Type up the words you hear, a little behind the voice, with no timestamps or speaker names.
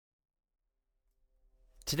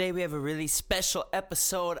Today we have a really special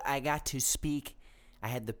episode. I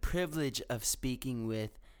had the privilege of speaking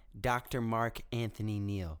with Dr. Mark Anthony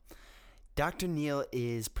Neal. Dr. Neal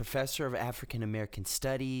is Professor of African American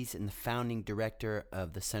Studies and the founding director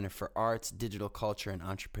of the Center for Arts, Digital Culture, and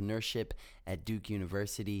Entrepreneurship at Duke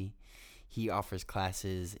University. He offers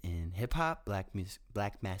classes in hip-hop,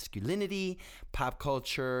 black masculinity, pop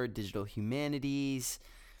culture, digital humanities,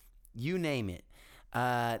 you name it.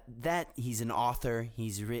 He's an author.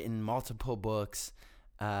 He's written multiple books,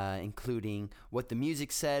 including What the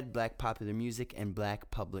Music Said, Black Popular Music and Black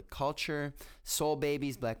Public Culture, Soul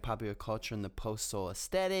Babies, Black Popular Culture and the Post-Soul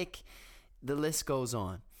Aesthetic. The list goes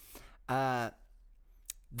on.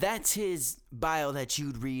 That's his bio that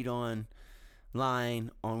you'd read online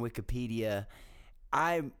on Wikipedia.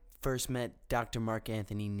 I first met Dr. Mark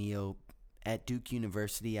Anthony Neal at Duke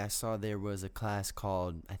University. I saw there was a class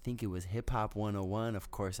called, I think it was Hip Hop 101. Of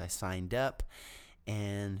course, I signed up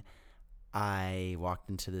and I walked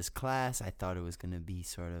into this class. I thought it was going to be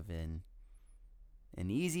sort of an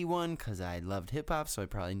easy one because I loved hip hop, so I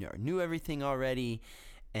probably knew everything already.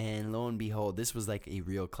 And lo and behold, this was like a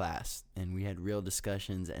real class, and we had real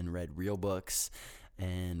discussions and read real books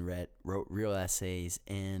and wrote real essays.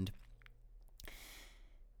 And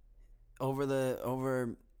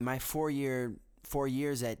over my 4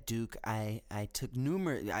 years at Duke, I took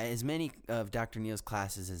as many of Dr. Neal's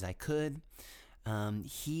classes as I could.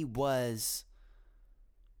 He was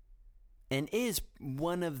and is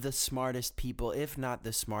one of the smartest people, if not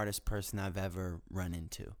the smartest person I've ever run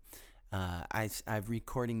into. I'm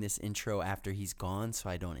recording this intro after he's gone, so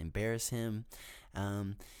I don't embarrass him.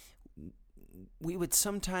 We would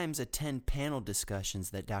sometimes attend panel discussions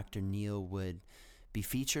that Dr. Neal would be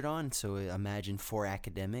featured on. So imagine 4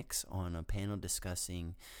 academics on a panel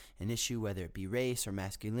discussing an issue, whether it be race or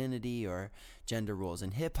masculinity or gender roles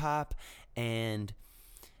in hip hop. And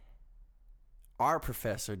our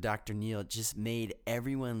professor, Dr. Neal, just made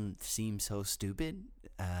everyone seem so stupid.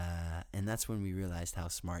 And that's when we realized how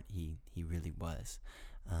smart he really was.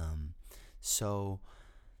 So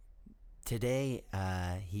today,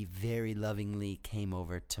 he very lovingly came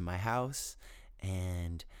over to my house,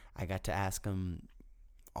 and I got to ask him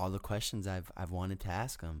all the questions I've wanted to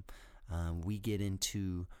ask him. We get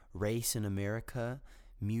into race in America,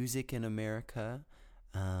 music in America,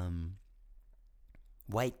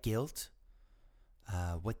 white guilt,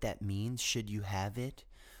 what that means, should you have it,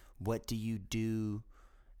 what do you do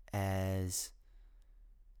as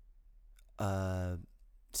a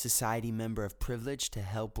society member of privilege to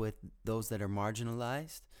help with those that are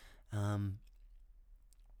marginalized, and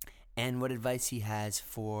what advice he has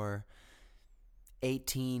for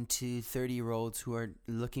 18 to 30-year-olds who are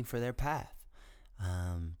looking for their path.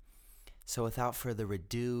 So without further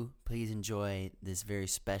ado, please enjoy this very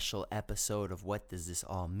special episode of What Does This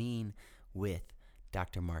All Mean with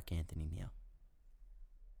Dr. Mark Anthony Neal.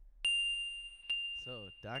 So,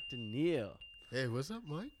 Dr. Neal. Hey, what's up,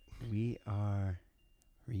 Mike? We are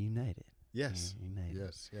reunited. Yes. Reunited.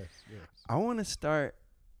 Yes. I want to start,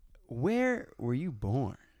 where were you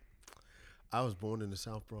born? I was born in the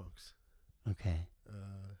South Bronx. Okay.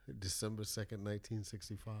 December 2nd,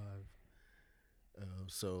 1965.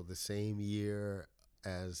 So the same year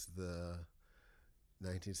as the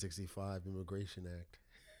 1965 Immigration Act.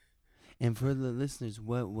 And for the listeners,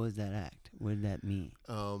 what was that act? What did that mean?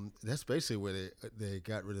 That's basically where they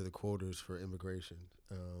got rid of the quotas for immigration.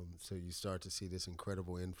 So you start to see this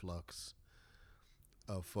incredible influx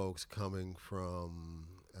of folks coming from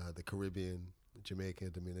the Caribbean, Jamaica,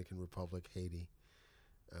 Dominican Republic, Haiti,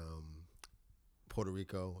 Puerto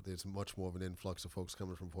Rico. There's much more of an influx of folks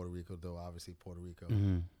coming from Puerto Rico, though obviously Puerto Rico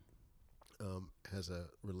has a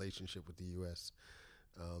relationship with the U.S.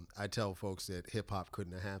 I tell folks that hip-hop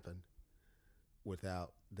couldn't have happened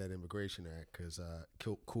without that Immigration Act, because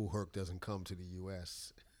Kool Herc doesn't come to the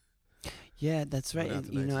U.S. Yeah, that's right.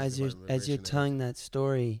 And, as you're telling that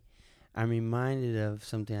story, I'm reminded of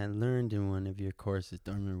something I learned in one of your courses.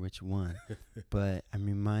 Don't remember which one, but I'm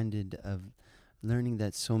reminded of learning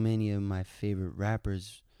that so many of my favorite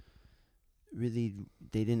rappers really,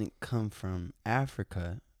 they didn't come from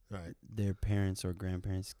Africa. Right. Their parents or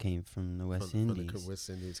grandparents came from the West Indies. From the West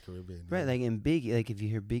Indies, Caribbean. Right, like in Biggie, like if you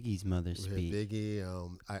hear Biggie's mother speak. Biggie,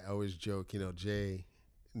 I always joke, Jay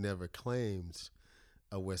never claims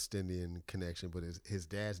a West Indian connection, but his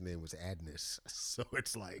dad's name was Adnis. So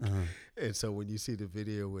it's like, and so when you see the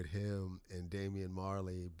video with him and Damian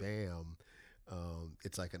Marley, Bam,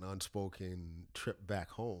 it's like an unspoken trip back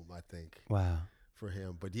home, I think. Wow. For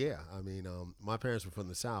him. But yeah, I mean, my parents were from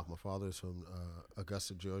the South. My father was from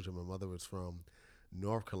Augusta, Georgia. My mother was from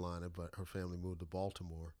North Carolina, but her family moved to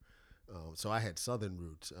Baltimore. So I had Southern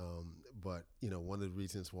roots. But, one of the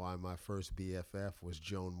reasons why my first BFF was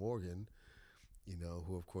Joan Morgan,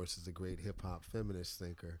 who, of course, is a great hip-hop feminist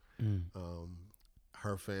thinker. Mm.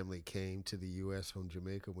 Her family came to the U.S. from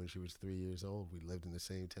Jamaica when she was 3 years old. We lived in the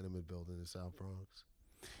same tenement building in South Bronx.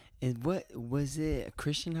 And what was it? A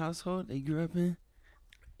Christian household that you grew up in?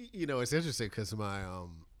 It's interesting because my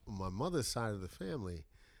mother's side of the family,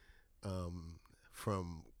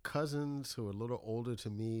 from cousins who are a little older to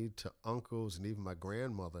me to uncles and even my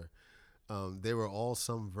grandmother, they were all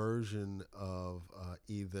some version of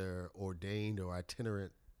either ordained or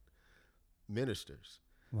itinerant ministers.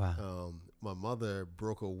 Wow. My mother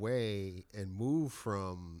broke away and moved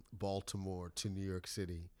from Baltimore to New York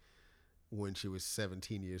City when she was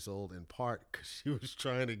 17 years old, in part because she was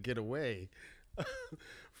trying to get away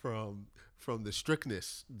from the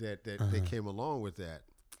strictness that came along with that.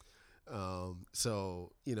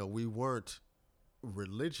 So we weren't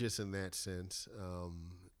religious in that sense,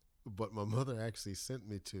 but my mother actually sent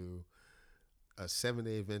me to a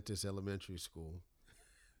 7-day Adventist elementary school.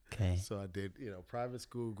 Okay. So I did, private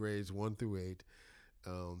school grades 1 through 8,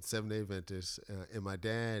 7-day Adventist, and my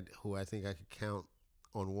dad, who I think I could count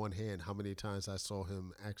on one hand how many times I saw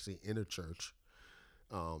him actually in a church.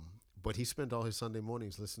 But he spent all his Sunday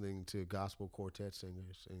mornings listening to gospel quartet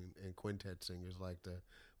singers and quintet singers like the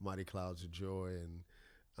Mighty Clouds of Joy and,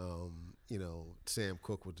 Sam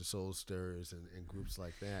Cooke with the Soul Stirrers and groups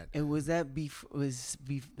like that. And was that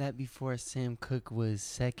that before Sam Cooke was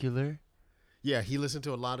secular? Yeah, he listened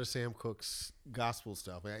to a lot of Sam Cooke's gospel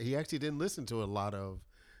stuff. He actually didn't listen to a lot of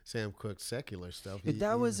Sam Cooke's secular stuff.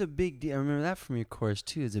 That was a big deal. I remember that from your course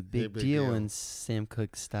too. It's a big deal when Sam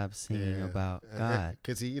Cooke stopped singing about God.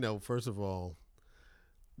 Because he, first of all,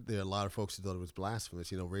 there are a lot of folks who thought it was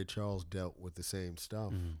blasphemous. Ray Charles dealt with the same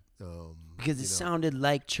stuff. Because it sounded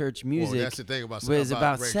like church music. Well, that's the thing about Ray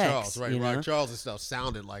sex, Charles, right? Ray Charles' stuff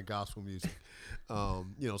sounded like gospel music.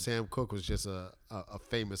 Sam Cooke was just a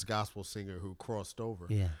famous gospel singer who crossed over.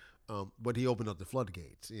 Yeah. But he opened up the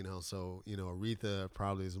floodgates, So, Aretha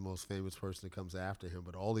probably is the most famous person that comes after him.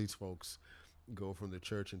 But all these folks go from the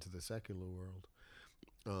church into the secular world.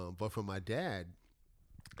 But for my dad,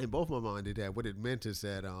 and both my mom and dad, what it meant is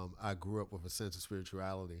that I grew up with a sense of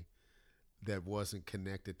spirituality that wasn't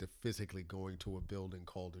connected to physically going to a building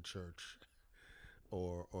called a church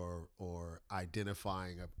or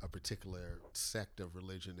identifying a particular sect of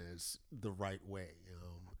religion as the right way.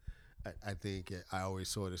 I think I always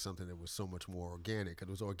saw it as something that was so much more organic. It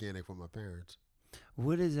was organic for my parents.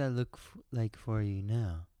 What does that look like for you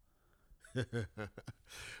now?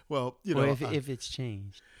 Well, or if it's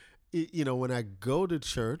changed. When I go to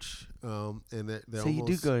church, and so you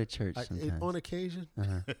do go to church sometimes. On occasion.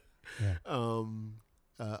 Uh-huh.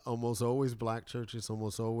 Yeah. Almost always black churches.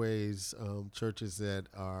 Almost always churches that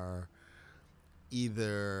are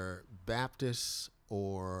either Baptist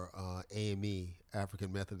or AME,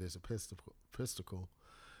 African Methodist Episcopal.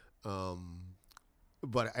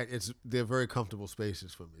 But they're very comfortable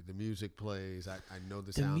spaces for me. The music plays. I know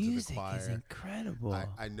the sounds of the choir. The music is incredible.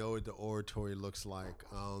 I know what the oratory looks like.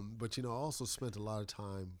 But I also spent a lot of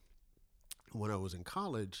time when I was in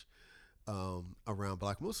college around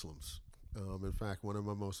black Muslims. In fact, one of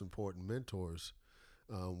my most important mentors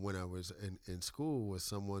when I was in school was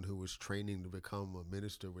someone who was training to become a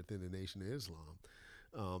minister within the Nation of Islam.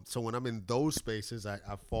 So when I'm in those spaces, I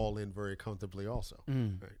fall in very comfortably also.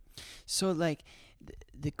 Right. So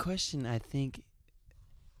the question, I think,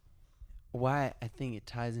 why I think it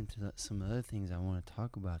ties into some other things I want to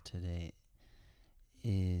talk about today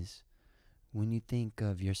is when you think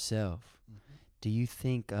of yourself, do you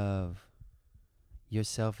think of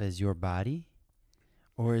yourself as your body?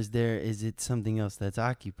 Or is it something else that's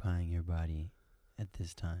occupying your body at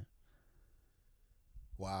this time?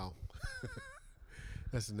 Wow.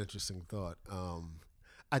 That's an interesting thought.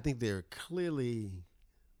 I think there are clearly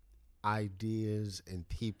ideas and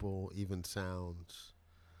people, even sounds,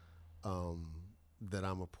 that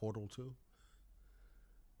I'm a portal to.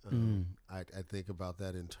 I think about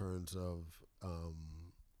that in terms of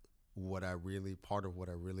part of what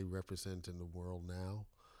I really represent in the world now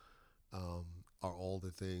are all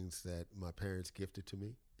the things that my parents gifted to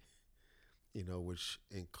me, which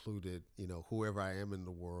included, whoever I am in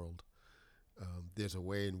the world. There's a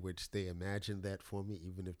way in which they imagined that for me,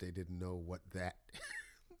 even if they didn't know what that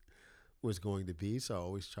was going to be. So I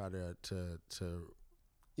always try to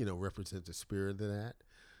represent the spirit of that.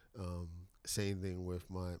 Same thing with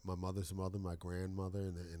my mother's mother, my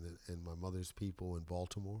grandmother, and my mother's people in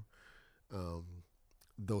Baltimore.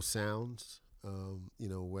 Those sounds,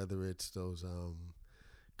 whether it's those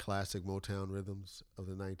classic Motown rhythms of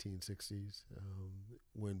the 1960s.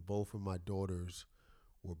 When both of my daughters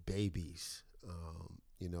were babies,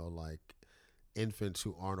 like infants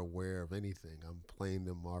who aren't aware of anything. I'm playing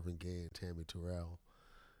them Marvin Gaye and Tammy Terrell.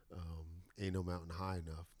 Ain't No Mountain High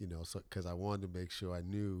Enough, so because I wanted to make sure I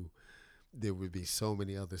knew there would be so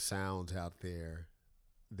many other sounds out there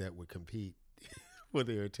that would compete for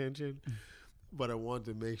their attention. But I wanted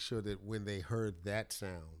to make sure that when they heard that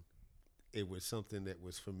sound, it was something that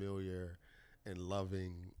was familiar and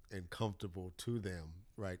loving and comfortable to them,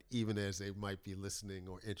 right? Even as they might be listening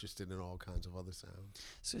or interested in all kinds of other sounds.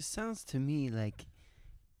 So it sounds to me like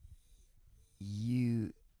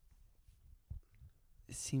you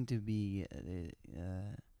seem to be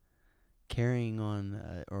carrying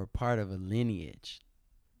on or part of a lineage.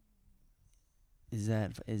 Is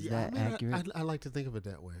that accurate? I like to think of it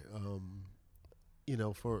that way.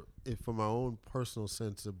 For my own personal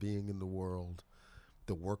sense of being in the world,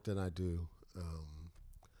 the work that I do,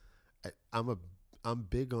 I'm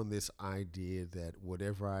big on this idea that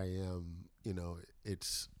whatever I am,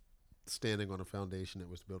 it's standing on a foundation that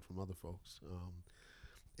was built from other folks,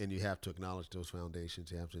 and you have to acknowledge those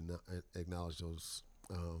foundations. You have to acknowledge those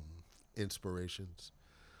inspirations,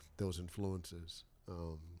 those influences.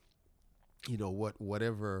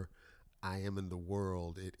 Whatever I am in the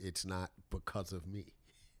world, it's not because of me,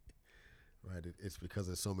 right? It's because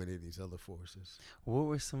of so many of these other forces. What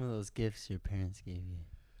were some of those gifts your parents gave you?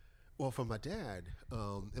 Well, from my dad,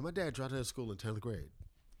 and my dad dropped out of school in 10th grade.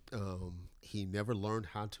 He never learned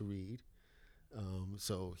how to read,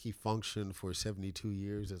 so he functioned for 72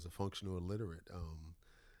 years as a functional illiterate.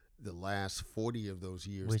 The last 40 of those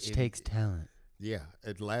years, which takes talent. Yeah,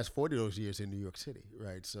 the last 40 of those years in New York City,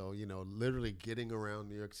 right? So, literally getting around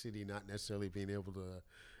New York City, not necessarily being able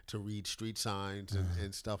to read street signs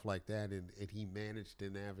and stuff like that, and he managed to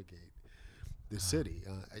navigate the city.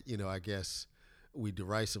 I guess we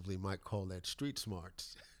derisively might call that street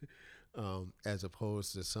smarts, as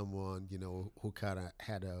opposed to someone, who kind of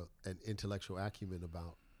had an intellectual acumen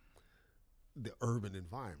about the urban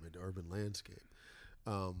environment, the urban landscape.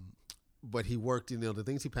 But he worked, the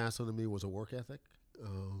things he passed on to me was a work ethic.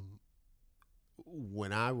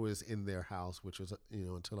 When I was in their house, which was,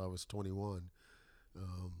 until I was 21,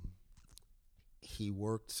 he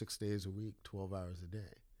worked 6 days a week, 12 hours a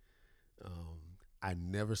day. I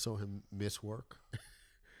never saw him miss work.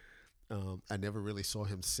 I never really saw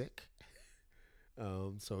him sick.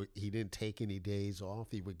 So he didn't take any days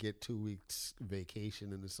off. He would get 2 weeks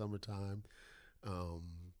vacation in the summertime.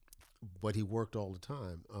 But he worked all the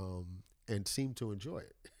time. And seemed to enjoy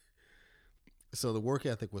it. So the work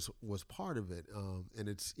ethic was part of it. And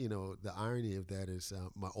it's, the irony of that is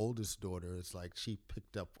my oldest daughter, it's like she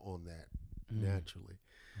picked up on that naturally.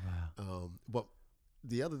 Wow. But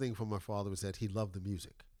the other thing from my father was that he loved the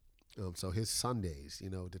music. So his Sundays,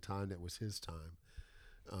 the time that was his time,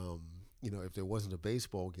 if there wasn't a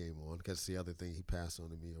baseball game on, because the other thing he passed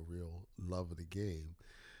on to me, a real love of the game,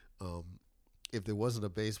 if there wasn't a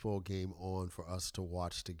baseball game on for us to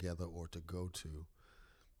watch together or to go to,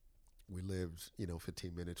 we lived,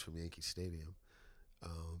 15 minutes from Yankee Stadium.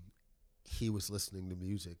 He was listening to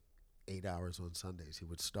music 8 hours on Sundays. He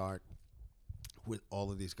would start with all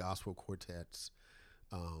of these gospel quartets,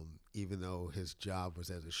 even though his job was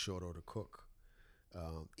as a short order cook.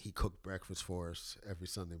 He cooked breakfast for us every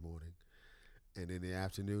Sunday morning. And in the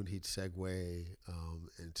afternoon, he'd segue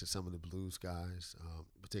into some of the blues guys.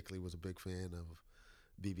 Particularly was a big fan of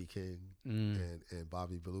B.B. King and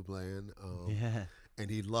Bobby Blue Bland. And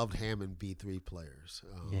he loved Hammond B3 players.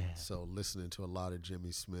 So listening to a lot of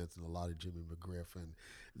Jimmy Smith and a lot of Jimmy McGriff. And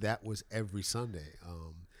that was every Sunday.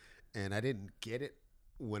 And I didn't get it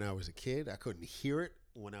when I was a kid. I couldn't hear it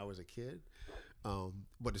when I was a kid.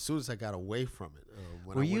 But as soon as I got away from it.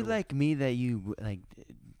 Were you like me that you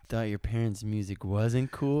thought your parents' music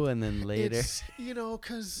wasn't cool, and then later, it's,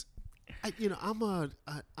 because I'm a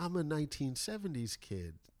 1970s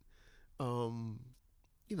kid.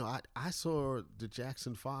 I saw the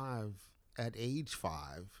Jackson 5 at age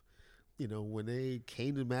 5. When they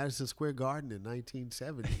came to Madison Square Garden in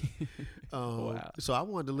 1970. Wow. So I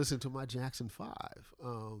wanted to listen to my Jackson 5.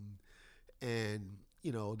 And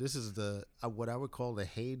this is what I would call the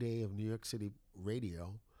heyday of New York City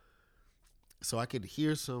radio. So I could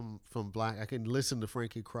hear some from black. I could listen to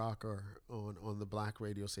Frankie Crocker on the black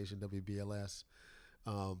radio station WBLS,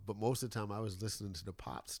 but most of the time I was listening to the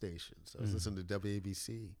pop stations. I was listening to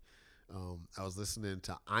WABC. I was listening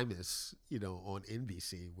to Imus, on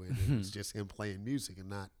NBC when it was just him playing music and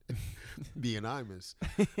not being Imus.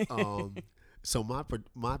 So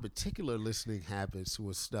my particular listening habits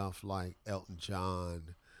was stuff like Elton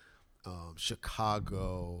John,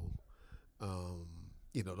 Chicago.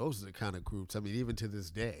 Those are the kind of groups. I mean, even to this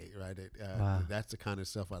day, right? Wow. That's the kind of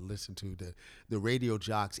stuff I listen to. The radio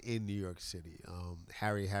jocks in New York City,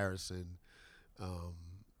 Harry Harrison,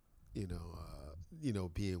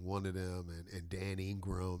 being one of them, and Dan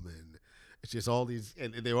Ingram, and it's just all these,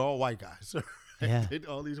 and they're all white guys. Right? Yeah.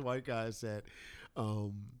 All these white guys that,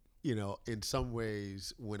 in some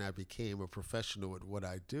ways, when I became a professional at what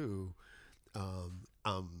I do,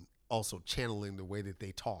 I'm also channeling the way that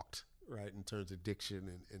they talked, right, in terms of diction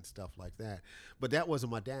and stuff like that. But that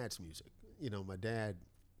wasn't my dad's music. My dad,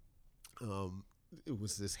 it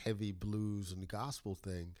was this heavy blues and gospel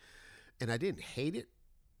thing, and I didn't hate it,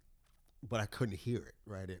 but I couldn't hear it,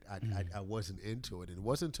 right? I wasn't into it. And it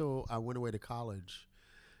wasn't until I went away to college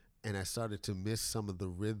and I started to miss some of the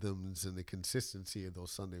rhythms and the consistency of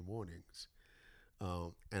those Sunday mornings.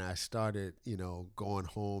 And I started, going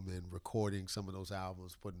home and recording some of those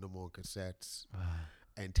albums, putting them on cassettes,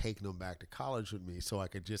 and taking them back to college with me so I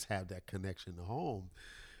could just have that connection to home.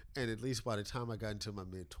 And at least by the time I got into my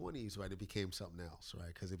mid-20s, right, it became something else,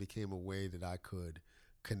 right? Because it became a way that I could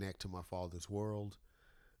connect to my father's world.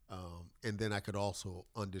 And then I could also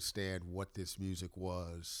understand what this music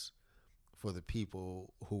was for the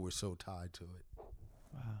people who were so tied to it.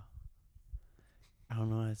 Wow. I don't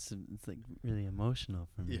know. It's like really emotional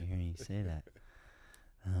for me hearing you say that.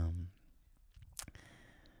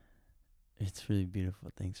 It's really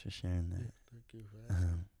beautiful. Thanks for sharing that. Yeah, thank you for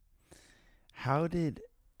asking.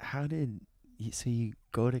 How did so you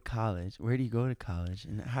go to college? Where do you go to college,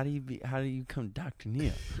 and how do you become Dr.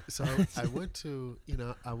 Neal? So I went to,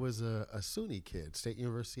 I was a SUNY kid, State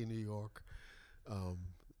University of New York.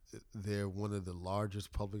 They're one of the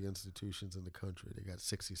largest public institutions in the country. They got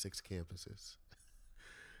 66 campuses.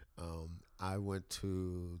 I went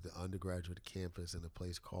to the undergraduate campus in a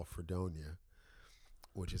place called Fredonia,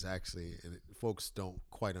 which is actually, and folks don't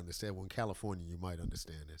quite understand. Well, in California, you might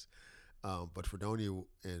understand this. But Fredonia,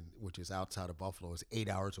 which is outside of Buffalo, is 8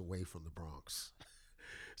 hours away from the Bronx.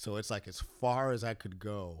 So it's like as far as I could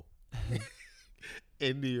go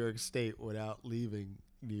in New York State without leaving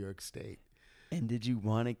New York State. And did you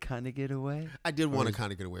want to kind of get away? I did want to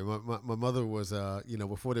kind of get away. My mother was,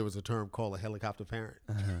 before there was a term called a helicopter parent,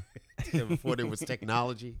 before there was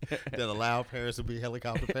technology that allowed parents to be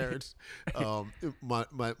helicopter parents, my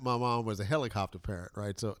mom was a helicopter parent,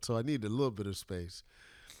 right? So I needed a little bit of space.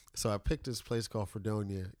 So I picked this place called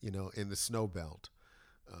Fredonia, in the snow belt,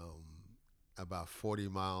 about 40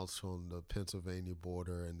 miles from the Pennsylvania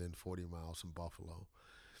border and then 40 miles from Buffalo.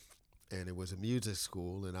 And it was a music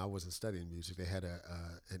school, and I wasn't studying music. They had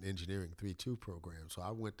an engineering 3-2 program. So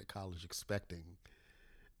I went to college expecting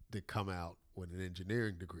to come out with an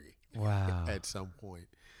engineering degree. Wow. At some point.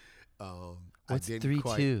 What's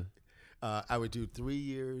 3-2? I would do 3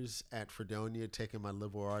 years at Fredonia, taking my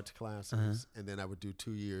liberal arts classes, and then I would do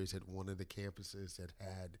 2 years at one of the campuses that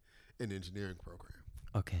had an engineering program.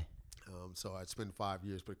 Okay. So I'd spend 5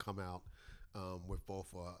 years, but come out with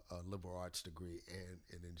both a liberal arts degree and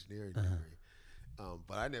an engineering degree.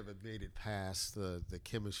 But I never made it past the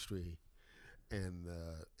chemistry and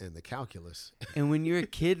the calculus. And when you were a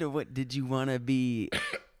kid, what did you want to be?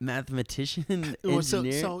 Mathematician,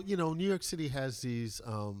 engineer? So New York City has these,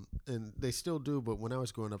 and they still do, but when I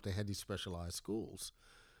was growing up, they had these specialized schools.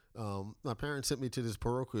 My parents sent me to this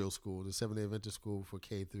parochial school, the Seventh-day Adventist school for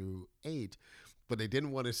K through 8, but they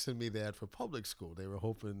didn't want to send me there for public school. They were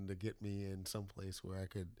hoping to get me in some place where I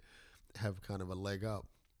could have kind of a leg up.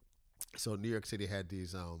 So New York City had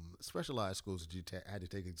these specialized schools that you had to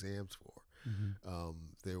take exams for. Mm-hmm.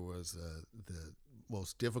 There was the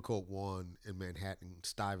most difficult one in Manhattan,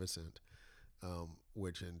 Stuyvesant,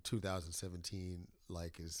 which in 2017,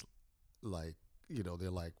 is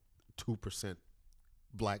they're like 2%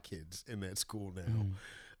 black kids in that school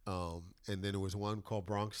now. And then there was one called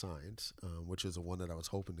Bronx Science, which is the one that I was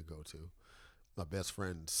hoping to go to. My best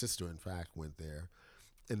friend's sister, in fact, went there.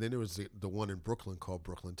 And then there was the one in Brooklyn called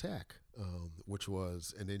Brooklyn Tech, which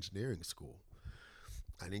was an engineering school.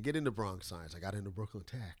 I didn't get into Bronx Science. I got into Brooklyn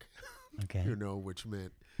Tech, okay. Which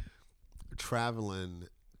meant traveling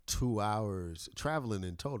 2 hours, traveling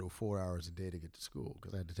in total 4 hours a day to get to school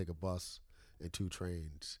because I had to take a bus and 2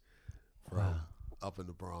 trains from up in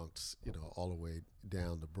the Bronx, all the way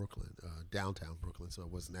down to Brooklyn, downtown Brooklyn. So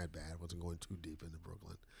it wasn't that bad. I wasn't going too deep into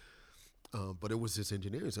Brooklyn. But it was this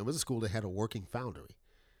engineering. So it was a school that had a working foundry.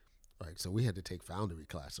 Right, so we had to take foundry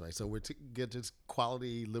class, right? So we're to get this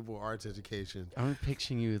quality liberal arts education. I'm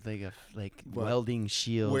picturing you with welding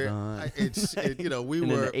shield on. We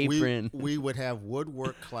and were an apron. We would have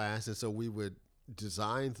woodwork class, and so we would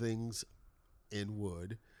design things in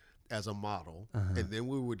wood, as a model, and then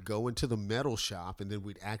we would go into the metal shop, and then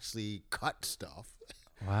we'd actually cut stuff.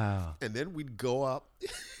 Wow. And then we'd go up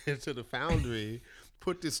into the foundry,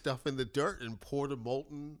 put this stuff in the dirt, and pour the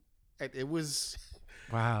molten. And it was...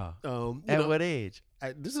 Wow. At what age?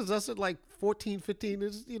 This is us at like 14, 15.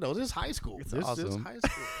 This is high school. This awesome. is high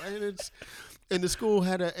school. And the school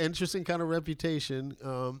had an interesting kind of reputation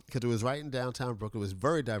because it was right in downtown Brooklyn. It was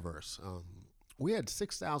very diverse. We had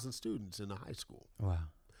 6,000 students in the high school. Wow.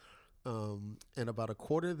 And about a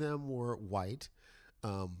quarter of them were white,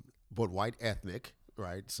 but white ethnic,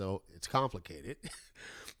 right? So it's complicated.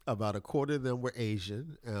 About a quarter of them were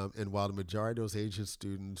Asian, and while the majority of those Asian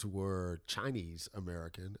students were Chinese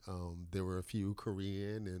American, there were a few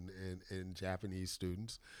Korean and Japanese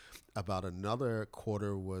students. About another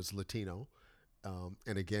quarter was Latino.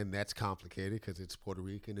 And again, that's complicated because it's Puerto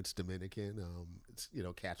Rican, it's Dominican, it's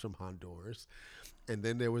cats from Honduras. And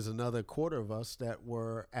then there was another quarter of us that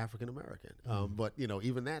were African American. But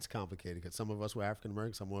even that's complicated because some of us were African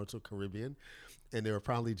American, some were also Caribbean, and there were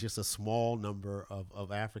probably just a small number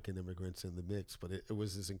of African immigrants in the mix. But it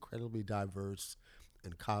was this incredibly diverse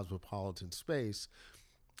and cosmopolitan space.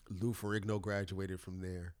 Lou Ferrigno graduated from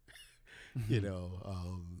there.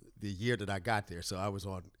 The year that I got there. So I was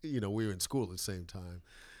on, we were in school at the same time.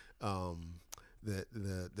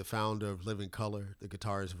 The founder of Living Color, the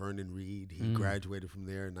guitarist Vernon Reid, he graduated from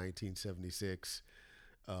there in 1976.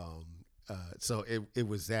 So it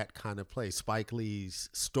was that kind of place. Spike Lee's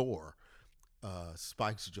store,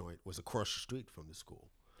 Spike's Joint, was across the street from the school.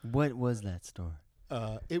 What was that store?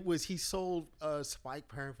 He sold Spike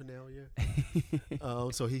paraphernalia.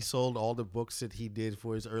 So he sold all the books that he did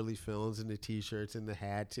for his early films and the T-shirts and the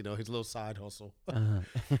hats, his little side hustle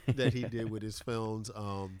that he did with his films.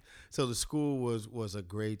 So the school was a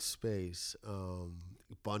great space, a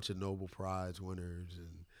bunch of Nobel Prize winners,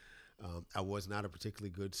 and I was not a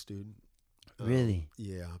particularly good student. Really?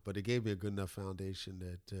 Yeah, but it gave me a good enough foundation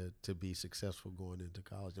that to be successful going into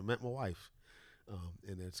college. I met my wife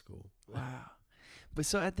in that school. Wow. But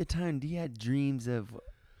so at the time, do you have dreams of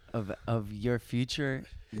your future,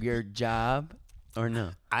 your job, or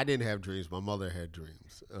no? I didn't have dreams. My mother had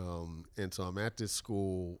dreams. And so I'm at this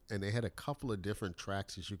school, and they had a couple of different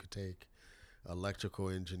tracks that you could take. Electrical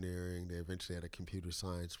engineering. They eventually had a computer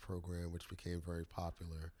science program, which became very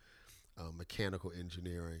popular. Mechanical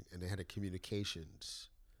engineering. And they had a communications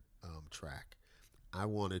track. I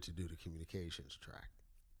wanted to do the communications track.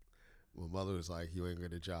 My mother was like, you ain't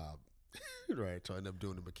got a job. Right, so I ended up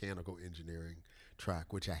doing the mechanical engineering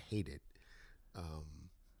track, which I hated.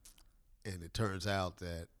 And it turns out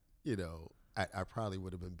that, I probably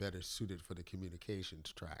would have been better suited for the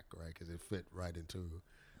communications track, right, because it fit right into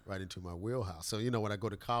my wheelhouse. So, when I go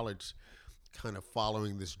to college, kind of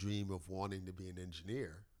following this dream of wanting to be an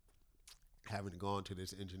engineer, having gone to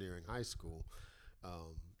this engineering high school,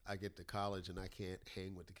 I get to college and I can't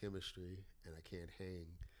hang with the chemistry and I can't hang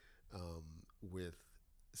with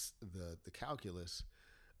the calculus,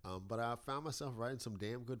 but I found myself writing some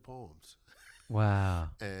damn good poems. Wow.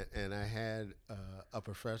 And I had a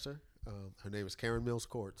professor, her name is Karen Mills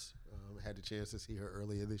Courts. I had the chance to see her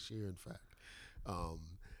earlier this year, in fact.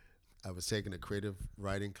 I was taking a creative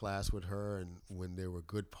writing class with her, and when there were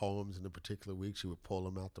good poems in a particular week, she would pull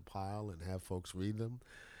them out the pile and have folks read them.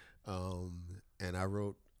 And I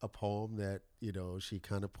wrote a poem that, she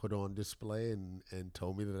kind of put on display and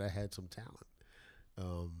told me that I had some talent.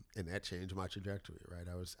 And that changed my trajectory, right?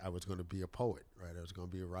 I was going to be a poet, right? I was going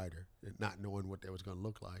to be a writer, not knowing what that was going to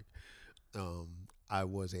look like. I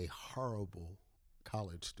was a horrible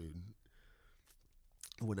college student.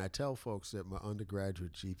 When I tell folks that my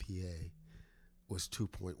undergraduate GPA was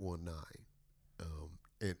 2.19,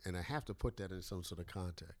 and I have to put that in some sort of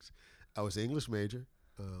context. I was an English major.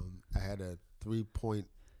 I had a 3 point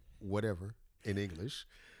whatever in English,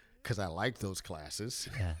 because I liked those classes.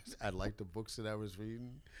 Yeah. I liked the books that I was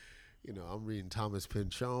reading. I'm reading Thomas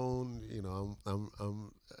Pynchon.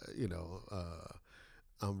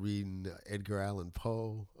 I'm reading Edgar Allan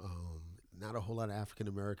Poe. Not a whole lot of African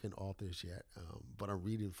American authors yet, but I'm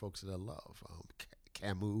reading folks that I love.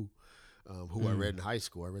 Camus, who I read in high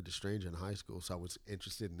school. I read The Stranger in high school, so I was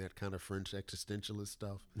interested in that kind of French existentialist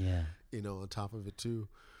stuff. Yeah. On top of it too.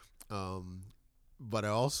 But I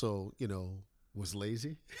also, was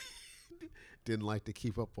lazy, didn't like to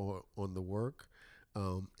keep up on the work,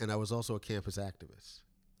 and I was also a campus activist.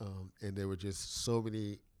 And there were just so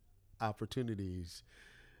many opportunities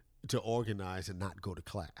to organize and not go to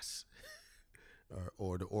class,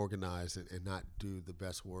 or to organize and not do the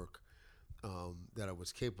best work that I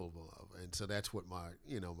was capable of. And so that's what my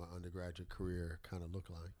undergraduate career kind of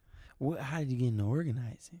looked like. How did you get into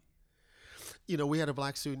organizing? We had a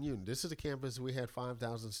Black Student Union. This is a campus. We had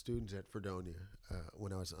 5,000 students at Fredonia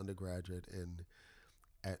when I was an undergraduate, and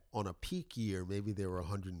on a peak year, maybe there were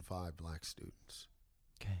 105 Black students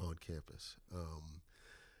on campus.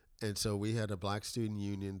 And so we had a Black Student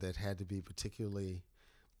Union that had to be particularly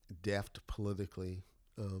deft politically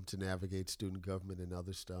to navigate student government and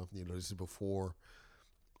other stuff. This is before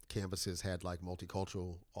campuses had like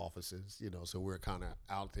multicultural offices, so we're kind of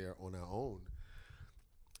out there on our own.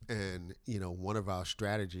 And, one of our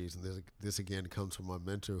strategies, and this again comes from my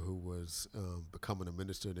mentor who was becoming a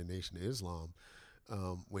minister in the Nation of Islam.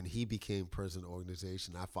 When he became president of the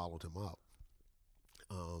organization, I followed him up.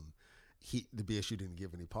 The BSU didn't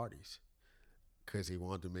give any parties because he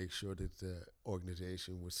wanted to make sure that the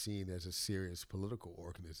organization was seen as a serious political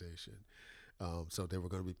organization. So there were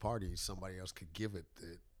going to be parties. Somebody else could give it.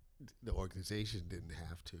 The organization didn't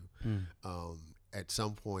have to. At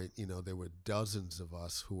some point, there were dozens of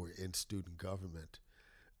us who were in student government.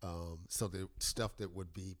 So the stuff that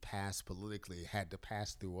would be passed politically had to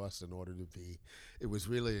pass through us in order to be. It was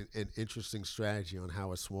really an interesting strategy on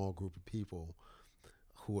how a small group of people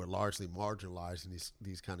who are largely marginalized in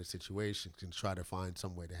these kind of situations can try to find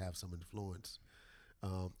some way to have some influence.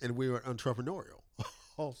 And we were entrepreneurial.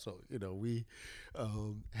 Also, we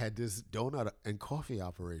had this donut and coffee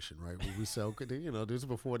operation, right? We sell, this is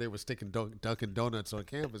before they were sticking Dunkin' Donuts on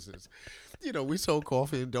campuses. We sold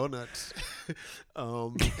coffee and donuts,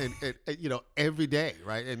 and every day,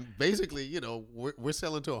 right? And basically, we're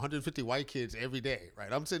selling to 150 white kids every day,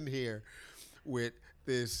 right? I'm sitting here with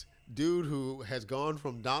this dude who has gone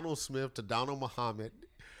from Donald Smith to Donald Muhammad,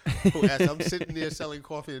 who, as I'm sitting there selling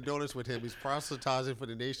coffee and donuts with him, he's proselytizing for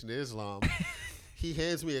the Nation of Islam. He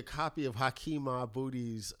hands me a copy of Hakeem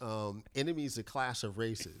Mahboudi's Enemies, a Clash of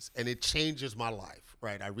Races, and it changes my life,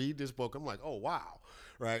 right? I read this book. I'm like, oh, wow,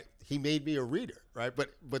 right? He made me a reader, right?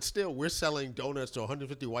 But still, we're selling donuts to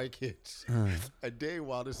 150 white kids a day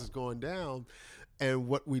while this is going down. And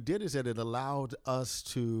what we did is that it allowed us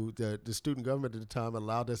to, the student government at the time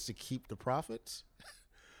allowed us to keep the profits.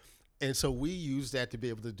 And so we used that to be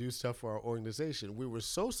able to do stuff for our organization. We were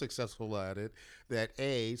so successful at it that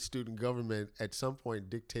student government at some point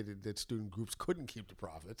dictated that student groups couldn't keep the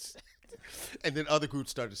profits. And then other groups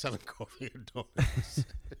started selling coffee and donuts.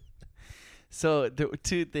 So there were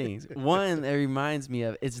two things. One, it reminds me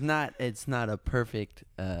of, it's not a perfect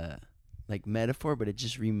metaphor, but it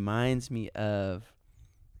just reminds me of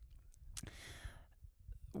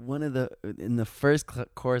in the first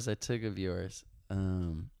course I took of yours,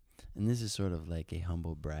 and this is sort of like a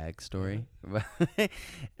humble brag story.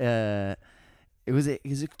 It was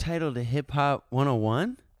titled a Hip Hop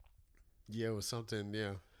 101. Yeah, it was something,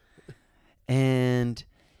 yeah. And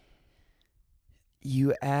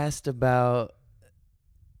you asked about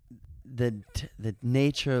the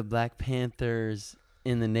nature of Black Panthers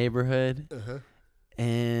in the neighborhood,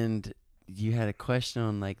 and you had a question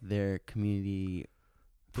on like their community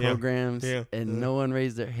programs, and no one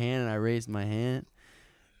raised their hand, and I raised my hand.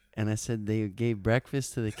 And I said they gave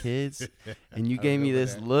breakfast to the kids, and you gave me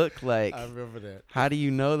this look like, I remember that. How do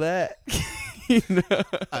you know that?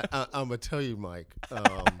 I'm gonna tell you, Mike.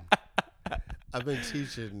 I've been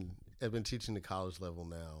teaching the college level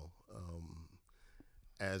now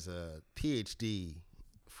as a PhD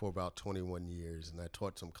for about 21 years, and I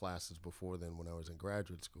taught some classes before then when I was in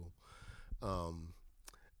graduate school.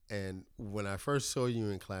 And when I first saw you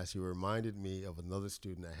in class, you reminded me of another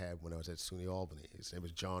student I had when I was at SUNY Albany. His name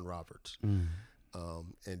was John Roberts.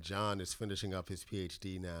 And John is finishing up his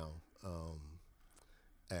PhD now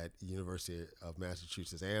at University of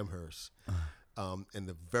Massachusetts Amherst. And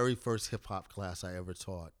the very first hip-hop class I ever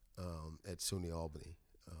taught at SUNY Albany,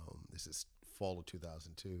 this is fall of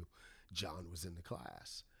 2002, John was in the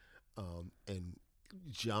class. And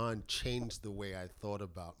John changed the way I thought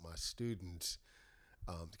about my students,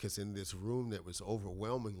 because in this room that was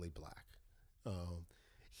overwhelmingly Black,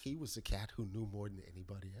 he was the cat who knew more than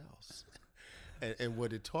anybody else. And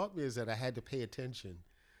what it taught me is that I had to pay attention,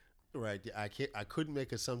 right? I couldn't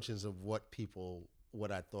make assumptions of what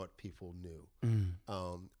I thought people knew.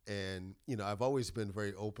 And, I've always been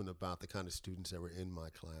very open about the kind of students that were in my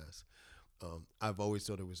class. I've always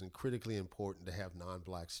thought it was critically important to have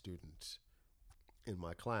non-Black students in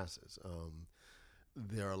my classes.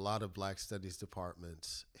 There are a lot of Black studies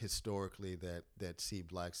departments historically that see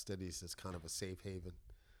Black studies as kind of a safe haven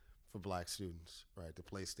for Black students, right? The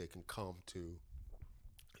place they can come to,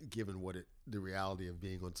 given the reality of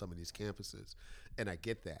being on some of these campuses. And I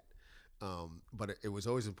get that. But it was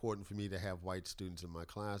always important for me to have white students in my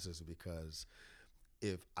classes, because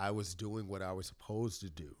if I was doing what I was supposed to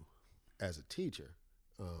do as a teacher,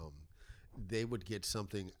 they would get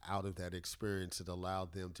something out of that experience that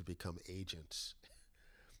allowed them to become agents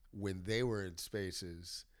when they were in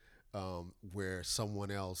spaces where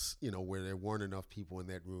someone else, where there weren't enough people in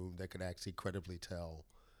that room that could actually credibly tell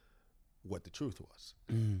what the truth was.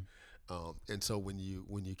 Mm. And so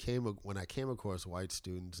when I came across white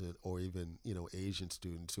students or even Asian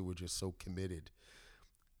students who were just so committed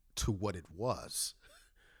to what it was,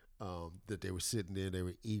 that they were sitting there, they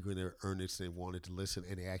were eager, they were earnest, they wanted to listen,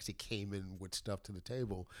 and they actually came in with stuff to the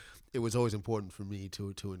table. It was always important for me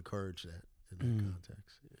to encourage that in that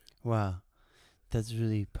context. Yeah. Wow, that's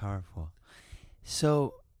really powerful.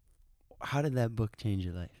 So, how did that book change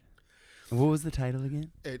your life? What was the title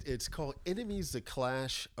again? It's called Enemies: The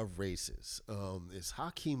Clash of Races. It's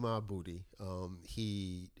Hakeem Mahmoudi.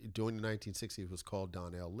 He, during the 1960s, was called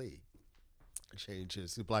Donnell Lee.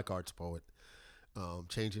 He's a black arts poet.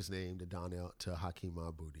 Changed his name to Hakeem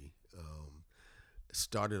Mahmoudi.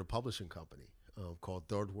 Started a publishing company called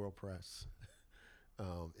Third World Press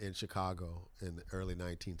in Chicago in the early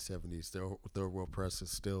 1970s. Third World Press is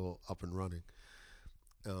still up and running.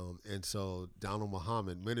 And so Donald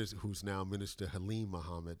Muhammad, who's now Minister Halim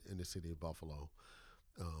Muhammad in the city of Buffalo,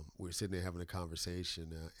 we were sitting there having a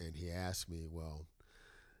conversation, and he asked me, well,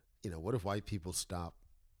 what if white people stop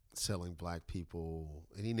selling black people?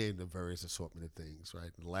 And he named a various assortment of things,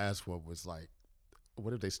 right? And the last one was like,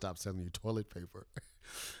 what if they stop selling you toilet paper?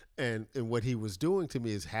 and what he was doing to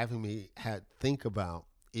me is having me think about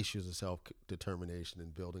issues of self-determination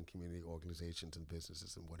and building community organizations and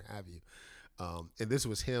businesses and what have you. And this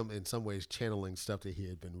was him in some ways channeling stuff that he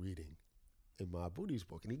had been reading in Mahmoudi's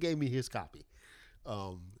book. And he gave me his copy,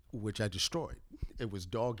 which I destroyed. It was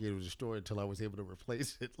dog-eared, it was destroyed until I was able to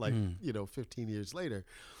replace it 15 years later.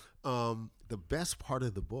 The best part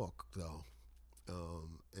of the book, though,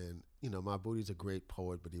 and Mahmoudi's a great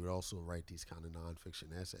poet, but he would also write these kind of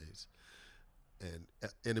nonfiction essays. And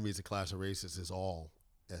Enemies: The Clash of Races is all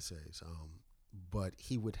essays. But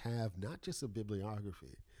he would have not just a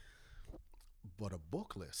bibliography, but a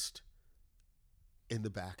book list in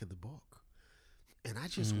the back of the book. And I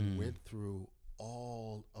just went through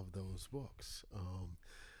all of those books.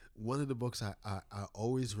 One of the books I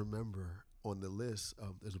always remember on the list,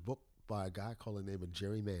 there's a book by a guy called the name of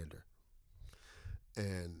Jerry Mander.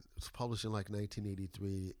 And it was published in like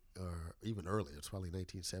 1983 or even earlier. It's probably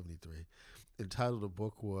 1973. The title of the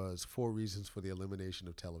book was 4 Reasons for the Elimination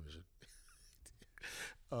of Television.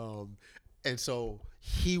 And so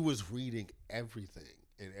he was reading everything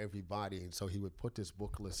and everybody. And so he would put this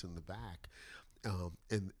book list in the back.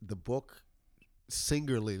 And the book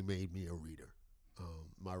singularly made me a reader.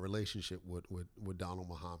 My relationship with Donald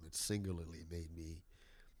Muhammad singularly made me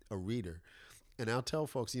a reader. And I'll tell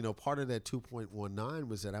folks, part of that 2.19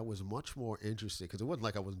 was that I was much more interested, because it wasn't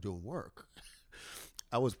like I wasn't doing work.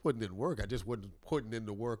 I was putting in work. I just wasn't putting in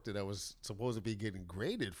the work that I was supposed to be getting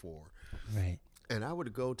graded for. Right. And I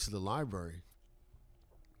would go to the library,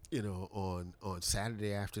 on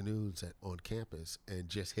Saturday afternoons on campus and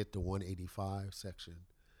just hit the 185 section,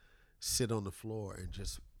 sit on the floor and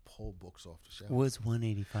just pull books off the shelf. What's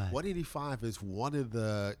 185? 185 is one of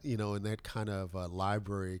the, in that kind of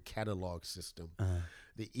library catalog system.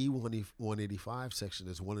 The E185 section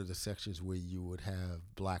is one of the sections where you would have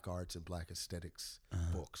black arts and black aesthetics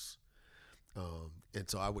books. And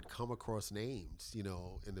so I would come across names,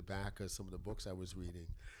 in the back of some of the books I was reading.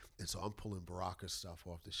 And so I'm pulling Baraka stuff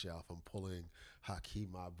off the shelf. I'm pulling Hakeem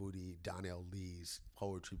Mahmoudi, Donnell Lee's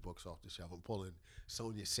poetry books off the shelf. I'm pulling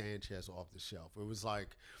Sonia Sanchez off the shelf. It was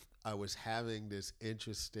like I was having this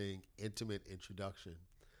interesting, intimate introduction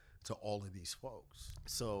to all of these folks.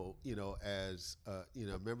 So, as a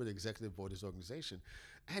member of the executive board of this organization,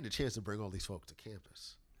 I had the chance to bring all these folks to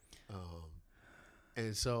campus.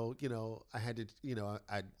 And so, I had to,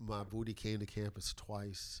 Mahmoudi came to campus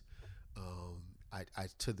twice. I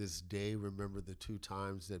to this day remember the 2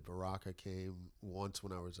 times that Baraka came, once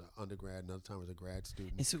when I was an undergrad, another time as a grad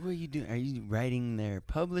student. And so what are you doing? Are you writing their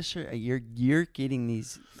publisher? You're getting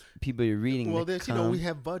these people you're reading. Well, we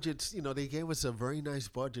have budgets. They gave us a very nice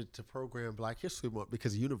budget to program Black History Month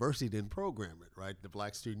because the university didn't program it, right? The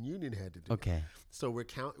Black Student Union had to do it. Okay. So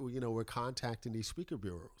we're contacting these speaker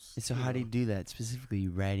bureaus. And so how do you do that specifically?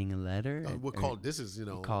 You writing a letter? Call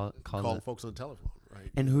folks on the telephone. Right.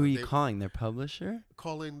 And who are you calling? Their publisher?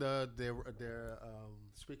 Calling their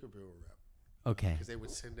speaker bureau rep. Okay. Because they would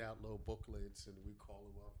send out little booklets, and we call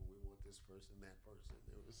them up, and we want this person, that person.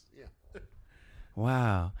 It was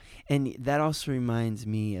Wow. And that also reminds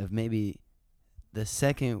me of maybe the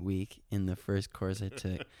second week in the first course I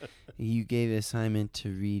took. You gave an assignment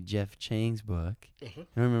to read Jeff Chang's book. I don't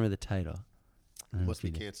remember the title. Must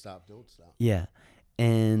Be Can't Stop, Don't Stop. Yeah.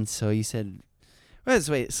 And so you said,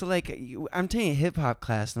 wait, so like I'm taking a hip hop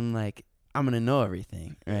class, and I'm like, I'm gonna know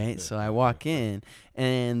everything, right? So I walk in,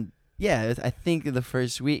 and yeah, I think the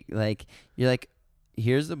first week, like you're like,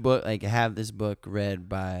 here's the book, like have this book read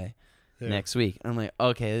by next week. I'm like,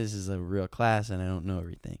 okay, this is a real class, and I don't know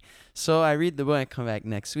everything. So I read the book. I come back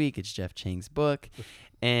next week. It's Jeff Chang's book,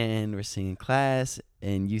 and we're singing class.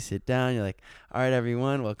 And you sit down. You're like, all right,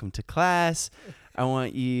 everyone, welcome to class. I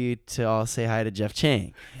want you to all say hi to Jeff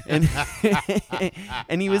Chang. And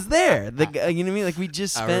and he was there. The guy, you know what I mean? Like we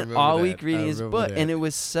just spent all week reading his book, and it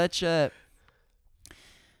was such a.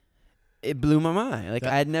 It blew my mind. Like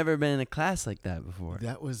I'd never been in a class like that before.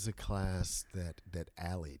 That was the class that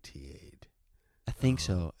Allie TA'd. I think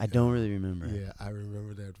so. I don't really remember. Yeah, I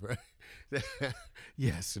remember that. Right.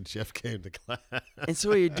 Yes, and Jeff came to class. And so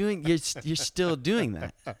what you're doing, you're still doing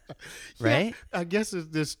that, right? Yeah, I guess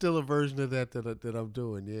there's still a version of that I'm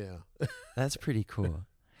doing. Yeah. That's pretty cool.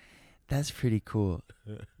 That's pretty cool.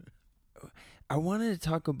 I wanted to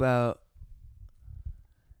talk about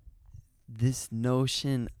this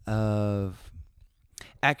notion of,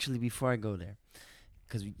 actually, before I go there,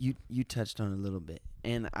 because you touched on it a little bit,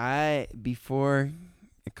 and before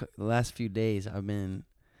the last few days, I've been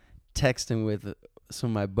texting with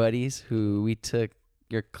some of my buddies who we took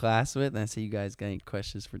your class with, and I said, you guys got any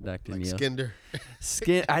questions for Dr. Neal? Skinder?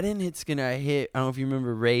 I didn't hit Skinner. I don't know if you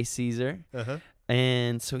remember Ray Caesar. Uh-huh.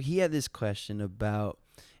 And so he had this question about,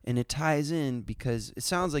 and it ties in because it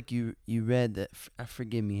sounds like you read that,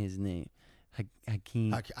 forgive me his name,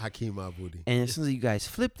 Hakeem Abudi. And it sounds like you guys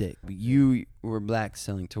flipped it. You were black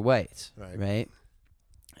selling to whites, right?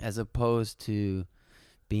 As opposed to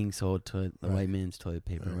being sold to the white man's toilet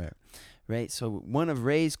paper, right? So one of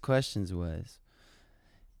Ray's questions was,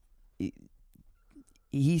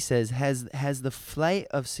 he says, has the flight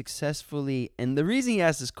of successfully, and the reason he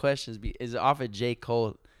asked this question is off a J.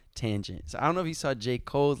 Cole tangent. So I don't know if you saw J.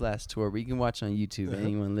 Cole's last tour, but you can watch on YouTube.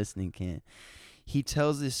 Anyone listening can. He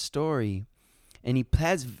tells this story, and he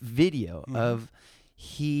has video of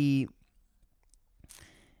he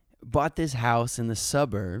bought this house in the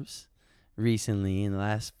suburbs recently in the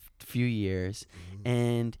last few years,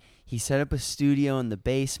 and he set up a studio in the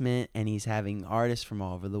basement, and he's having artists from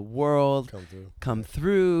all over the world come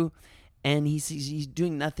through, and he's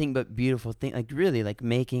doing nothing but beautiful things, like really like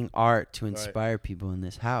making art to inspire people in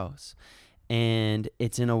this house, and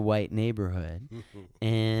it's in a white neighborhood,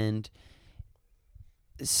 and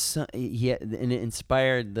and it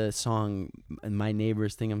inspired the song "My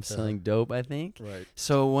Neighbors Think I'm Selling Dope," I think. Right.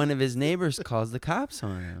 So one of his neighbors calls the cops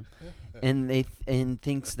on him, and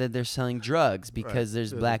thinks that they're selling drugs because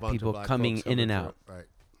there's black people coming in and out. Right.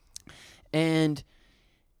 And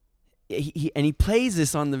he plays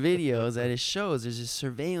this on the videos at his shows. There's this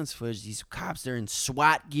surveillance footage. These cops, they're in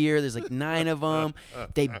SWAT gear. There's like 9 of them.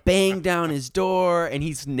 They bang down his door, and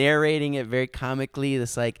he's narrating it very comically.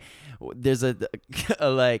 It's like there's a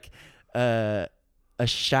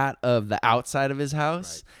shot of the outside of his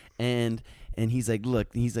house, and he's like, look,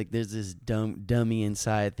 there's this dummy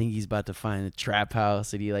inside. I think he's about to find a trap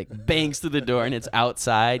house, and he like bangs through the door, and it's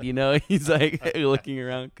outside. You know, he's like looking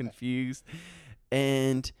around confused,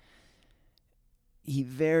 and he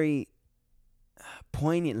very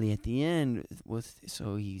poignantly at the end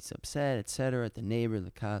so he's upset, etc., at the neighbor,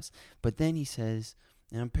 the cops. But then he says,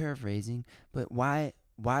 and I'm paraphrasing, but why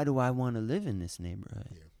do I want to live in this neighborhood?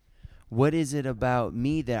 Yeah. What is it about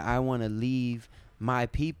me that I want to leave my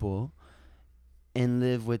people and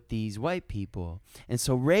live with these white people? And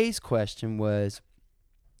so Ray's question was,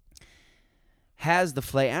 has the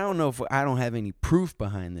flight, I don't know if I don't have any proof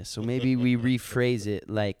behind this, so maybe we rephrase it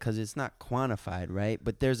like, because it's not quantified, right?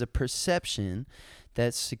 But there's a perception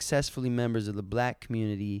that successfully members of the black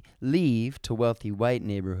community leave to wealthy white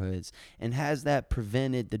neighborhoods, and has that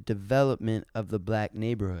prevented the development of the black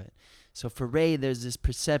neighborhood? So for Ray, there's this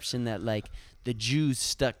perception that like the Jews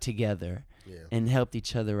stuck together and helped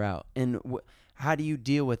each other out. And how do you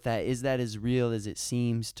deal with that? Is that as real as it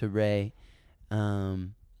seems to Ray?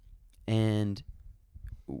 And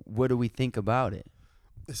what do we think about it?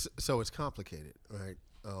 So it's complicated, right?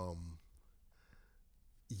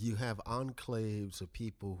 You have enclaves of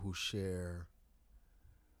people who share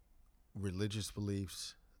religious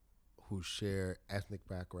beliefs, who share ethnic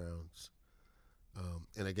backgrounds.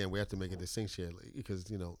 And again, we have to make a distinction because,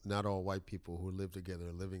 not all white people who live together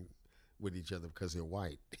are living with each other because they're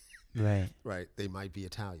white. Right. Right. They might be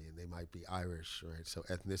Italian. They might be Irish. Right. So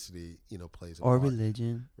ethnicity, plays a part. Or part.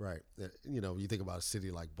 Religion. Right. You think about a city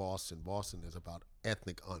like Boston. Boston is about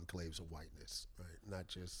ethnic enclaves of whiteness. Right. Not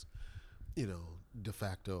just, de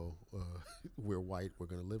facto, we're white. We're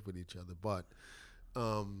going to live with each other. But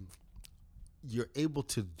you're able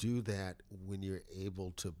to do that when you're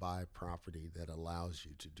able to buy property that allows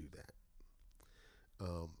you to do that.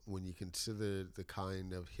 When you consider the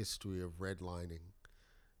kind of history of redlining,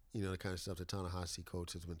 the kind of stuff that Ta-Nehisi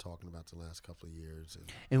Coates has been talking about the last couple of years.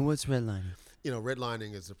 And what's redlining?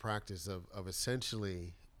 Redlining is the practice of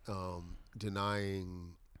essentially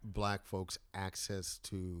denying black folks access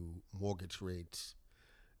to mortgage rates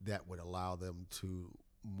that would allow them to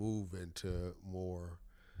move into more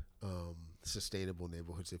sustainable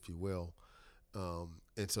neighborhoods, if you will.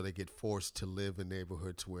 And so they get forced to live in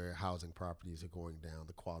neighborhoods where housing properties are going down.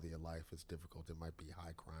 The quality of life is difficult. There might be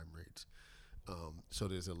high crime rates. So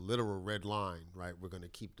there's a literal red line, right? We're going to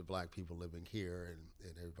keep the black people living here,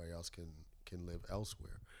 and everybody else can live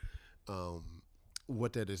elsewhere.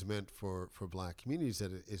 What that has meant for black communities is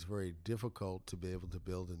that it's very difficult to be able to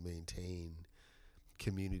build and maintain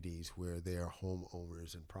communities where they are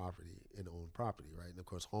homeowners and own property, right? And of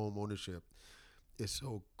course, home ownership is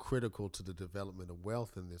so critical to the development of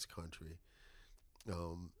wealth in this country.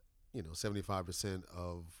 75%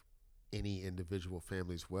 of any individual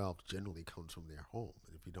family's wealth generally comes from their home.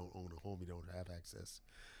 And if you don't own a home, you don't have access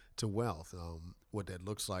to wealth. What that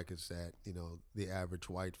looks like is that, the average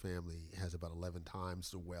white family has about 11 times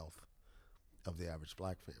the wealth of the average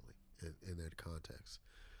black family in that context.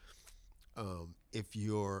 If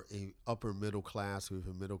you're a upper middle class or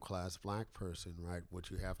even middle class black person, right,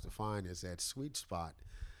 what you have to find is that sweet spot,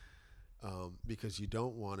 because you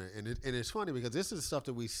don't want to. And it's funny because this is stuff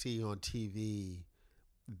that we see on TV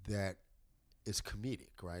that is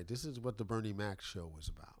comedic, right? This is what the Bernie Mac show was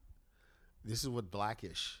about. This is what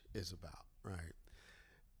Blackish is about, right?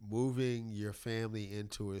 Moving your family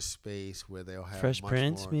into a space where they'll have Fresh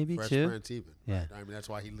Prince, maybe Fresh too. Prince, even. Yeah. Right? I mean, that's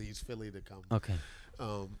why he leaves Philly to come. Okay.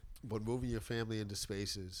 But moving your family into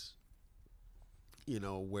spaces,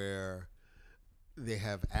 where they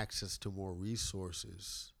have access to more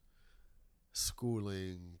resources,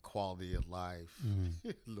 schooling, quality of life,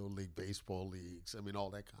 little league baseball leagues, all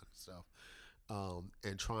that kind of stuff,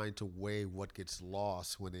 and trying to weigh what gets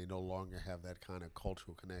lost when they no longer have that kind of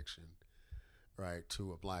cultural connection, right,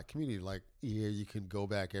 to a black community. Like, you can go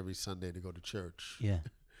back every Sunday to go to church. Yeah.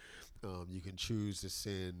 You can choose to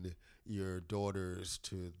send your daughters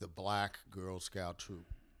to the black Girl Scout troop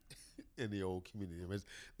in the old community.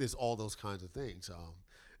 There's all those kinds of things.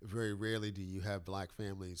 Very rarely do you have black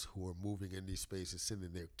families who are moving in these spaces,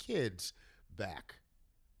 sending their kids back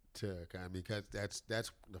to, because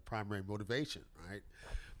that's the primary motivation, right?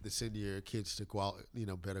 To send your kids to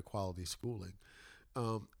better quality schooling.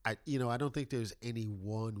 I don't think there's any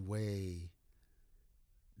one way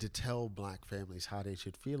to tell black families how they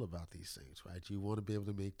should feel about these things, right? You want to be able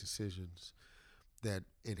to make decisions that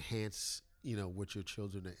enhance, what your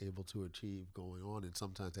children are able to achieve going on. And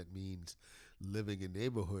sometimes that means living in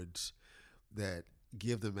neighborhoods that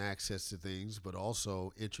give them access to things, but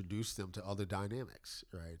also introduce them to other dynamics,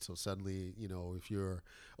 right? So suddenly, if you're,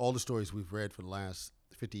 all the stories we've read for the last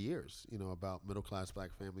 50 years, about middle-class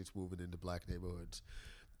black families moving into black neighborhoods,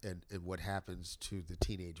 and what happens to the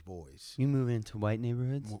teenage boys. You move into white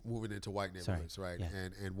neighborhoods? Moving into white neighborhoods, right? Yeah.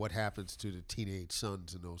 And what happens to the teenage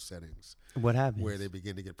sons in those settings. What happens? Where they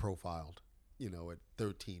begin to get profiled, at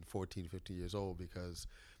 13, 14, 15 years old, because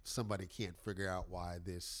somebody can't figure out why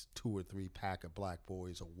this 2 or 3 pack of black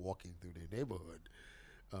boys are walking through their neighborhood.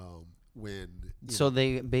 So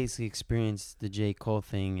they basically experienced the J. Cole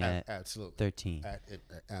thing at absolutely 13.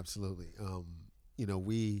 Absolutely. When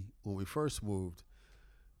we first moved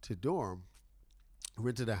to dorm,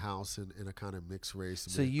 rented a house in a kind of mixed race.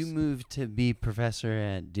 So you moved to be professor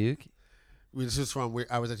at Duke? This is from where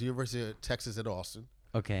I was at the University of Texas at Austin.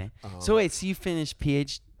 Okay. So you finished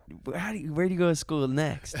PhD. Where do you go to school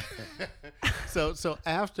next? So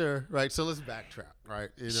after, right, so let's backtrack, right?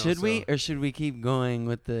 Should we keep going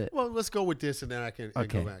with the... Well, let's go with this and then I can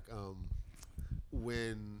go back.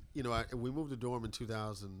 When, we moved to dorm in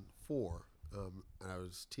 2004, and I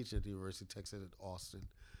was teaching at the University of Texas at Austin,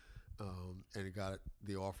 and I got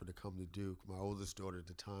the offer to come to Duke. My oldest daughter at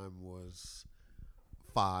the time was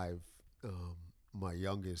 5. My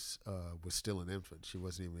youngest was still an infant. She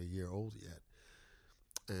wasn't even a year old yet.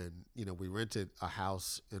 And, we rented a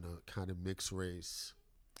house in a kind of mixed race,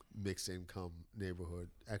 mixed income neighborhood.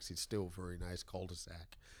 Actually, still very nice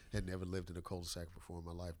cul-de-sac. Had never lived in a cul-de-sac before in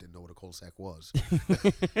my life. Didn't know what a cul-de-sac was.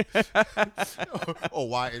 or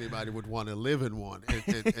why anybody would want to live in one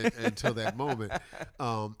until that moment.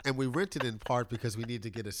 And we rented in part because we need to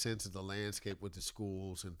get a sense of the landscape with the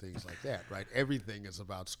schools and things like that, right? Everything is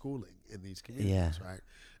about schooling in these communities, right?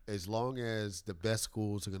 As long as the best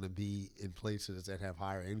schools are going to be in places that have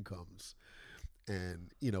higher incomes,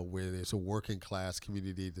 And where there's a working class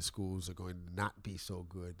community, the schools are going to not be so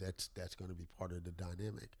good. That's going to be part of the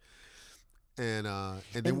dynamic. And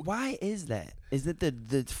why is that? Is it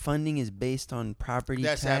the funding is based on property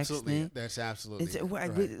that's tax? That's absolutely It's, it. why,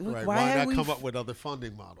 Right. Why Why have not we come up with other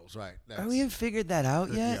funding models? Right. we haven't figured that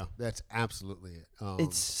out yet. Yeah, that's absolutely it.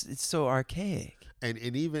 It's so archaic. And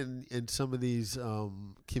even in some of these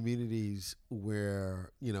communities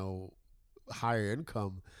where higher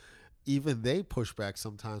income, even they push back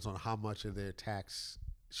sometimes on how much of their taxes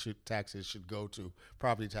should go to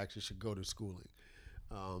property taxes should go to schooling.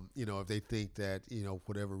 If they think that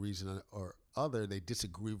whatever reason or other they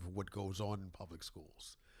disagree with what goes on in public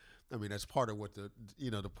schools. I mean, that's part of what the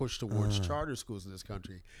push towards charter schools in this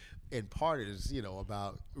country. In part, it is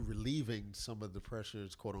about relieving some of the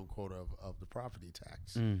pressures, quote unquote, of the property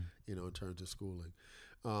tax. In terms of schooling.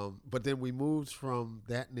 But then we moved from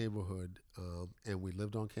that neighborhood, and we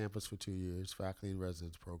lived on campus for 2 years, faculty and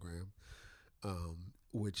residence program,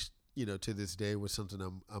 which to this day was something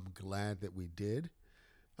I'm glad that we did.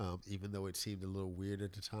 Even though it seemed a little weird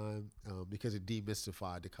at the time, because it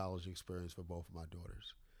demystified the college experience for both of my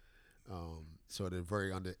daughters. So at a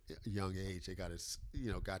very young age, they got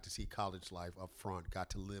to see college life up front, got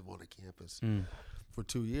to live on a campus for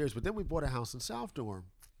 2 years. But then we bought a house in South Dorm,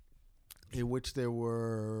 in which there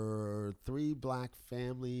were 3 black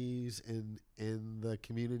families in the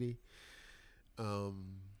community.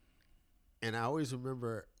 And I always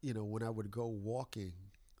remember, when I would go walking,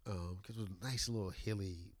 because it was a nice little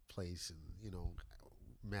hilly place, and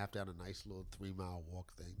mapped out a nice little 3-mile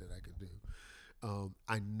walk thing that I could do.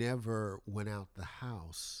 I never went out the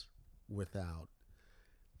house without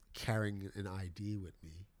carrying an ID with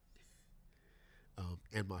me,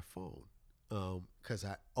 and my phone, because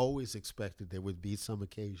I always expected there would be some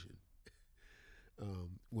occasion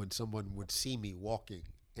when someone would see me walking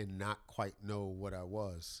and not quite know what I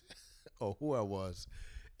was or who I was,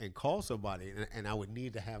 and call somebody, and I would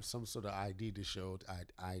need to have some sort of ID to show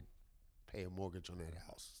I'd pay a mortgage on that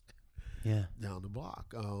house down the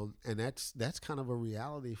block. And that's kind of a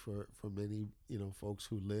reality for many folks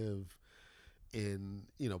who live in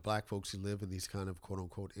black folks who live in these kind of quote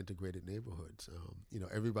unquote integrated neighborhoods.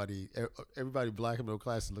 Everybody black and middle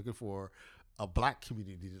class is looking for a black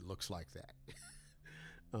community that looks like that.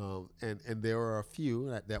 And there are a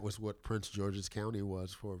few. That was what Prince George's County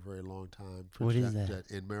was for a very long time. What is that?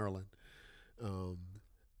 In Maryland.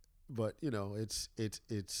 But it's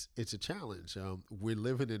a challenge. We're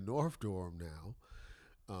living in North Dorm now,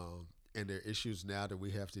 and there are issues now that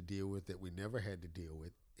we have to deal with that we never had to deal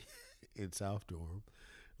with in South Dorm,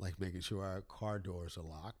 like making sure our car doors are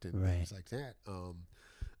locked and things like that.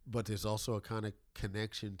 But there's also a kind of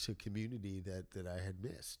connection to community that I had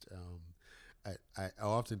missed. I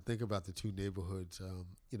often think about the 2 neighborhoods.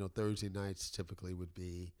 Thursday nights typically would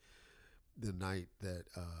be the night that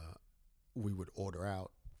we would order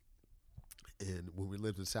out. And when we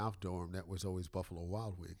lived in South Dorm, that was always Buffalo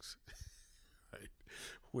Wild Wings. Right?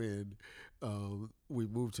 When we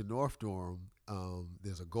moved to North Dorm,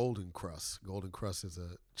 there's a Golden Crust. Golden Crust is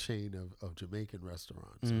a chain of Jamaican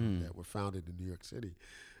restaurants that were founded in New York City.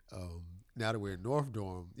 Now that we're in North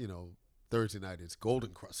Dorm, Thursday night is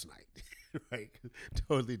Golden Crust night. Right,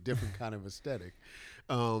 totally different kind of aesthetic,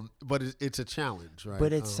 but it's a challenge, right?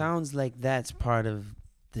 But it sounds like that's part of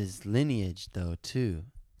this lineage, though, too.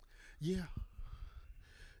 Yeah.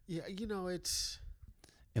 It's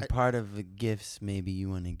and part of the gifts maybe you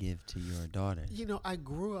want to give to your daughter. I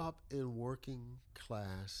grew up in working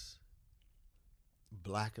class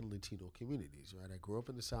black and Latino communities, right? I grew up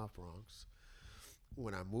in the South Bronx.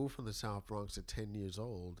 When I moved from the South Bronx at 10 years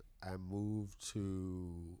old, I moved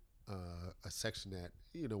to a section that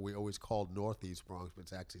we always called Northeast Bronx, but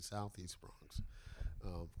it's actually Southeast Bronx.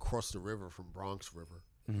 Across the river from Bronx River,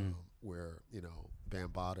 where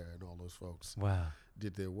Bambaataa and all those folks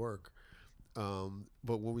did their work.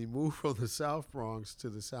 But when we moved from the South Bronx to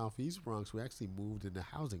the Southeast Bronx, we actually moved into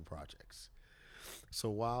housing projects. So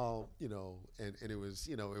while and it was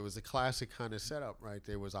it was a classic kind of setup, right?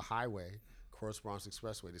 There was a highway, Cross Bronx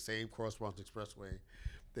Expressway, the same Cross Bronx Expressway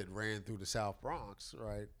that ran through the South Bronx,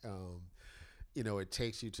 right? It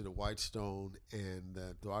takes you to the Whitestone and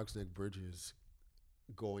the Dogs Neck bridges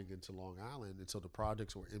going into Long Island. And so the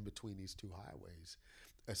projects were in between these 2 highways,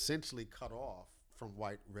 essentially cut off from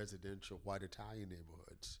white residential, white Italian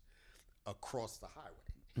neighborhoods across the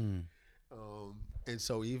highway. And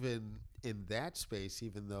so even in that space,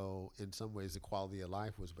 even though in some ways the quality of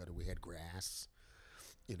life was better, we had grass.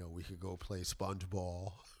 We could go play sponge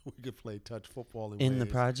ball. We could play touch football in the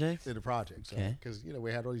project. In the projects, okay. Because we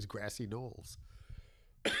had all these grassy knolls.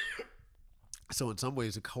 So in some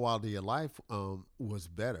ways, the quality of life was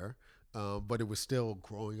better, but it was still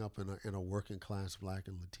growing up in a working class Black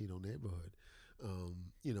and Latino neighborhood.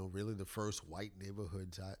 Really the first white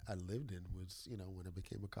neighborhoods I lived in was when I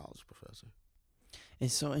became a college professor.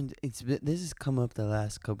 And so, this has come up the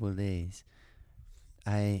last couple of days.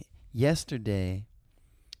 Yesterday,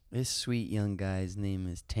 this sweet young guy's name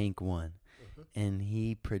is Tank One, and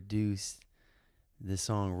he produced the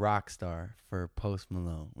song Rockstar for Post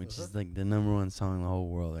Malone, which is like the #1 song in the whole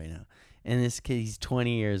world right now. And this kid, he's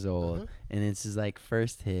 20 years old, and it's his like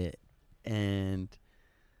first hit. And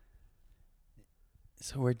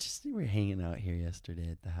so we're hanging out here yesterday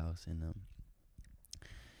at the house, and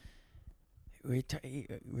we're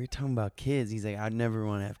talking about kids. He's like, I'd never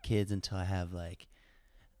want to have kids until I have like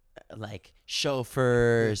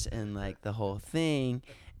chauffeurs and like the whole thing.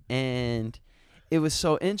 And it was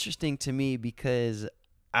so interesting to me because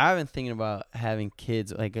I've been thinking about having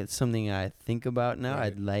kids. Like, it's something I think about now.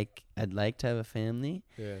 Right. I'd like to have a family.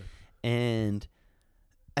 Yeah. And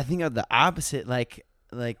I think of the opposite. Like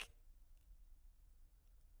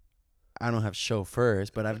I don't have chauffeurs,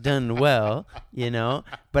 but I've done well,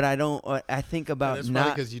 But I don't. I think about that's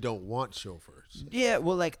not because you don't want chauffeurs. Yeah,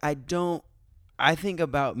 well, like I don't. I think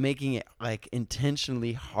about making it like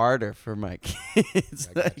intentionally harder for my kids,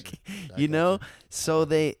 So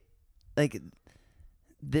they, like,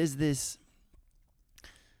 there's this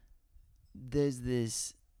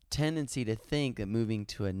tendency to think that moving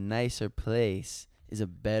to a nicer place is a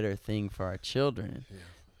better thing for our children,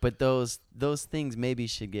 but those things maybe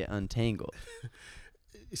should get untangled.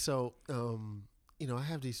 So, I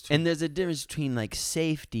have these two. And there's a difference between like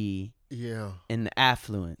safety, and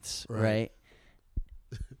affluence, right?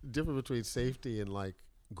 Difference between safety and like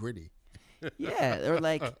gritty. Yeah, or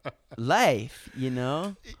like life,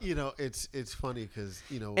 It's funny because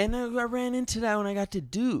And I ran into that when I got to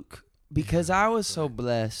Duke because I was so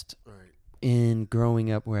blessed in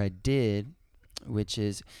growing up where I did, which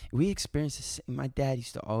is we experienced the same. My dad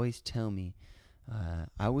used to always tell me,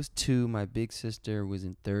 I was 2, my big sister was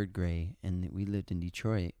in 3rd grade, and we lived in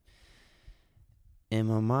Detroit. And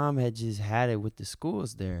my mom had just had it with the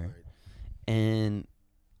schools there, and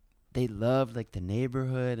they loved like the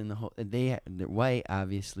neighborhood and the whole. They're white,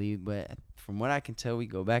 obviously, but from what I can tell, we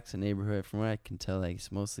go back to the neighborhood. From what I can tell, like it's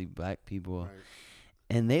mostly Black people,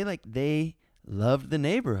 and they loved the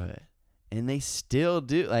neighborhood, and they still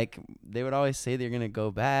do. Like they would always say they're gonna go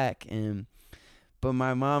back, but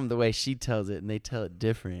my mom, the way she tells it, and they tell it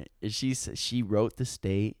different, is she wrote the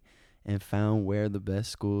state and found where the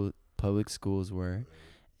best public schools were,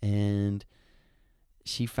 and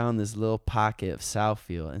she found this little pocket of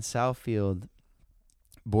Southfield, and Southfield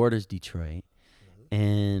borders Detroit,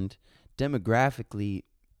 and demographically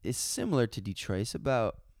it's similar to Detroit. It's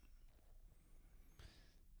about,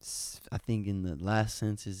 I think in the last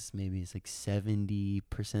census, maybe it's like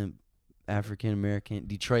 70% African American.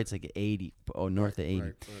 Detroit's like 80, north of 80.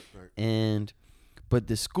 Right. But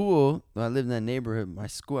the school, I lived in that neighborhood,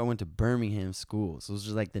 I went to Birmingham School, so it was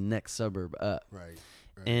just like the next suburb up. Right.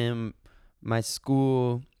 And my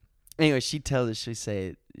school, anyway, she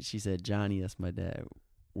said, Johnny, that's my dad,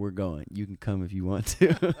 we're going. You can come if you want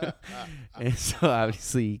to. And so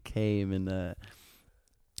obviously he came, and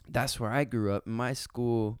that's where I grew up. My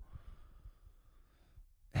school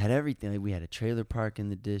had everything. Like, we had a trailer park in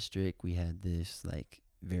the district. We had this like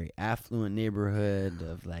very affluent neighborhood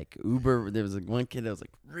of like Uber. There was like one kid that was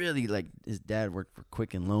like really like, his dad worked for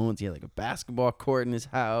Quicken Loans. He had like a basketball court in his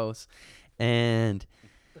house, and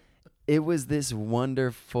it was this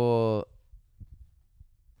wonderful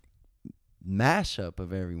mashup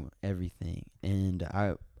of everything. And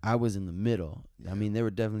I was in the middle. I mean, there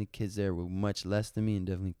were definitely kids there with much less than me, and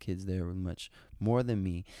definitely kids there with much more than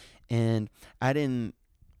me. And I didn't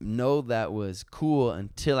know that was cool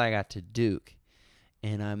until I got to Duke.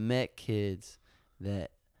 And I met kids that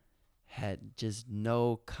had just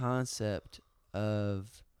no concept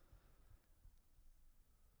of,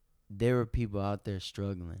 there were people out there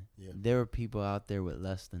struggling. Yeah. There were people out there with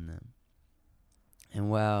less than them. And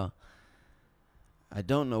while I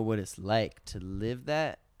don't know what it's like to live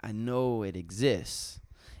that, I know it exists.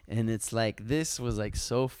 And it's like, this was like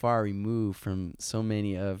so far removed from so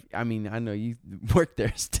many of, I mean, I know you work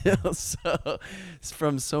there still, so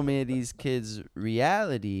from so many of these kids'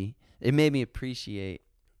 reality, it made me appreciate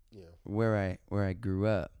where I grew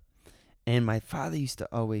up. And my father used to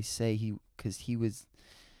always say, he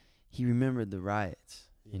remembered the riots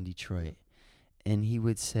in Detroit, and he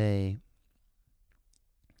would say,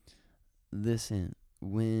 listen,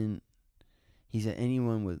 when he said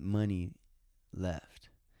anyone with money left,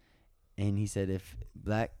 and he said if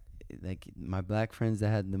like my black friends that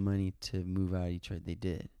had the money to move out of Detroit, they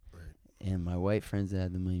did. Right. And my white friends that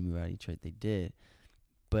had the money to move out of Detroit, they did.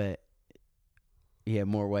 But he had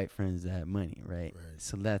more white friends that had money, right?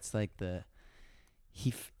 So that's like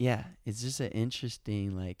it's just an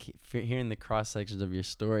interesting, like, hearing the cross sections of your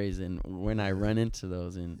stories and when I run into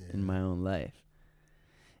those in my own life.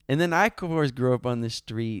 And then I, of course, grew up on the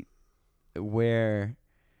street where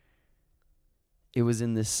it was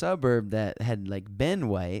in the suburb that had like been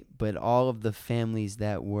white, but all of the families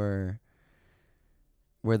that were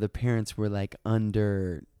where the parents were like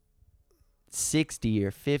under 60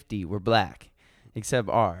 or 50 were black, except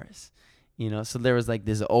ours. So there was like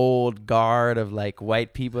this old guard of like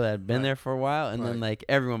white people that had been there for a while, and then like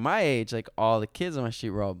everyone my age, like all the kids on my street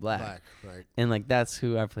were all black. And like that's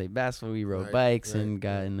who I played basketball. We rode bikes and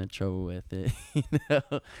got into trouble with it,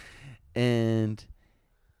 And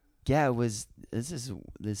yeah, it's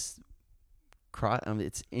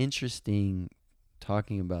interesting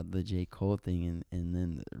talking about the J. Cole thing and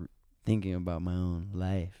then thinking about my own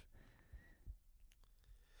life.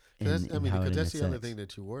 Because that's the other thing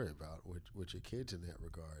that you worry about with your kids in that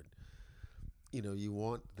regard. You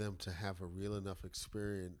want them to have a real enough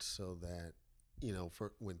experience so that,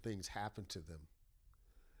 for when things happen to them,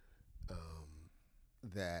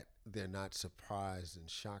 that they're not surprised and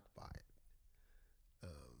shocked by it.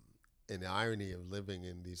 And the irony of living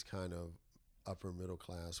in these kind of upper middle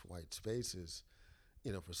class white spaces,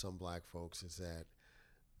 for some black folks, is that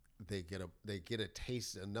they get a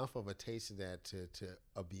taste, enough of a taste of that to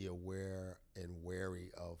be aware and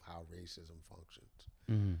wary of how racism functions.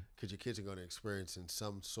 Because your kids are going to experience in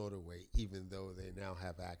some sort of way, even though they now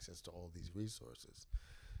have access to all these resources.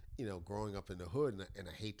 Growing up in the hood, and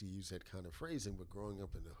I hate to use that kind of phrasing, but growing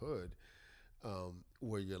up in the hood,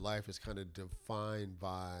 where your life is kind of defined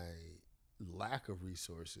by lack of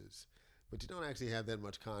resources, but you don't actually have that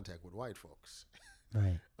much contact with white folks.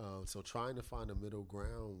 Right. So trying to find a middle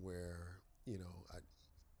ground where,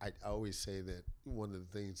 I always say that one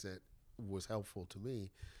of the things that was helpful to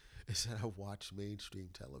me is that I watched mainstream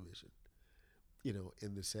television.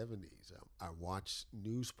 In the 70s, I watched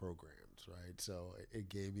news programs, right? So it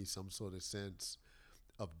gave me some sort of sense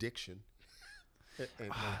of diction.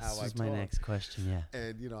 And how this is my next question, yeah.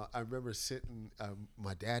 And, I remember sitting,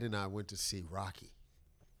 my dad and I went to see Rocky.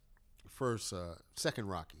 Second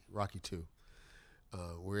Rocky 2.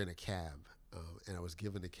 We're in a cab, and I was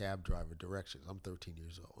giving the cab driver directions. I'm 13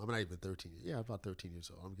 years old. I'm not even 13 years. Yeah, about 13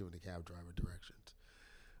 years old. I'm giving the cab driver directions.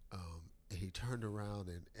 And he turned around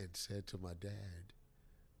and said to my dad,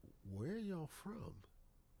 "Where are y'all from?"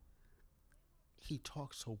 He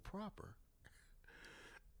talks so proper.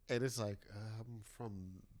 And it's like, I'm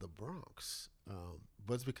from the Bronx.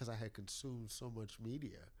 But it's because I had consumed so much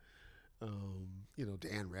media.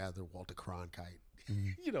 Dan Rather, Walter Cronkite,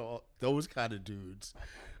 those kind of dudes,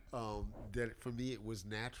 that for me it was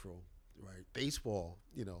natural, right? Baseball,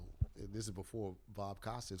 and this is before Bob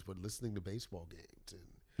Costas, but listening to baseball games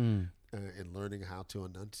and learning how to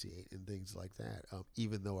enunciate and things like that,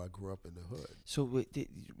 even though I grew up in the hood. So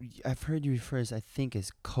I've heard you refer as, I think,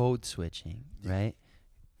 as code switching, right?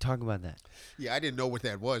 Talk about that. Yeah, I didn't know what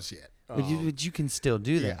that was yet. But you can still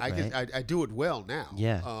do that, right? I do it well now.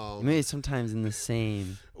 Yeah. Maybe sometimes in the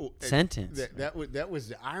same sentence. That was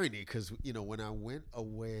the irony, because, when I went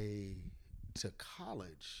away to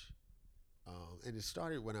college, and it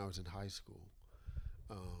started when I was in high school,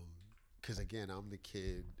 because, again, I'm the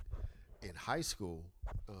kid in high school.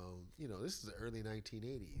 This is the early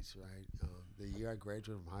 1980s, right? The year I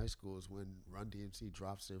graduated from high school is when Run DMC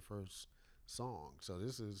drops their first song. So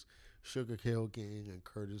this is Sugar Hill Gang and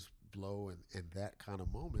Curtis Blow and that kind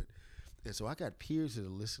of moment. And so I got peers that are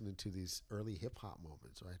listening to these early hip hop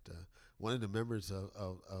moments, right? One of the members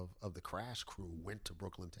of the Crash crew went to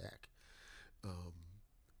Brooklyn Tech.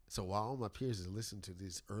 So while all my peers are listening to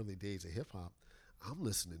these early days of hip hop, I'm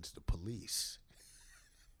listening to the Police.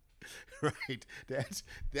 Right?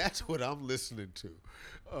 That's what I'm listening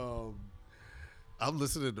to. I'm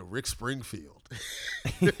listening to Rick Springfield.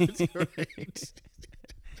 Right.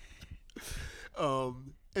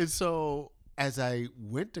 And so as I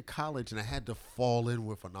went to college and I had to fall in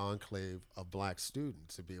with an enclave of black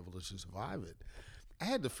students to be able to survive it, I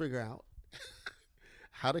had to figure out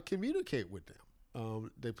how to communicate with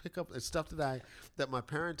them. They pick up stuff that my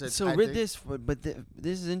parents had. So this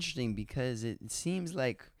is interesting, because it seems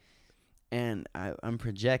like, and I'm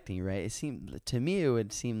projecting, right? It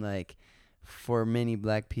would seem like for many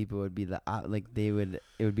black people it would be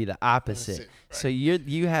it would be the opposite. Right. So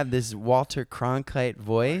you have this Walter Cronkite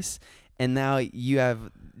voice, and now you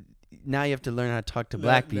have now you have to learn how to talk to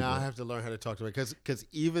black people. Now I have to learn how to talk to them because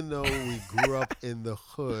even though we grew up in the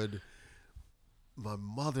hood, my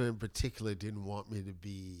mother in particular didn't want me to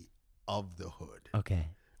be of the hood. Okay.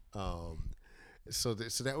 So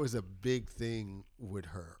that was a big thing with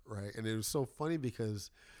her, right? And it was so funny because,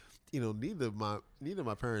 neither of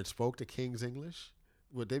my parents spoke the King's English,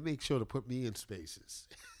 but they make sure to put me in spaces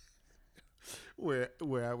where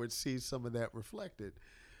I would see some of that reflected.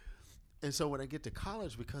 And so when I get to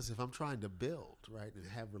college, because if I'm trying to build, right, and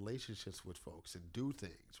have relationships with folks and do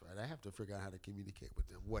things, right, I have to figure out how to communicate with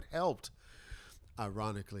them. What helped,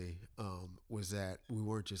 ironically, was that we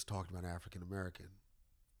weren't just talking about African American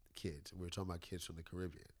kids. We were talking about kids from the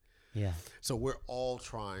Caribbean. Yeah. So we're all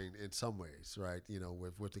trying in some ways, right?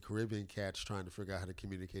 With the Caribbean cats trying to figure out how to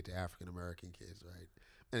communicate to African American kids, right?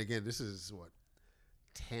 And again, this is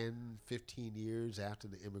 10, 15 years after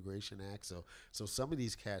the Immigration Act. So some of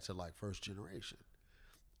these cats are like first generation,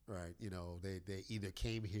 right? They either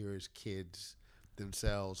came here as kids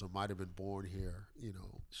themselves or might have been born here,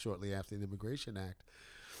 shortly after the Immigration Act.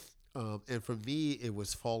 And for me, it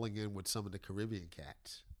was falling in with some of the Caribbean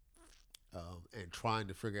cats. And trying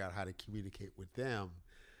to figure out how to communicate with them,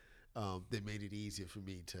 that made it easier for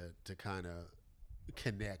me to kind of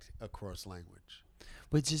connect across language.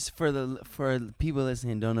 But just for people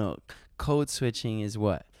listening who don't know, code switching is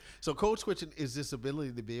what? So code switching is this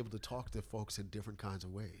ability to be able to talk to folks in different kinds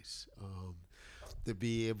of ways, to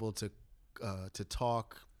be able to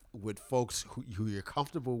talk with folks who you're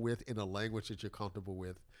comfortable with in a language that you're comfortable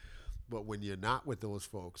with. But when you're not with those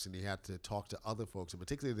folks and you have to talk to other folks, and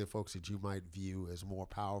particularly the folks that you might view as more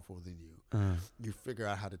powerful than you, you figure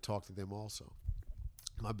out how to talk to them also.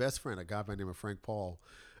 My best friend, a guy by the name of Frank Paul,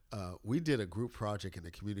 we did a group project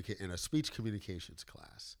in a speech communications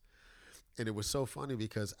class. And it was so funny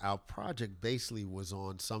because our project basically was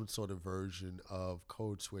on some sort of version of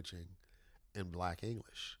code switching in Black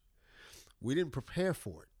English. We didn't prepare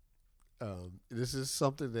for it. This is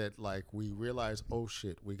something that we realized, oh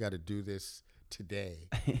shit, we got to do this today.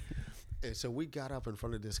 And so we got up in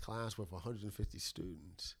front of this class with 150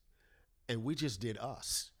 students and we just did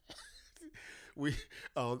us. We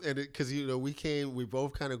both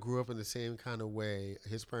kind of grew up in the same kind of way.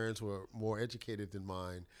 His parents were more educated than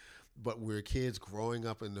mine, but we're kids growing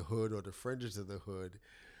up in the hood or the fringes of the hood.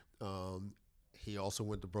 He also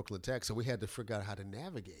went to Brooklyn Tech, so we had to figure out how to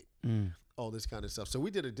navigate all this kind of stuff. So we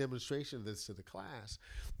did a demonstration of this to the class.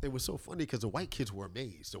 It was so funny because the white kids were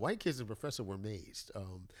amazed. The white kids and the professor were amazed.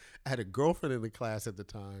 I had a girlfriend in the class at the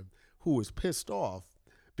time who was pissed off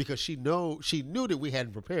because she knew that we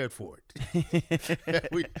hadn't prepared for it.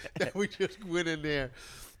 that we just went in there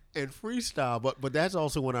and freestyle. But that's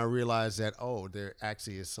also when I realized that, there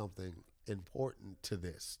actually is something important to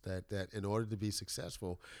this, that in order to be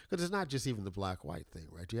successful, because it's not just even the black-white thing,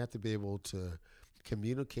 right? You have to be able to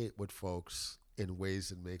communicate with folks in ways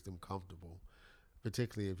that make them comfortable,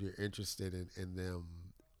 particularly if you're interested in them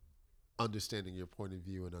understanding your point of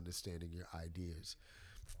view and understanding your ideas.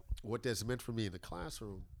 What that's meant for me in the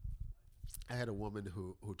classroom, I had a woman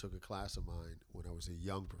who took a class of mine when I was a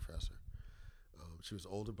young professor. She was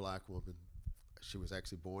an older black woman. She was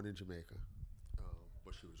actually born in Jamaica,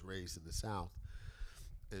 but she was raised in the South.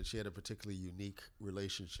 And she had a particularly unique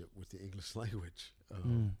relationship with the English language.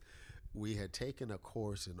 We had taken a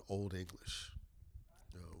course in Old English.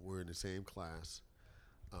 We're in the same class.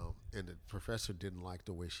 And the professor didn't like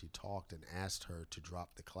the way she talked and asked her to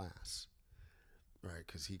drop the class, right?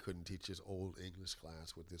 Because he couldn't teach his Old English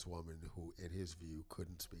class with this woman who, in his view,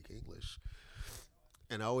 couldn't speak English.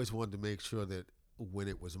 And I always wanted to make sure that when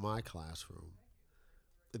it was my classroom,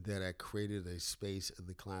 that I created a space in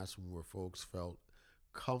the classroom where folks felt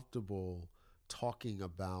comfortable talking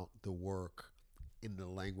about the work in the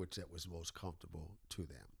language that was most comfortable to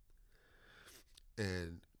them.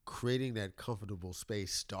 And creating that comfortable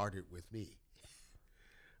space started with me.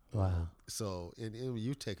 Wow. So, and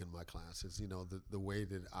you've taken my classes, the way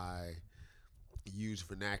that I use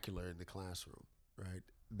vernacular in the classroom, right?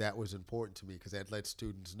 That was important to me because that lets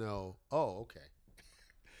students know, okay.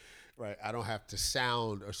 Right, I don't have to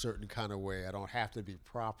sound a certain kind of way. I don't have to be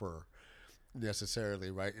proper necessarily,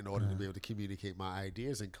 right, in order to be able to communicate my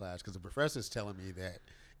ideas in class. Because the professor's telling me that,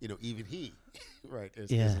 even he, right, is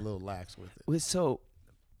a little lax with it. Well, so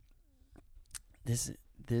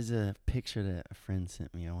there's a picture that a friend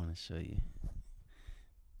sent me. I want to show you.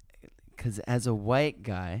 Because as a white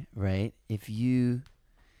guy, right, if you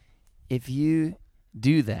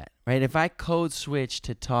do that, right, if I code switch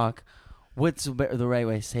to talk. What's the right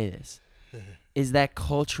way to say this? Is that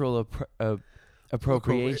cultural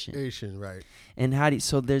appropriation? Right. And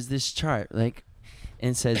so there's this chart, and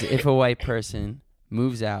it says if a white person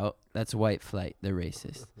moves out that's white flight. They're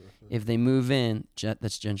racist. If they move in,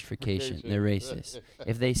 that's gentrification. They're racist.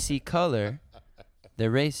 If they see color,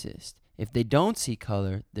 they're racist. If they don't see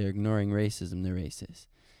color, they're ignoring racism. They're racist.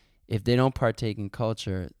 If they don't partake in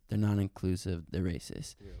culture, they're non-inclusive. They're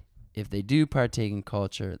racist. Yeah. If they do partake in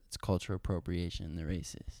culture, it's cultural appropriation. They're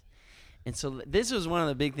racist. And so this was one of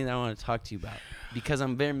the big things I want to talk to you about because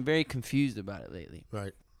I'm very, very confused about it lately.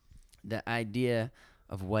 Right. The idea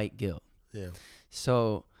of white guilt. Yeah.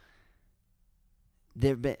 So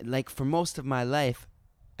like for most of my life,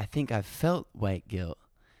 I think I've felt white guilt.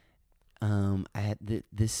 I had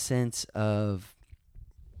this sense of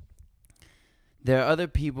there are other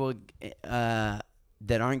people that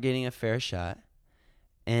aren't getting a fair shot,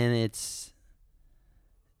 and it's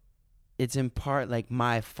in part like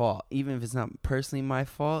my fault. Even if it's not personally my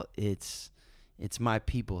fault, it's my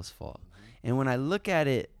people's fault. Mm-hmm. And when I look at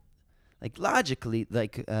it, like logically,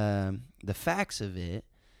 like the facts of it,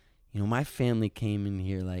 my family came in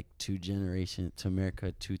here like 2 generations to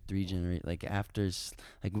America, 2-3 generations, like after,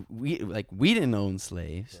 we didn't own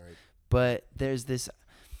slaves, right. But there's this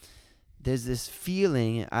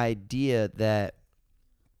feeling, idea that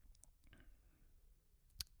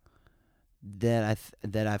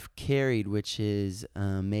I've carried, which is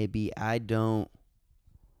maybe I don't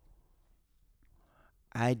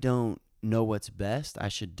know what's best. I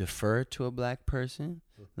should defer to a black person,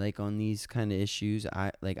 like on these kind of issues.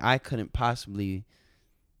 I couldn't possibly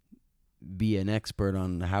be an expert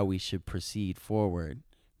on how we should proceed forward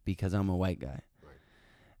because I'm a white guy. Right.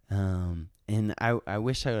 And I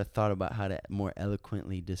wish I would have thought about how to more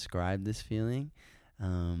eloquently describe this feeling. I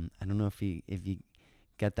don't know if you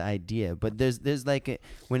got the idea, but there's like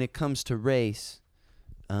when it comes to race,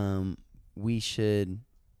 we should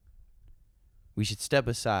step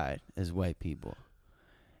aside as white people.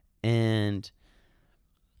 And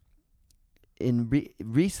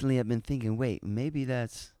recently I've been thinking, wait, maybe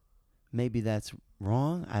that's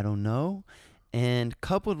wrong. I don't know. And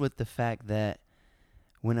coupled with the fact that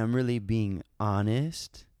when I'm really being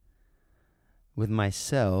honest with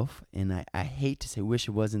myself, and I hate to say, wish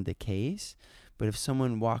it wasn't the case, but if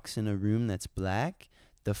someone walks in a room that's black,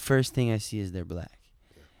 the first thing I see is they're black.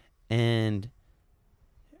 Yeah. And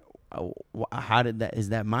how did that? Is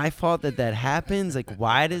that my fault that happens? Like,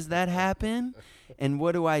 why does that happen? And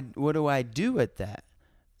what do I do with that?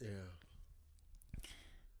 Yeah.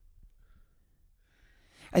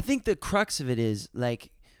 I think the crux of it is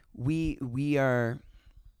like we are.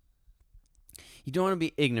 You don't want to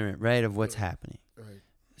be ignorant, right, of what's happening. Right.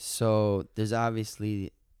 So there's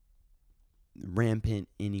obviously rampant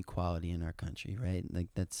inequality in our country, right? Like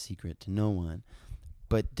that's secret to no one.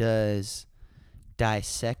 But does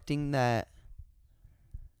dissecting that,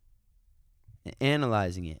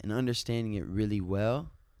 analyzing it, and understanding it really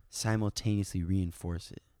well simultaneously reinforce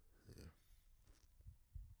it? Yeah.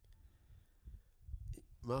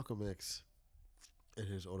 Malcolm X, in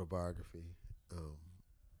his autobiography,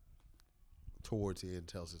 towards the end,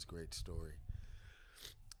 tells this great story.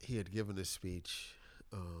 He had given a speech,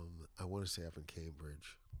 I want to say up in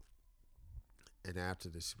Cambridge, and after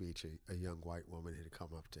the speech, a young white woman had come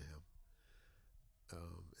up to him.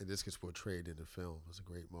 And this gets portrayed in the film. It was a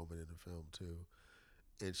great moment in the film, too.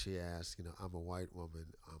 And she asked, I'm a white woman.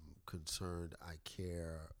 I'm concerned. I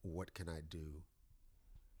care. What can I do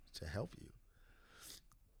to help you?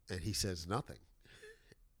 And he says nothing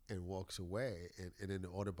and walks away. And in the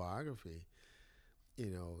autobiography,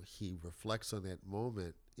 he reflects on that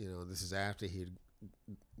moment. This is after he had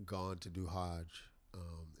gone to do Hajj.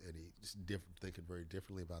 And he's thinking very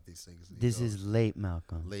differently about these things. This is late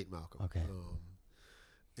Malcolm. Late Malcolm. Okay.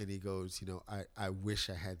 And he goes, I wish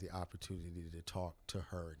I had the opportunity to talk to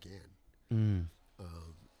her again.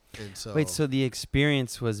 And so wait, so the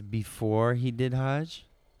experience was before he did Hajj?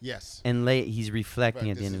 Yes. And late, he's reflecting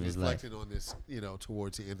at the end of his life. Reflecting on this,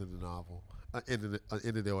 towards the end of the novel,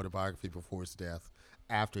 end of the autobiography before his death,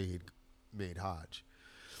 after he'd made Hajj,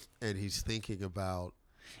 and he's thinking about.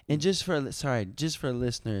 And just for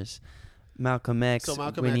listeners, Malcolm X,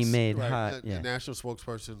 when he made Hajj, the national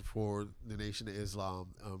spokesperson for the Nation of Islam,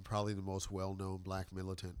 probably the most well-known black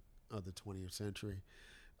militant of the 20th century,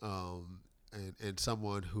 and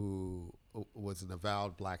someone who was an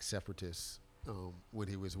avowed black separatist when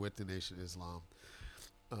he was with the Nation of Islam.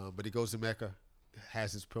 But he goes to Mecca,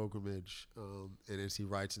 has his pilgrimage, and as he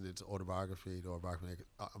writes in his autobiography,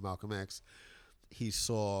 Malcolm X, he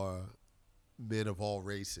saw men of all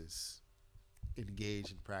races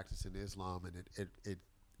engage in practicing Islam, and it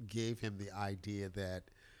gave him the idea that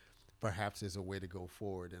perhaps there's a way to go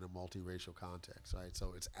forward in a multiracial context, right?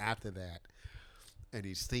 So it's after that and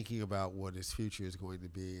he's thinking about what his future is going to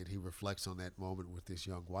be, and he reflects on that moment with this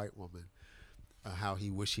young white woman, how he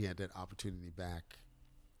wished he had that opportunity back,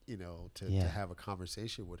 to have a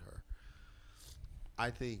conversation with her. I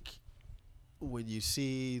think when you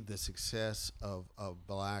see the success of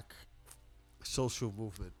black social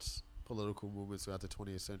movements, political movements throughout the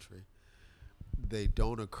 20th century, they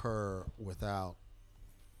don't occur without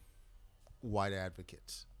white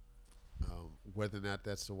advocates. Whether or not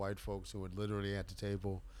that's the white folks who were literally at the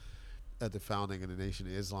table at the founding of the Nation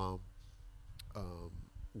of Islam,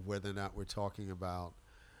 whether or not we're talking about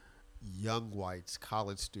young whites,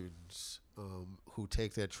 college students, who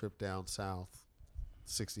take that trip down south,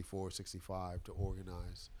 64, 65, to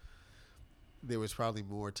organize. There was probably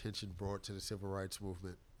more attention brought to the civil rights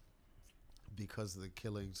movement because of the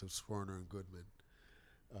killings of Swerner and Goodman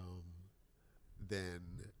than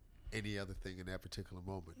any other thing in that particular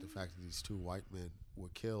moment. The fact that these two white men were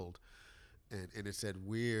killed, and it's that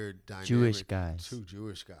weird dynamic. Jewish guys. Two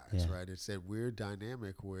Jewish guys, right? It's that weird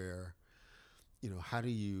dynamic where, how do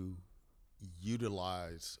you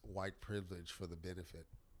utilize white privilege for the benefit,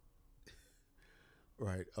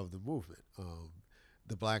 right, of the movement?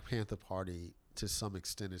 The Black Panther Party, to some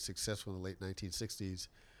extent, is successful in the late 1960s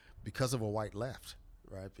because of a white left,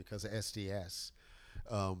 right? Because of SDS.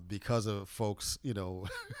 Because of folks,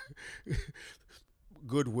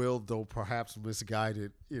 goodwill, though perhaps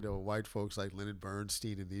misguided, white folks like Leonard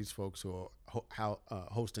Bernstein and these folks who are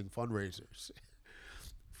hosting fundraisers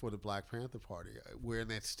for the Black Panther Party. We're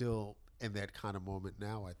still in that kind of moment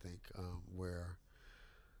now, I think, where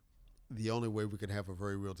the only way we can have a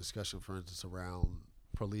very real discussion, for instance, around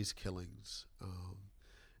police killings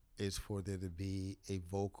is for there to be a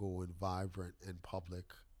vocal and vibrant and public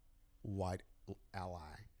white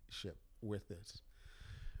allyship with this.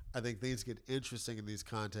 I think things get interesting in these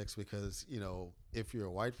contexts because, if you're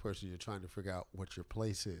a white person, you're trying to figure out what your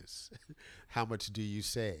place is. How much do you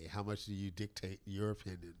say? How much do you dictate your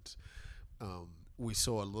opinions? We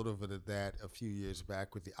saw a little bit of that a few years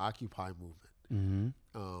back with the Occupy movement.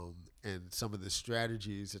 And some of the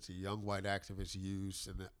strategies that the young white activists used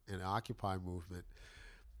in the Occupy movement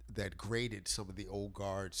that graded some of the old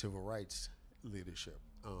guard civil rights leadership.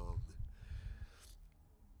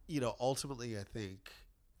 Ultimately, I think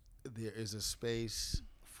there is a space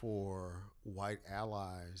for white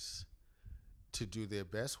allies to do their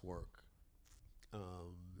best work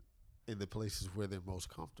in the places where they're most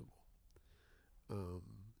comfortable.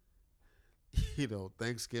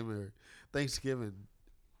 Thanksgiving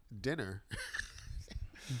dinner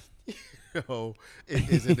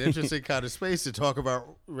is an interesting kind of space to talk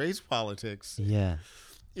about race politics. Yeah.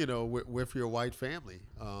 With your white family.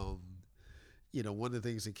 One of the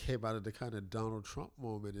things that came out of the kind of Donald Trump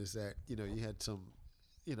moment is that, you had some,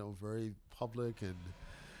 very public and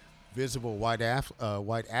visible white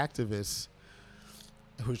activists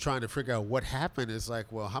who's trying to figure out what happened. Is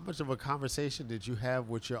like, well, how much of a conversation did you have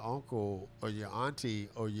with your uncle or your auntie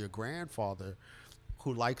or your grandfather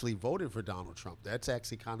who likely voted for Donald Trump? That's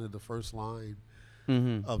actually kind of the first line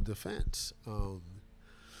of defense.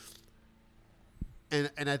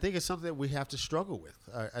 And I think it's something that we have to struggle with.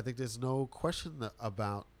 I think there's no question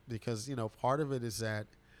about, because, part of it is that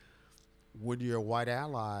when you're a white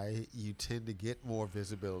ally, you tend to get more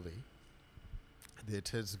visibility. There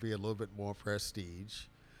tends to be a little bit more prestige,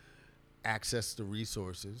 access to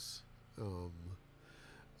resources.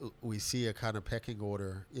 We see a kind of pecking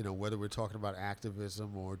order, whether we're talking about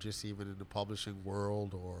activism or just even in the publishing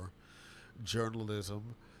world or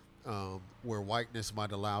journalism, where whiteness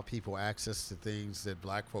might allow people access to things that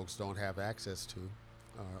black folks don't have access to,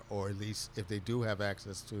 or at least if they do have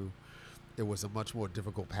access to, it was a much more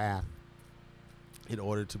difficult path in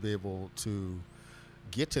order to be able to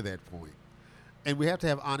get to that point. And we have to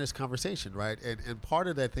have honest conversation, right? And part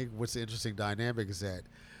of that, I think, what's the interesting dynamic is that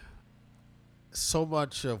so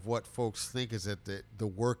much of what folks think is that the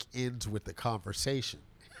work ends with the conversation.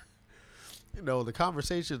 The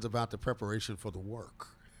conversation is about the preparation for the work.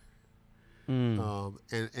 And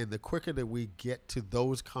the quicker that we get to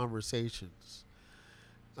those conversations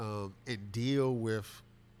and deal with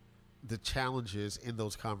the challenges in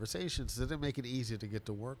those conversations, then it make it easier to get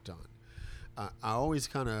the work done. I always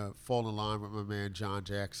kind of fall in line with my man John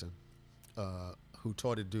Jackson, who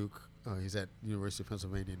taught at Duke. He's at University of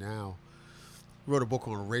Pennsylvania now. Wrote a book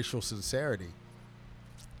on racial sincerity.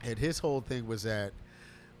 And his whole thing was that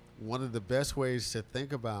one of the best ways to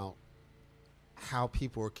think about how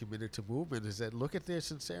people are committed to movement is that look at their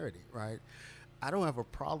sincerity, right? I don't have a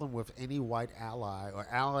problem with any white ally or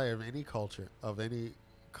ally of any culture, of any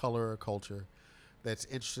color or culture, that's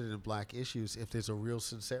interested in black issues if there's a real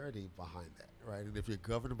sincerity behind that, right? And if you're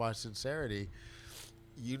governed by sincerity,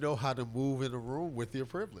 you know how to move in a room with your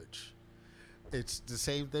privilege. It's the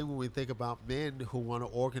same thing when we think about men who want to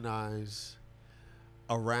organize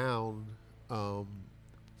around um,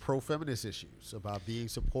 pro-feminist issues, about being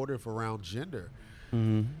supportive around gender.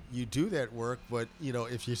 Mm-hmm. You do that work, but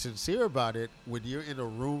if you're sincere about it, when you're in a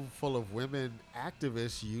room full of women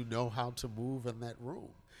activists, you know how to move in that room.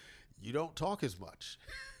 You don't talk as much.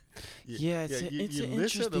 It's you an listen a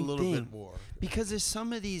interesting little thing bit more. because there's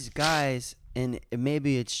some of these guys, and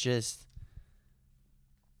maybe it's just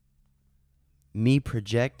me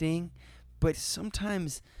projecting, but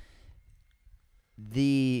sometimes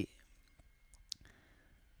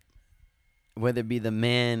whether it be the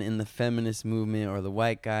man in the feminist movement or the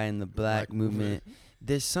white guy in the black movement,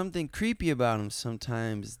 there's something creepy about them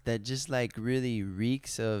sometimes that just like really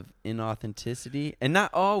reeks of inauthenticity. And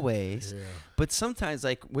not always, but sometimes,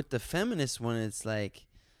 like with the feminist one, it's like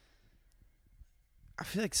I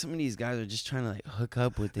feel like some of these guys are just trying to like hook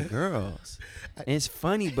up with the girls. And it's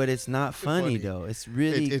funny, but it's not funny though. It's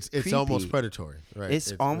really it's almost predatory, right?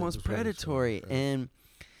 It's almost predatory. Right. And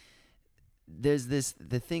there's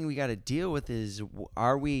the thing we got to deal with is,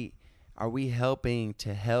 are we helping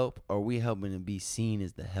to help, or are we helping to be seen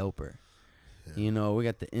as the helper? Yeah. We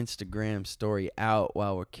got the Instagram story out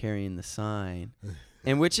while we're carrying the sign.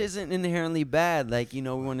 And which isn't inherently bad. Like, we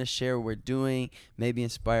want to share what we're doing, maybe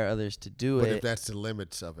inspire others to do it. But if that's the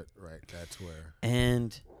limits of it, right, that's where.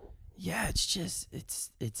 And yeah, it's just,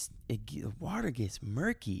 the water gets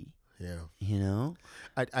murky. Yeah.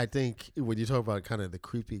 I think when you talk about kind of the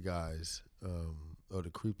creepy guys, or the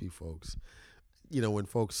creepy folks, when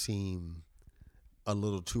folks seem a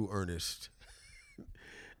little too earnest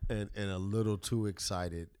and a little too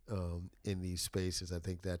excited in these spaces, I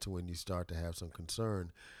think that's when you start to have some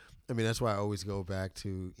concern. I mean, that's why I always go back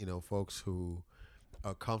to, folks who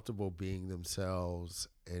are comfortable being themselves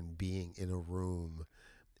and being in a room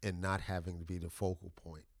and not having to be the focal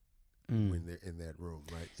point when they're in that room,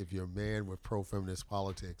 right? If you're a man with pro-feminist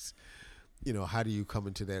politics, how do you come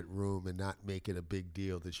into that room and not make it a big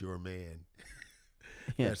deal that you're a man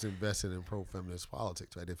that's invested in pro-feminist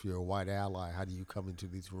politics, right? If you're a white ally, how do you come into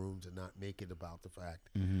these rooms and not make it about the fact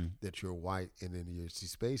that you're white and in these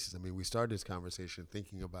spaces? I mean, we started this conversation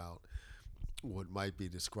thinking about what might be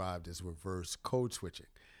described as reverse code switching,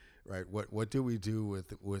 right? What do we do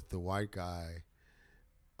with the white guy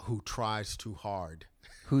who tries too hard,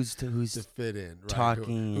 who's to fit in, right?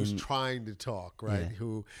 talking, who's trying to talk, right?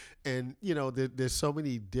 There's so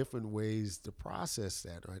many different ways to process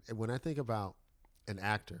that, right? And when I think about an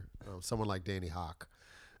actor, someone like Danny Hawk,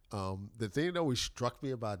 the thing that always struck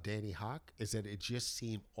me about Danny Hawk is that it just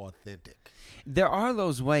seemed authentic. There are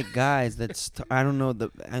those white guys I don't know,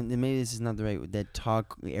 and maybe this is not the right, that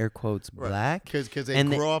talk air quotes black, because they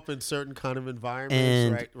grow up in certain kind of environments,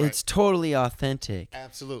 and right? It's totally authentic.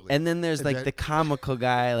 Absolutely. And then there's like the comical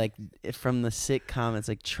guy, like from the sitcom, it's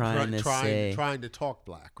like trying to talk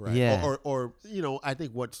black, right? Yeah. Or I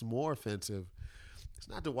think what's more offensive, it's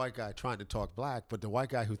not the white guy trying to talk black, but the white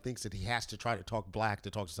guy who thinks that he has to try to talk black to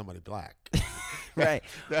talk to somebody black. Right.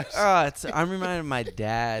 I'm reminded of my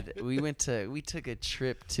dad. We took a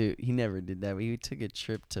trip to, he never did that, but we took a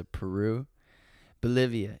trip to Peru,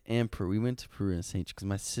 Bolivia, and Peru. We went to Peru and St. because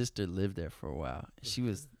my sister lived there for a while. She's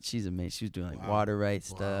amazing. She was doing like water rights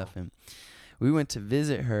stuff, and we went to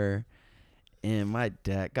visit her. And my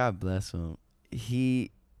dad, God bless him, he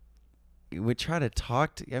would try to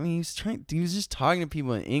talk to, he was just talking to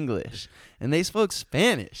people in English, and they spoke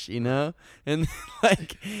Spanish, and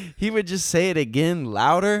like he would just say it again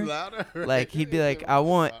louder. Like he'd be like, I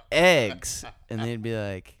want eggs, and they'd be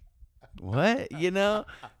like, what?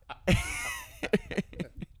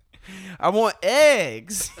 I want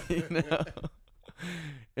eggs.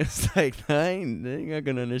 It's like, they ain't not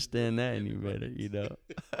gonna understand that any better.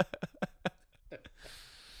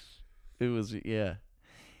 It was,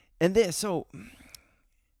 and then, so,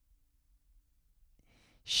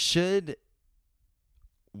 should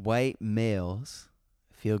white males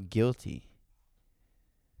feel guilty?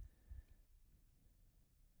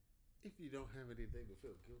 If you don't have anything to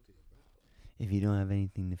feel guilty about. If you don't have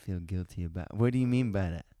anything to feel guilty about. What do you mean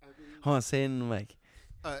by that? Hold on, say it in the mic.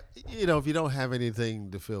 If you don't have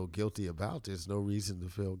anything to feel guilty about, there's no reason to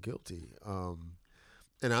feel guilty.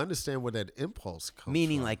 And I understand where that impulse comes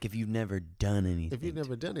Meaning, from. like, if you've never done anything. If you've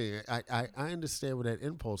never done it, I understand where that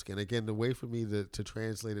impulse can. Again, the way for me to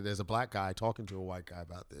translate it as a black guy talking to a white guy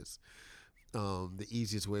about this, the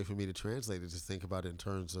easiest way for me to translate it is to think about it in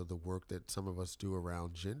terms of the work that some of us do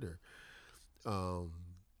around gender.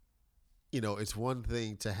 It's one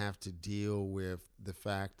thing to have to deal with the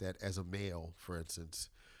fact that as a male, for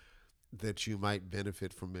instance, that you might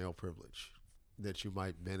benefit from male privilege. that you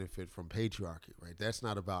might benefit from patriarchy, right? That's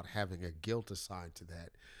not about having a guilt assigned to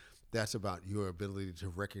that. That's about your ability to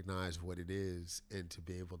recognize what it is and to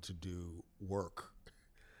be able to do work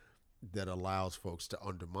that allows folks to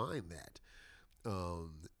undermine that.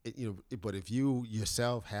 But if you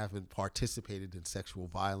yourself haven't participated in sexual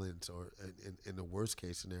violence or in the worst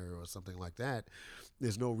case scenario or something like that,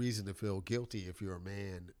 there's no reason to feel guilty if you're a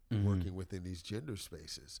man working within these gender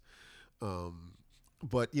spaces.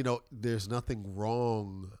 But there's nothing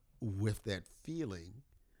wrong with that feeling,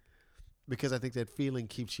 because I think that feeling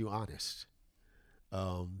keeps you honest.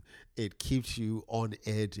 It keeps you on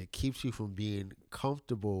edge. It keeps you from being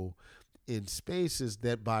comfortable in spaces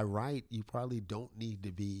that by right you probably don't need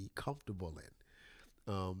to be comfortable in,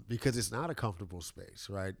 because it's not a comfortable space,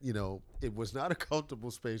 right? It was not a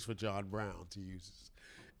comfortable space for John Brown, to use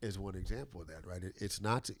as one example of that, right? It's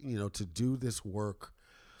not, to do this work,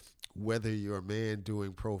 whether you're a man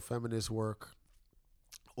doing pro-feminist work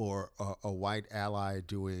or a white ally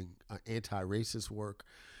doing anti-racist work.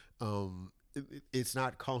 It's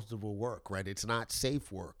not comfortable work, right? It's not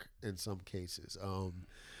safe work in some cases.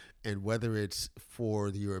 And whether it's for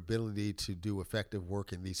your ability to do effective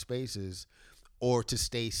work in these spaces or to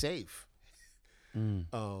stay safe,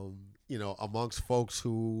 amongst folks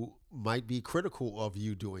who might be critical of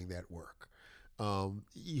you doing that work,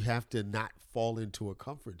 you have to not fall into a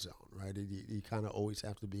comfort zone, right? You kind of always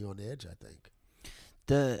have to be on edge, I think.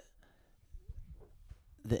 The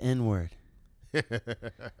N-word.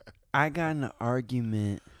 I got in an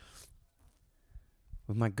argument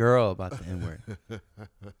with my girl about the N-word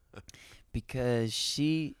because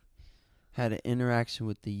she had an interaction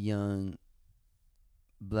with the young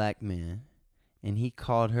black man, and he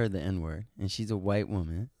called her the N-word, and she's a white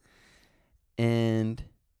woman. And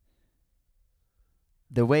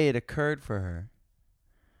the way it occurred for her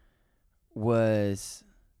was,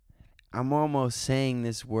 I'm almost saying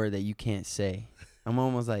this word that you can't say. I'm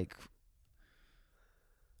almost like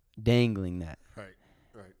dangling that. Right.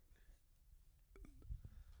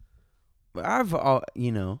 But I've,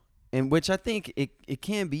 and which I think it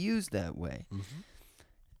can be used that way. Mm-hmm.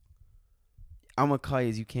 I'm going to call you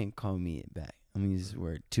as you can't call me it back. I'm going to use this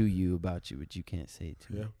word to you about you, but you can't say it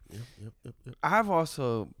to me. Yep. I've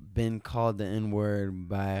also been called the N-word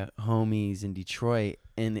by homies in Detroit,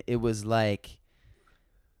 and it was like,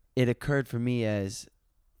 it occurred for me as,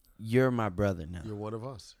 you're my brother now. You're one of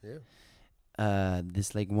us, yeah.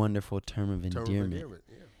 This like wonderful term of endearment.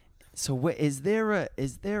 Yeah. So what is there a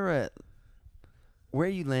where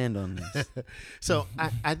you land on this? So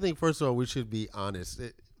I think first of all we should be honest.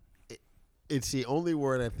 It's the only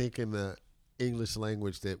word I think in the English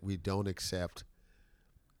language that we don't accept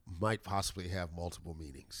might possibly have multiple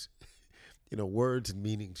meanings. Words and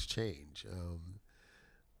meanings change.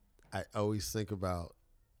 I always think about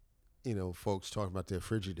folks talking about their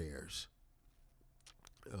Frigidaires.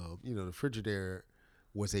 The Frigidaire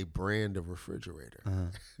was a brand of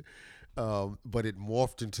refrigerator. But it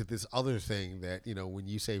morphed into this other thing that, when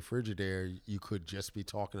you say Frigidaire, you could just be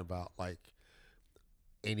talking about like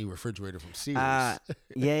any refrigerator from Sears.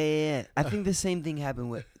 Yeah. I think the same thing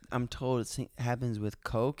happened I'm told it happens with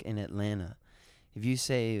Coke in Atlanta. If you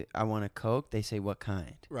say, I want a Coke, they say, what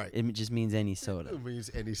kind? Right. It just means any soda. It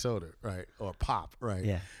means any soda, right? Or pop, right?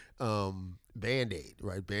 Yeah. Band-Aid,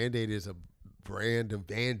 right? Band-Aid is a brand of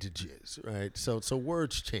bandages, right? So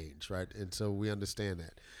words change, right? And so we understand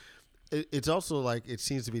that. It's also like it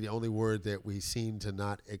seems to be the only word that we seem to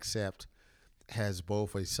not accept has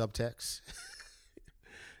both a subtext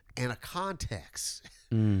and a context.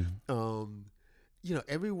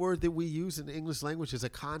 Every word that we use in the English language is a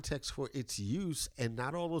context for its use, and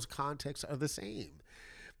not all those contexts are the same.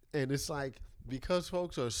 And it's like, because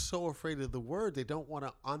folks are so afraid of the word, they don't want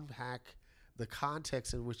to unpack the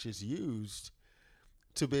context in which it's used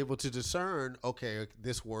to be able to discern, okay,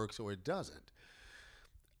 this works or it doesn't.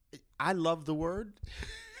 I love the word.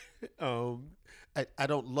 I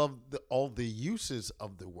don't love all the uses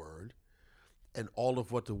of the word and all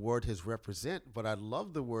of what the word has represent, but I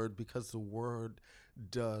love the word because the word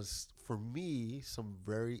does, for me, some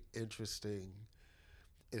very interesting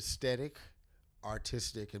aesthetic,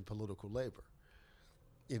 artistic, and political labor.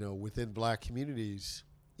 Within black communities,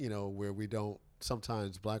 where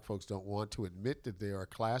sometimes black folks don't want to admit that there are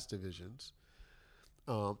class divisions.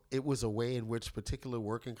 It was a way in which particular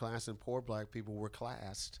working class and poor black people were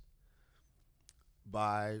classed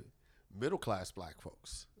by middle class black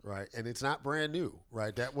folks, right? And it's not brand new,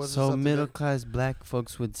 right? That wasn't so middle class black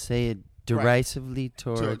folks would say it derisively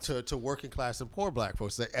towards to working class and poor black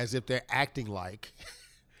folks, as if they're acting like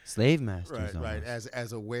slave masters, right,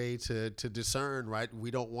 as a way to discern, right? We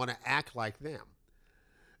don't want to act like them.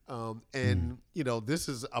 And this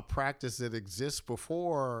is a practice that exists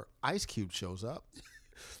before Ice Cube shows up.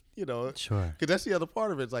 Sure. Because that's the other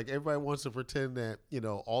part of it. It's like everybody wants to pretend that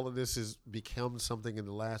all of this has become something in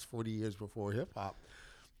the last 40 years before hip hop.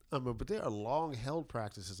 But there are long held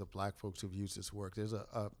practices of black folks who've used this work. There's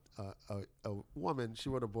a woman. She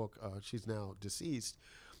wrote a book. She's now deceased.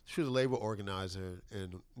 She was a labor organizer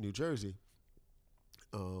in New Jersey.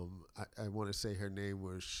 I want to say her name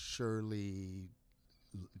was Shirley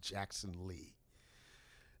Jackson Lee.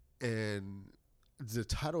 And the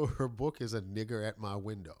title of her book is A Nigger at My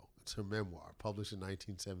Window. It's her memoir, published in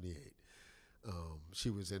 1978. She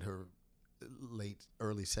was in her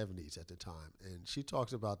early 70s at the time. And she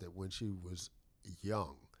talks about that when she was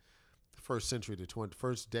young, first decade of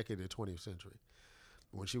the 20th century,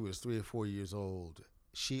 when she was 3 or 4 years old,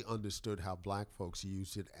 she understood how black folks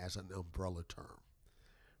used it as an umbrella term.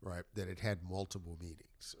 Right, that it had multiple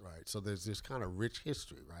meanings, right? So there's this kind of rich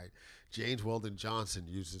history, right? James Weldon Johnson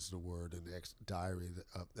uses the word in the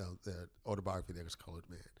the autobiography of the Ex-Colored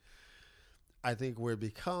Man. I think where it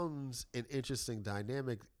becomes an interesting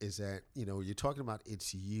dynamic is that, you're talking about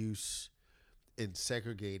its use in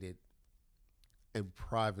segregated and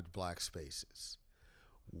private black spaces.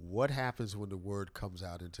 What happens when the word comes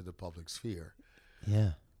out into the public sphere?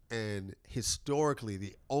 Yeah. And historically,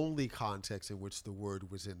 the only context in which the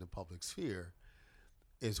word was in the public sphere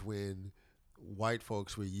is when white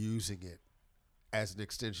folks were using it as an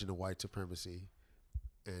extension of white supremacy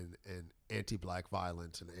and anti-black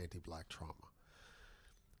violence and anti-black trauma.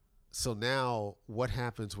 So now what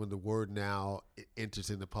happens when the word now enters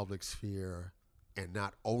in the public sphere and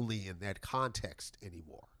not only in that context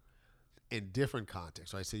anymore, in different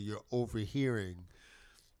contexts, right? So you're overhearing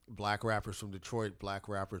black rappers from Detroit, black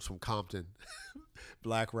rappers from Compton,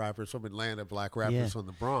 black rappers from Atlanta, black rappers from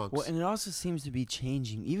the Bronx. Well, and it also seems to be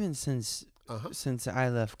changing even since I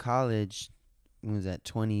left college. When was that,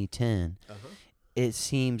 2010? It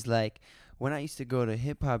seems like when I used to go to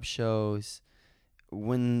hip hop shows,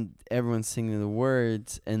 when everyone's singing the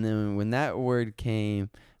words, and then when that word came,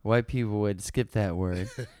 white people would skip that word,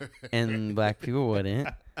 and black people wouldn't.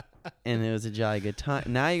 And it was a jolly good time.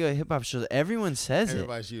 Now you go to hip hop shows, everyone says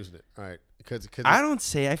Everybody's using it, all right? Because I don't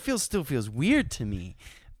say. I still feels weird to me,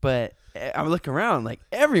 but I look around like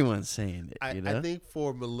everyone's saying it. I think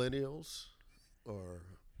for millennials or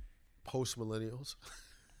post millennials,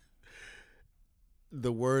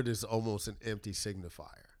 the word is almost an empty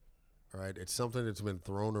signifier, right? It's something that's been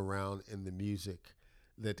thrown around in the music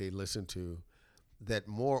that they listen to, that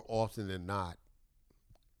more often than not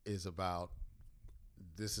is about,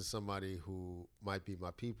 this is somebody who might be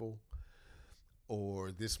my people,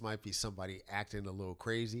 or this might be somebody acting a little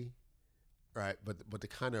crazy, right? But the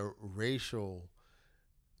kind of racial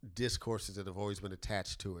discourses that have always been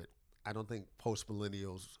attached to it, I don't think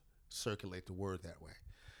post-millennials circulate the word that way.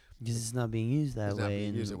 Because it's not being used that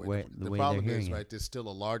way. The problem is, right, there's still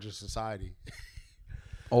a larger society,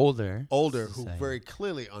 older society, who very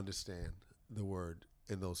clearly understand the word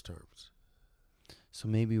in those terms. So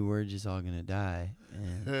maybe we're just all gonna die.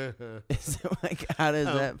 And so like, how does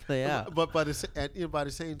that play out? But by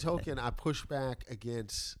the same token, I push back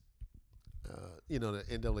against, the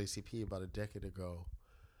NAACP about a decade ago.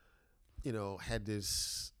 Had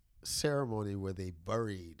this ceremony where they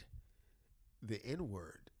buried the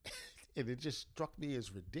N-word, and it just struck me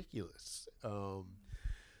as ridiculous.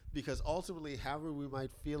 Because ultimately, however we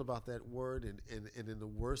might feel about that word, and in the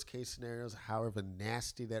worst case scenarios, however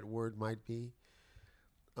nasty that word might be,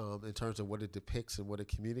 in terms of what it depicts and what it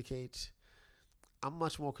communicates, I'm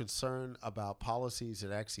much more concerned about policies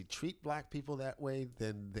that actually treat black people that way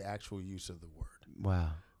than the actual use of the word.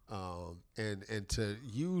 Wow. And to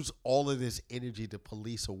use all of this energy to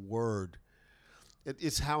police a word,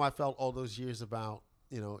 it's how I felt all those years about,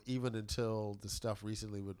 even until the stuff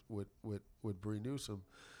recently with Bree Newsom.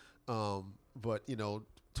 But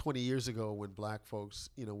 20 years ago, when black folks,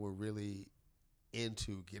 were really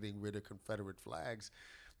into getting rid of Confederate flags,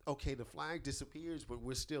 okay, the flag disappears, but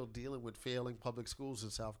we're still dealing with failing public schools in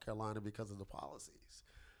South Carolina because of the policies.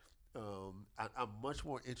 I'm much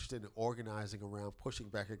more interested in organizing around pushing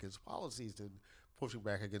back against policies than pushing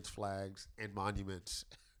back against flags and monuments,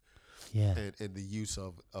 and the use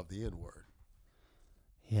of the N-word.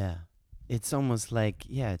 Yeah. It's almost like,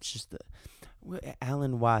 it's just,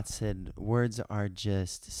 Alan Watts said, words are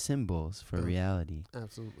just symbols for reality.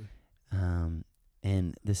 Absolutely.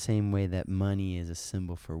 And the same way that money is a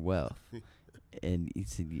symbol for wealth. And he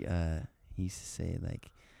used to say,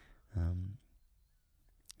 like,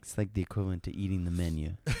 it's like the equivalent to eating the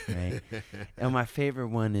menu, right? And my favorite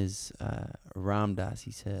one is Ram Dass.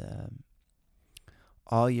 He said,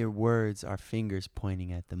 all your words are fingers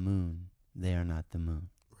pointing at the moon. They are not the moon.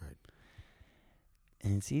 Right.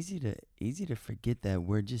 And it's easy to forget that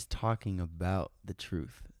we're just talking about the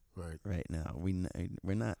truth right now.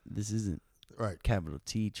 We're not. This isn't capital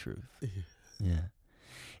T truth. Yeah.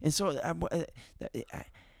 And so I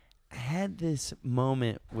had this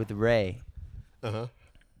moment with Ray.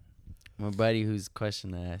 My buddy whose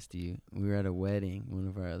question I asked you. We were at a wedding. One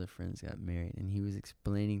of our other friends got married, and he was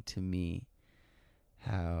explaining to me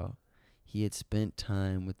how he had spent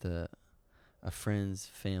time with a friend's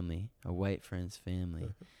family, a white friend's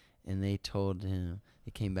family, and they told him,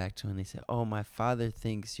 they came back to him and they said, "Oh, my father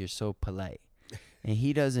thinks you're so polite." And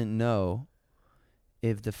he doesn't know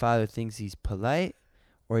if the father thinks he's polite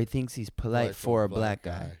or he thinks he's polite for a black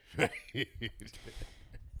guy.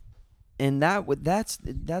 And that's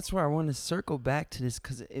where I want to circle back to this,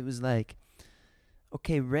 because it was like,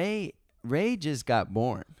 okay, Ray just got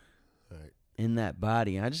born in that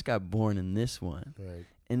body. I just got born in this one. Right.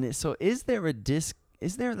 And so is there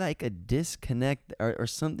like a disconnect or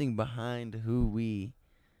something behind who we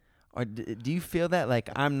are? Do you feel that, like,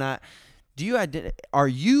 I'm not, are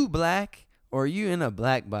you black or are you in a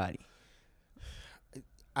black body?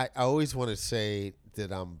 I always want to say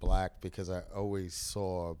that I'm black because I always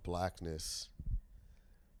saw blackness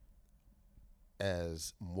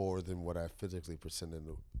as more than what I physically present in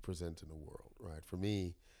the world, right? For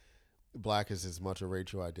me, black is as much a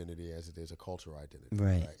racial identity as it is a cultural identity.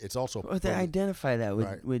 Right. It's also they identify that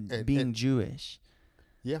with being Jewish.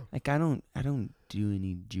 Yeah. Like I don't do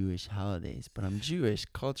any Jewish holidays, but I'm Jewish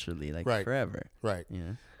culturally, like forever. Right.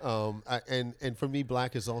 Yeah. And for me,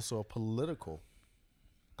 black is also a political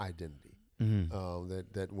identity. Mm-hmm.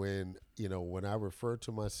 That when I refer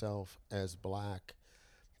to myself as black,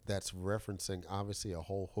 that's referencing obviously a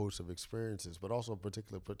whole host of experiences, but also a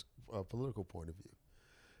particular political point of view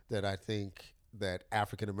that I think that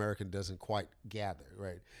African American doesn't quite gather.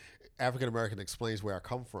 Right, African American explains where I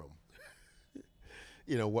come from.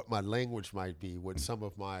 What my language might be, what some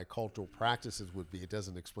of my cultural practices would be. It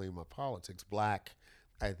doesn't explain my politics. Black,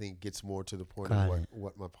 I think, gets more to the point of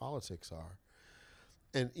what my politics are.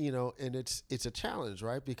 And and it's a challenge,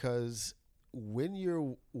 right? Because when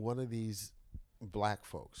you're one of these black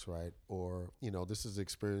folks, right, or this is the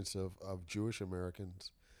experience of Jewish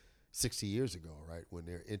Americans 60 years ago, right, when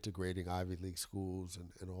they're integrating Ivy League schools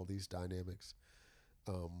and all these dynamics,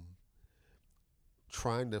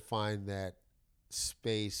 trying to find that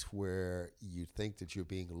space where you think that you're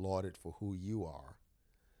being lauded for who you are,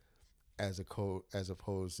 as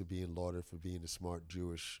opposed to being lauded for being a smart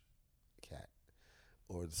Jewish cat,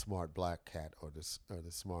 or the smart black cat, or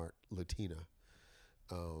the smart Latina,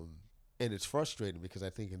 and it's frustrating because I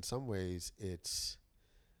think in some ways it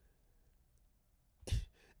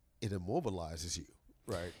immobilizes you,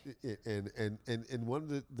 right? And one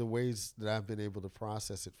of the ways that I've been able to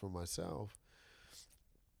process it for myself.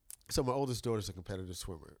 So my oldest daughter's a competitive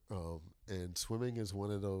swimmer, and swimming is one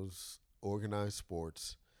of those organized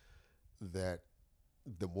sports that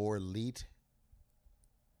the more elite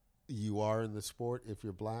you are in the sport, if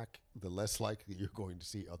you're black, the less likely you're going to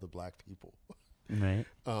see other black people. Right.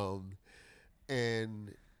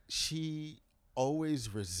 And she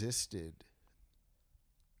always resisted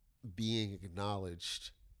being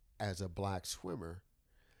acknowledged as a black swimmer,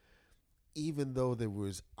 even though there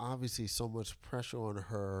was obviously so much pressure on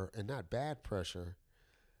her, and not bad pressure,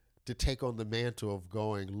 to take on the mantle of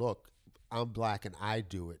going, look, I'm black and I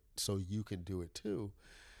do it, so you can do it too.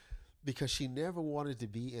 Because she never wanted to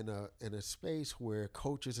be in a space where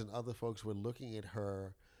coaches and other folks were looking at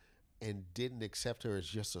her and didn't accept her as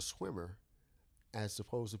just a swimmer, as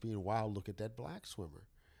opposed to being, wow, look at that black swimmer.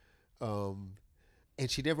 And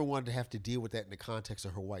she never wanted to have to deal with that in the context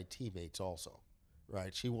of her white teammates also,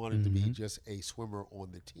 right? She wanted to be just a swimmer on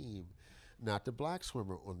the team, not the black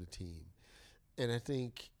swimmer on the team. And I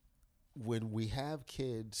think when we have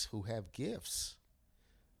kids who have gifts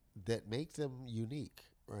that make them unique,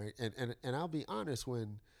 right? And I'll be honest,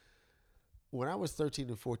 when I was 13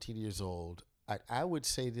 and 14 years old, I would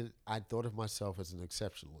say that I thought of myself as an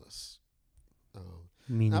exceptionalist.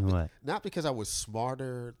 Meaning what? Not because I was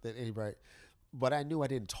smarter than anybody, but I knew I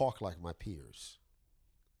didn't talk like my peers.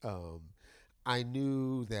 I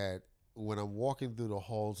knew that when I'm walking through the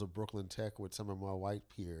halls of Brooklyn Tech with some of my white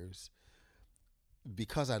peers,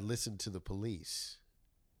 because I listened to the Police,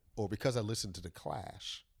 or because I listened to the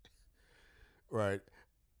Clash, right,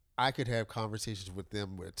 I could have conversations with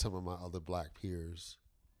them that some of my other black peers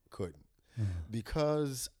couldn't.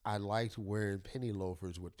 Because I liked wearing penny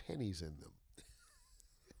loafers with pennies in them.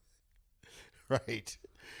 Right.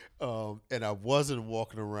 And I wasn't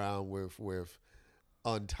walking around with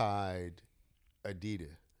untied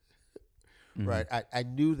Adidas. Mm-hmm. Right. I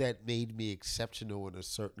knew that made me exceptional in a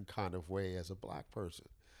certain kind of way as a black person.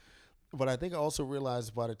 But I think I also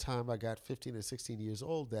realized by the time I got 15 or 16 years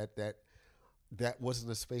old that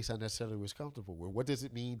wasn't a space I necessarily was comfortable with. What does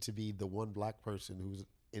it mean to be the one black person who's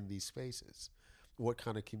in these spaces? What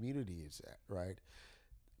kind of community is that, right?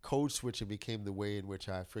 Code switching became the way in which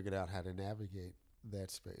I figured out how to navigate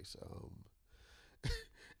that space.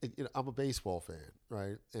 I'm a baseball fan,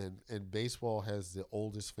 right? And baseball has the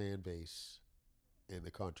oldest fan base in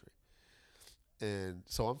the country. And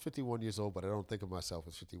so I'm 51 years old, but I don't think of myself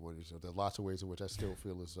as 51 years old. There are lots of ways in which I still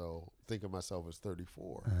feel as though think of myself as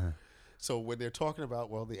 34. So when they're talking about,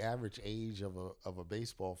 well, the average age of a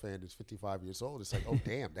baseball fan is 55 years old, it's like, oh,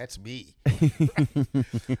 damn, that's me.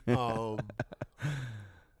 um,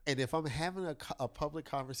 and if I'm having a public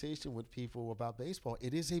conversation with people about baseball,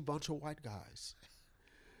 it is a bunch of white guys,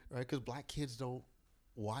 right? Because black kids don't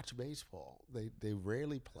watch baseball. They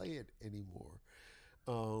rarely play it anymore.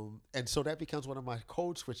 And so that becomes one of my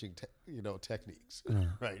code switching, techniques,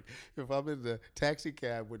 right? If I'm in the taxi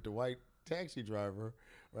cab with the white taxi driver,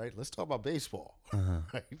 right, let's talk about baseball,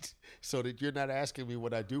 right? So that you're not asking me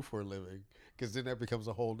what I do for a living, because then that becomes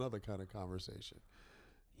a whole nother kind of conversation.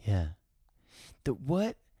 Yeah.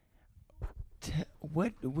 What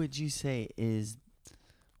would you say is,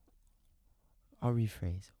 I'll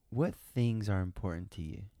rephrase, what things are important to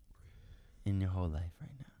you in your whole life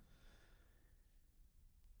right now?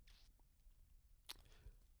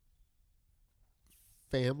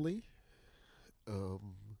 Family,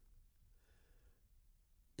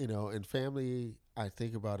 and family, I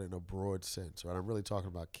think about it in a broad sense, right? I'm really talking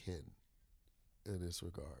about kin in this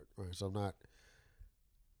regard, right? So I'm not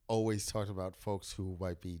always talking about folks who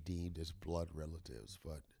might be deemed as blood relatives,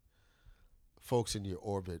 but folks in your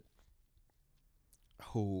orbit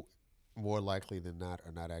who more likely than not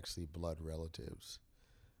are not actually blood relatives,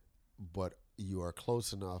 but you are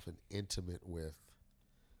close enough and intimate with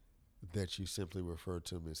that you simply refer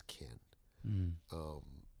to them as kin.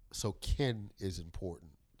 So kin is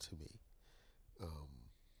important to me.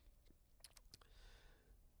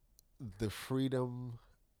 The freedom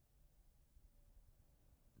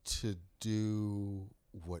to do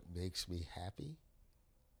what makes me happy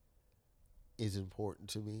is important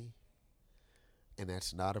to me. And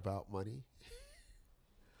that's not about money.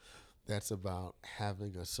 That's about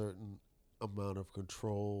having a certain amount of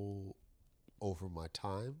control over my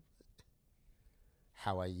time,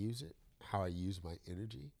 how I use it, how I use my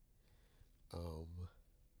energy.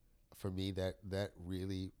 For me, that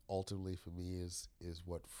really ultimately for me is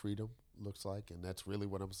what freedom looks like, and that's really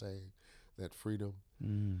what I'm saying. That freedom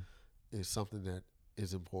is something that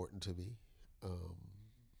is important to me.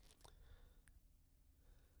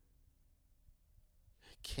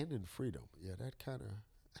 Kin and freedom, yeah, that kind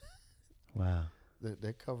of Wow.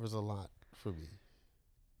 that covers a lot for me.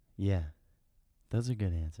 Yeah. Those are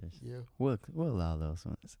good answers. Yeah. We'll allow those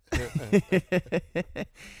ones.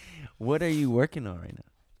 What are you working on right now?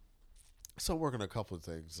 So I'm working on a couple of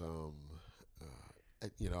things.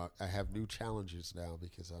 I have new challenges now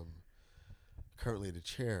because I'm currently the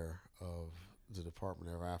chair of the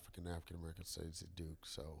Department of African American Studies at Duke.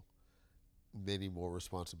 So many more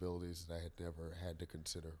responsibilities that I had never had to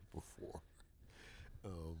consider before.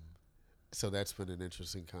 So that's been an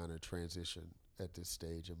interesting kind of transition at this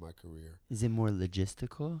stage in my career. Is it more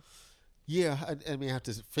logistical? Yeah, I mean, I have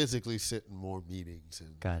to physically sit in more meetings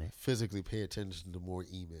and Got it. physically pay attention to more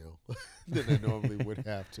email than I normally would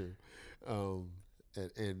have to.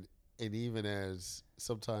 And even as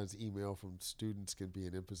sometimes email from students can be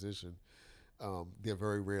an imposition, they're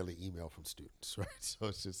very rarely email from students, right? So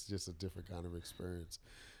it's just a different kind of experience.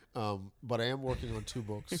 But I am working on 2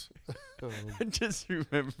 books. I just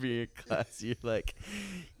remember being in class. You're like,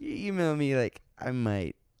 you email me like, I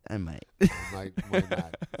might. I might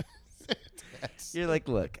not. You're like,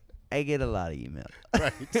 look, I get a lot of email.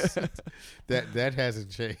 Right. That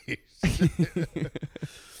hasn't changed.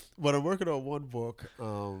 But I'm working on one book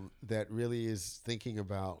that really is thinking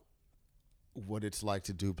about what it's like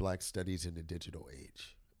to do Black studies in the digital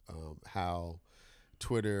age. How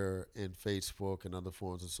Twitter and Facebook and other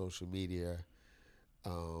forms of social media,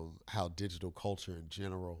 how digital culture in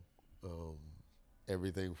general,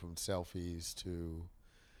 everything from selfies to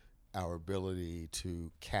our ability to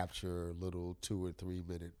capture little 2 or 3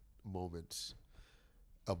 minute moments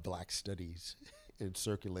of Black studies and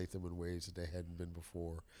circulate them in ways that they hadn't been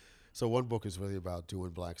before. So one book is really about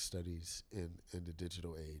doing Black studies in the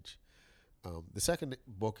digital age. The second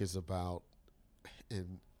book is about,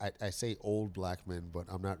 and I say old Black men, but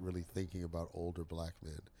I'm not really thinking about older Black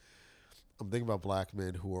men. I'm thinking about Black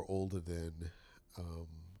men who are older than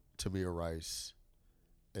Tamir Rice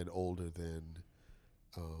and older than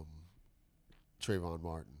Trayvon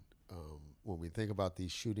Martin. When we think about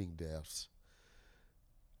these shooting deaths,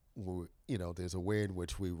 there's a way in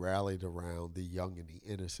which we rallied around the young and the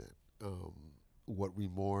innocent. What we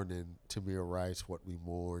mourn in Tamir Rice, what we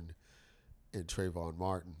mourn in Trayvon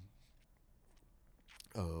Martin,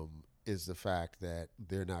 is the fact that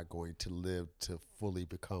they're not going to live to fully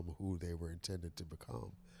become who they were intended to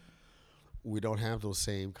become. We don't have those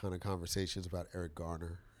same kind of conversations about Eric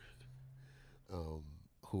Garner,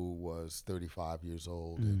 who was 35 years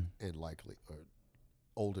old and likely, or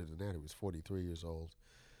older than that, he was 43 years old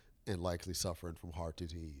and likely suffering from heart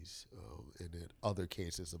disease. And in other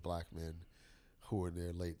cases of black men who are in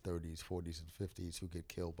their late 30s, 40s, and 50s who get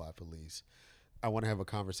killed by police. I want to have a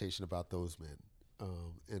conversation about those men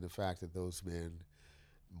and the fact that those men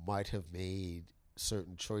might have made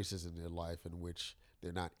certain choices in their life in which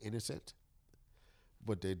they're not innocent,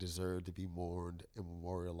 but they deserve to be mourned and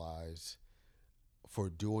memorialized for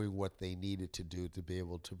doing what they needed to do to be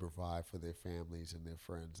able to provide for their families and their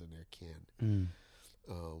friends and their kin.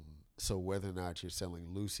 So whether or not you're selling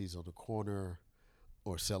Lucy's on the corner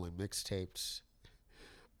or selling mixtapes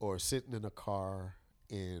or sitting in a car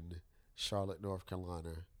in Charlotte, North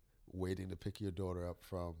Carolina, waiting to pick your daughter up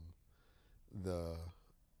from the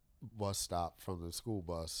bus stop, from the school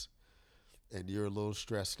bus, and you're a little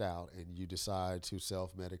stressed out and you decide to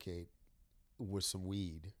self-medicate with some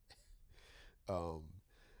weed,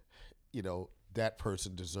 that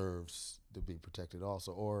person deserves to be protected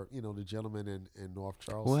also. Or, the gentleman in North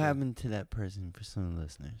Charleston. What happened to that person for some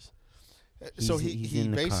listeners? So he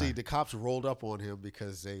basically, the cops rolled up on him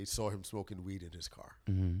because they saw him smoking weed in his car.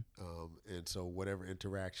 And so whatever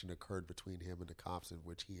interaction occurred between him and the cops in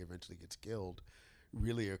which he eventually gets killed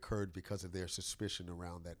really occurred because of their suspicion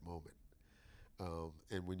around that moment.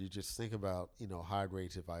 And when you just think about, high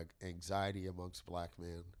rates of anxiety amongst black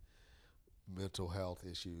men, mental health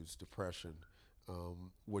issues, depression,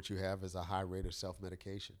 what you have is a high rate of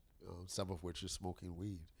self-medication, some of which is smoking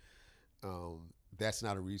weed. That's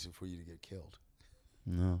not a reason for you to get killed.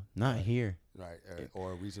 No, not here. Right,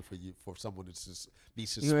 or a reason for someone to be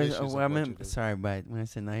suspicious. Sorry, but when I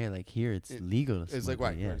said not here, like here, it's legal. It's like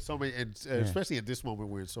right. So many, and especially at this moment,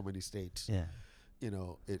 we're in so many states. Yeah,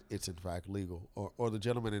 it's in fact legal. Or the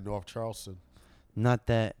gentleman in North Charleston. Not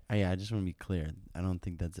that. I just want to be clear. I don't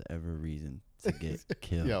think that's ever a reason to get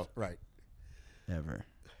killed. Yeah, right. Ever.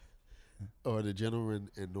 Or the gentleman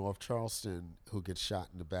in North Charleston who gets shot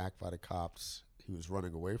in the back by the cops. He was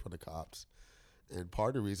running away from the cops. And part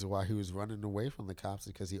of the reason why he was running away from the cops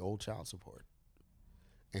is because he owed child support.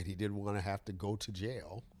 And he didn't want to have to go to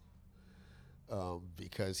jail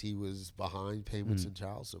because he was behind payments in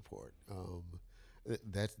child support.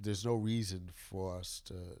 There's no reason for us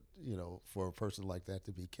to, for a person like that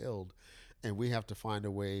to be killed. And we have to find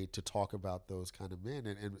a way to talk about those kind of men.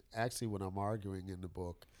 And actually what I'm arguing in the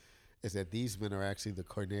book is that these men are actually the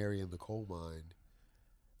canary in the coal mine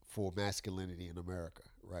for masculinity in America,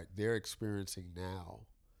 right? They're experiencing now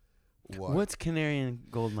what's canary in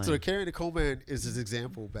gold mine? So the canary in the coal mine is this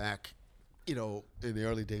example back, in the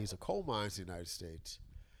early days of coal mines in the United States,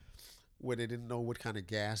 where they didn't know what kind of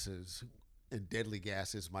gases and deadly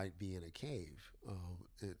gases might be in a cave,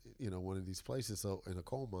 one of these places, so in a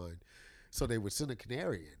coal mine. So they would send a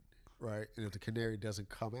canary in, right? And if the canary doesn't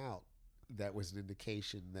come out, that was an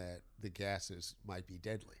indication that the gases might be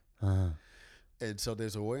deadly. And so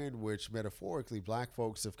there's a way in which, metaphorically, black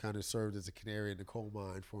folks have kind of served as a canary in the coal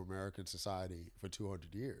mine for American society for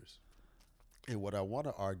 200 years. And what I want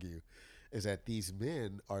to argue is that these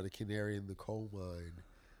men are the canary in the coal mine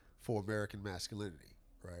for American masculinity,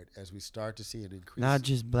 right? As we start to see an increase. Not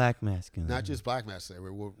just black masculinity. Not just black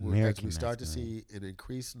masculinity. As we start to see an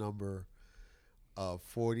increased number of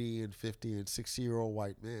 40 and 50 and 60-year-old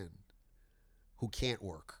white men who can't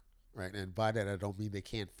work. Right, and by that I don't mean they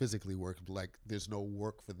can't physically work, but like there's no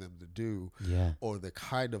work for them to do, or the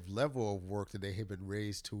kind of level of work that they have been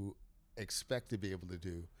raised to expect to be able to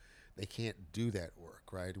do. They can't do that work,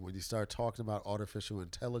 right? When you start talking about artificial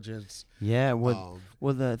intelligence,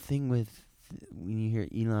 the thing with when you hear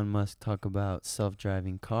Elon Musk talk about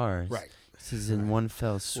self-driving cars, right? This is in one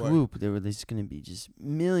fell swoop. There's going to be just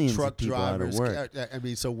millions of people drivers, out of work. I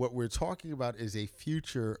mean, so what we're talking about is a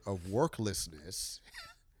future of worklessness.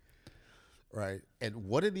 Right. And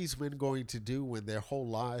what are these men going to do when their whole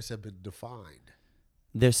lives have been defined?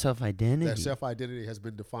 Their self-identity. Their self-identity has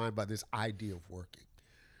been defined by this idea of working.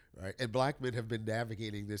 Right. And black men have been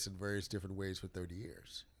navigating this in various different ways for 30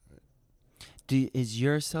 years. Right? Is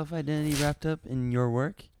your self-identity wrapped up in your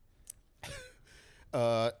work?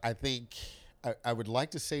 I think I would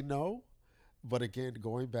like to say no. But again,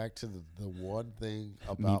 going back to the one thing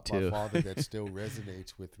about my father that still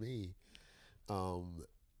resonates with me, I'm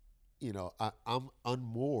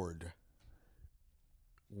unmoored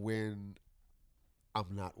when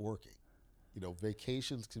I'm not working.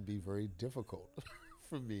 Vacations can be very difficult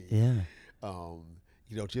for me. Yeah.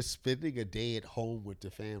 Just spending a day at home with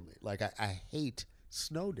the family. Like I hate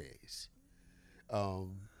snow days.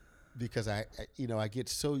 Because I get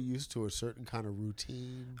so used to a certain kind of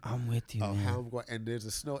routine. I'm with you, of man. how I'm going, and there's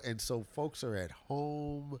a snow, and so folks are at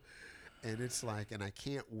home, and it's like, and I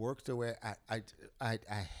can't work the way I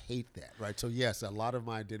hate that, right? So yes, a lot of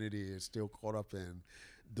my identity is still caught up in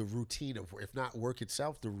the routine of, if not work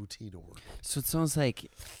itself, the routine of work. So it sounds like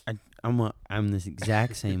I'm this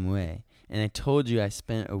exact same way, and I told you I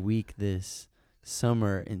spent a week this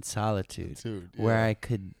summer in solitude, where I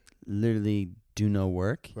could literally do no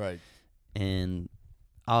work. Right. And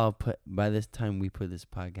by this time we put this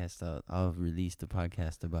podcast out, I'll release the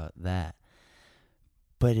podcast about that.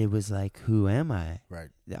 But it was like, who am I? Right.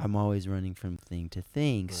 I'm always running from thing to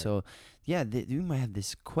thing. Right. So, yeah, you might have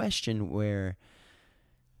this question where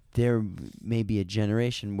there may be a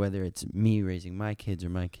generation, whether it's me raising my kids or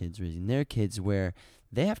my kids raising their kids, where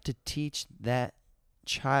they have to teach that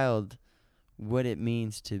child what it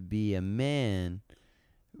means to be a man,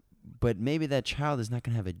 but maybe that child is not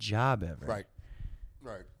going to have a job ever. Right.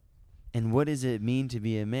 Right. And what does it mean to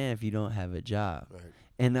be a man if you don't have a job? Right.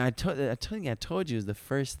 And I told you it was the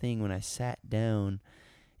first thing when I sat down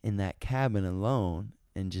in that cabin alone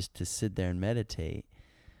and just to sit there and meditate.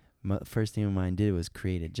 First thing my mind did was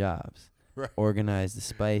create jobs. Right. Organize the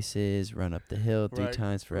spices, run up the hill 3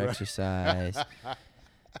 times for exercise.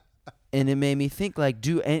 And it made me think,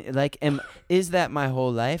 is that my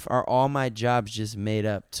whole life? Are all my jobs just made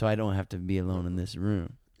up so I don't have to be alone in this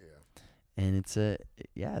room? Yeah. And it's a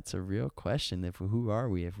real question. Who are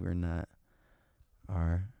we if we're not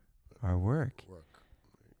our work?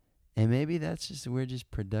 And maybe we're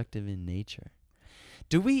just productive in nature.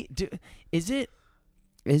 Is it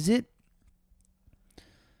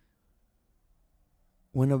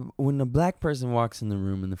when a black person walks in the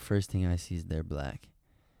room and the first thing I see is they're black?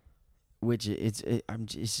 Which it's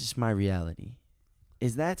just my reality.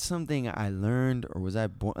 Is that something I learned, or was I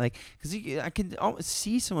born? Because I can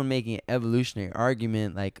see someone making an evolutionary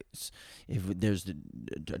argument, like if there's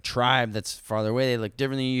a tribe that's farther away, they look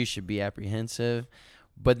differently, you should be apprehensive.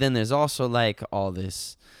 But then there's also all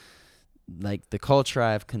this, the culture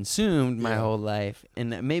I've consumed my whole life,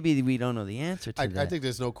 and maybe we don't know the answer to that. I think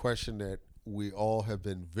there's no question that we all have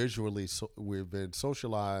been we've been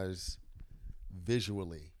socialized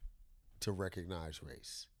visually to recognize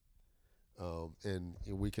race. And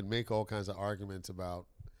we can make all kinds of arguments about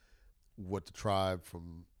what the tribe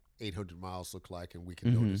from 800 miles look like, and we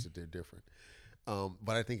can notice that they're different.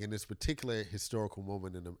 But I think in this particular historical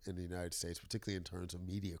moment in the United States, particularly in terms of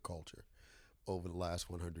media culture over the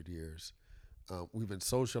last 100 years, we've been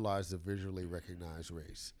socialized to visually recognize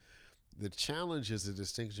race. The challenge is the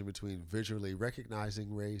distinction between visually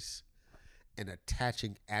recognizing race and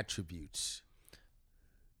attaching attributes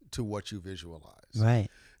to what you visualize. Right.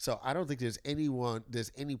 So I don't think there's any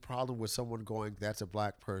problem with someone going, that's a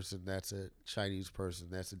black person, that's a Chinese person,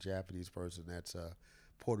 that's a Japanese person, that's a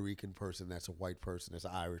Puerto Rican person, that's a white person, that's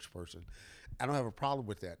an Irish person. I don't have a problem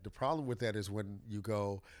with that. The problem with that is when you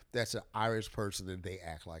go, that's an Irish person and they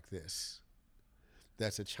act like this.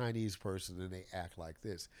 That's a Chinese person and they act like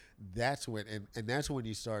this. That's when, and that's when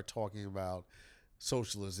you start talking about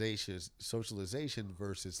socialization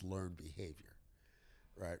versus learned behavior.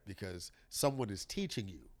 Right, because someone is teaching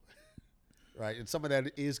you, right, and some of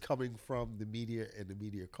that is coming from the media and the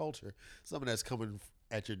media culture. Some of that's coming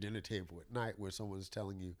at your dinner table at night, where someone's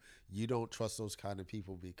telling you you don't trust those kind of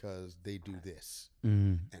people because they do this.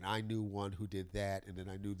 And I knew one who did that, and then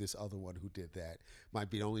I knew this other one who did that.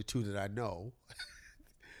 Might be the only two that I know,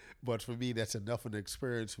 but for me, that's enough of an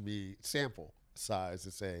experience for me, sample size,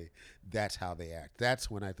 to say that's how they act.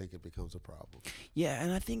 That's when I think it becomes a problem. Yeah,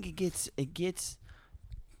 and I think it gets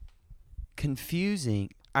confusing.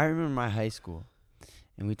 I remember my high school,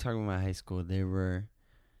 and we talked about my high school. There were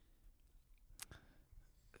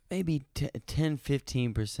maybe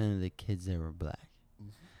 10-15% of the kids that were black.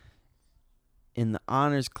 In the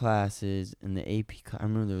honors classes and the AP I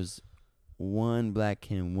remember there was one black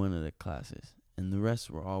kid in one of the classes, and the rest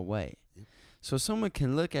were all white. So someone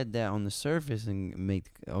can look at that on the surface and make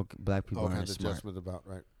black people aren't smart. Adjustment about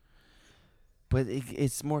right. But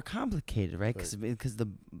it's more complicated, right? Because the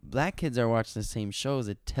black kids are watching the same shows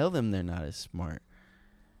that tell them they're not as smart,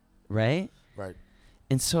 right? Right.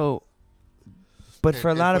 And so But for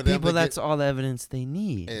a lot of for them people, to that's all the evidence they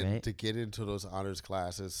need, and right? to get into those honors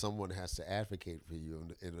classes, someone has to advocate for you,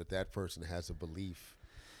 and if that person has a belief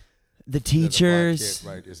The that a black teachers, kid,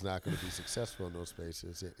 right, is not going to be successful in those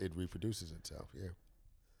spaces, it reproduces itself. Yeah.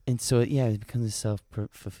 and so it becomes a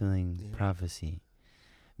self-fulfilling prophecy.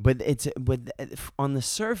 But on the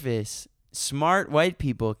surface, smart white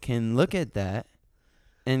people can look at that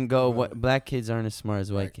and go, Right. "What black kids aren't as smart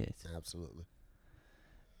as white kids." Absolutely.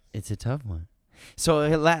 It's a tough one. So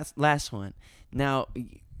last one. Now,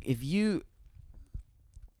 if you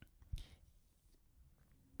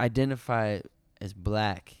identify as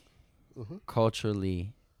black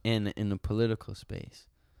culturally and in the political space,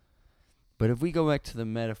 but if we go back to the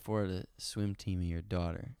metaphor of the swim team and your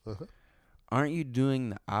daughter, aren't you doing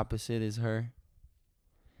the opposite as her?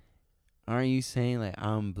 Aren't you saying like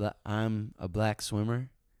I'm a black swimmer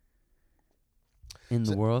in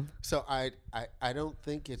the world? So I don't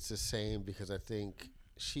think it's the same, because I think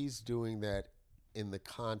she's doing that in the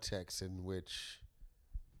context in which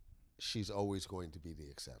she's always going to be the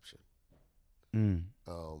exception.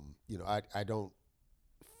 I don't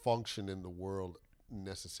function in the world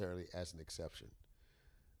necessarily as an exception,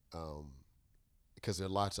 because there are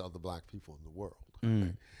lots of other black people in the world.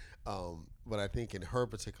 Right? But I think in her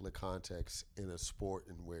particular context, in a sport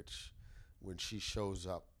in which when she shows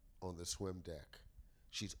up on the swim deck,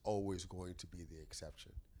 she's always going to be the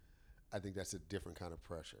exception. I think that's a different kind of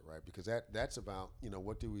pressure, right? Because that's about,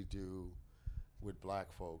 what do we do with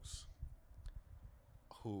black folks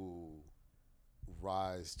who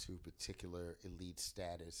rise to particular elite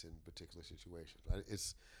status in particular situations, right?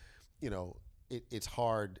 It's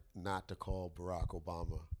hard not to call Barack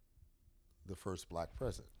Obama the first black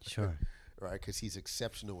president. Sure. Right? Because he's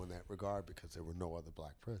exceptional in that regard, because there were no other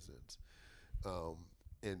black presidents.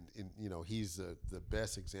 And he's the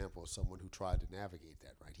best example of someone who tried to navigate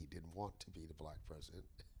that, right? He didn't want to be the black president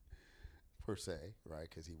per se, right?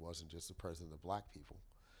 Because he wasn't just the president of black people.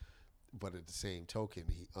 But at the same token,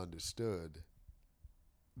 he understood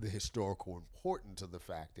the historical importance of the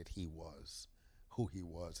fact that he was who he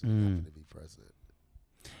was and happened to be president.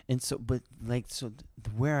 And so, but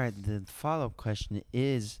the follow-up question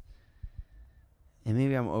is, and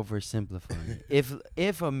maybe I'm oversimplifying it.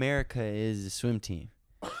 If America is a swim team,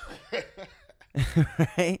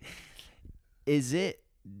 right? Is it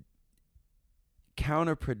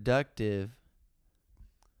counterproductive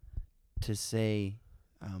to say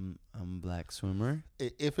I'm a black swimmer?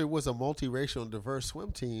 If it was a multiracial and diverse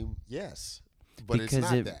swim team, yes. But because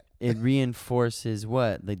it's not that. It reinforces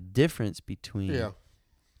what? The difference between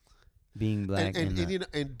being black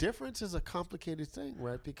and difference is a complicated thing,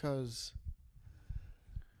 right? Because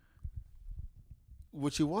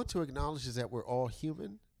what you want to acknowledge is that we're all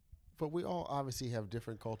human, but we all obviously have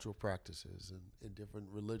different cultural practices and different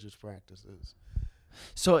religious practices.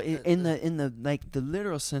 So in the like the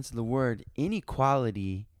literal sense of the word,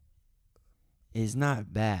 inequality is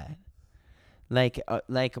not bad. Like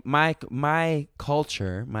my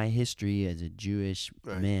culture, my history as a Jewish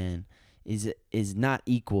man is not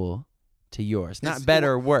equal to yours. Not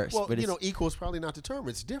better or worse. Well, but equal is probably not the term.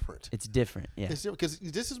 It's different. It's different. Yeah. Because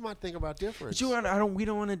this is my thing about difference. But we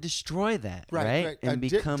don't want to destroy that, right? And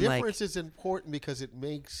become difference is important because it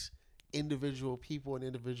makes individual people and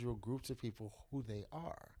individual groups of people who they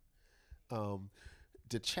are.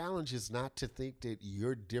 The challenge is not to think that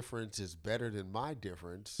your difference is better than my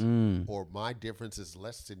difference or my difference is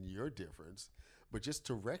less than your difference, but just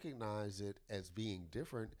to recognize it as being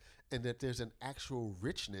different and that there's an actual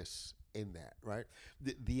richness in that, right?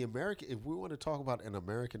 The American, if we want to talk about an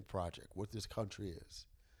American project, what this country is,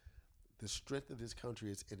 the strength of this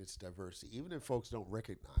country is in its diversity, even if folks don't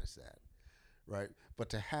recognize that, right? But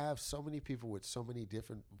to have so many people with so many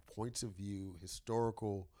different points of view,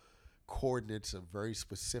 historical coordinates of very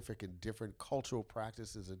specific and different cultural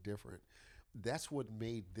practices are different. That's what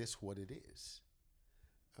made this what it is.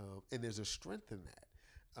 And there's a strength in that.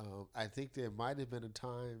 I think there might have been a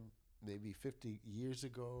time maybe 50 years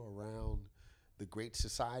ago around the Great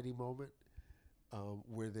Society moment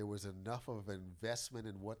where there was enough of an investment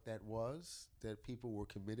in what that was that people were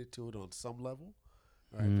committed to it on some level,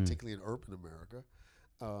 right? Particularly in urban America.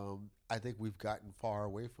 I think we've gotten far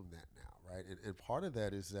away from that now, right? And part of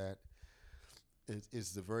that is that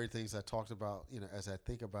is the very things I talked about, as I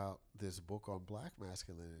think about this book on black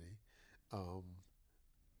masculinity.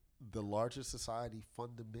 The larger society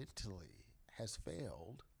fundamentally has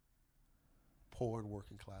failed poor and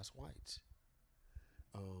working class whites.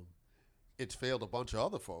 It's failed a bunch of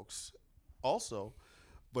other folks also,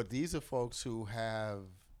 but these are folks who have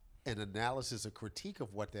an analysis, a critique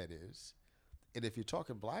of what that is. And if you're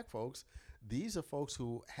talking black folks, These are folks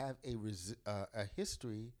who have a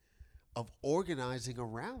history of organizing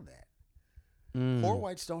around that. Poor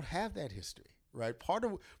whites don't have that history, right? Part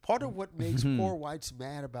of what makes poor whites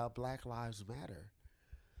mad about Black Lives Matter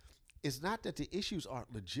is not that the issues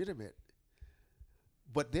aren't legitimate,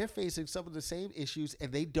 but they're facing some of the same issues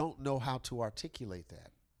and they don't know how to articulate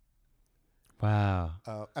that. Wow.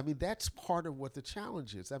 I mean, that's part of what the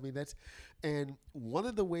challenge is. I mean, and one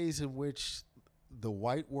of the ways in which the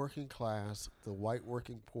white working class, the white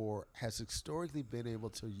working poor, has historically been able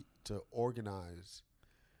to organize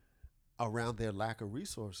around their lack of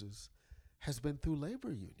resources has been through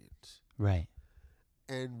labor unions. Right.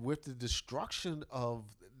 And with the destruction of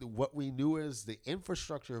what we knew as the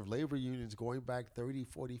infrastructure of labor unions going back 30,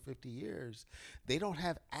 40, 50 years, they don't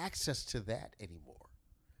have access to that anymore,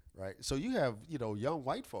 right? So you have, young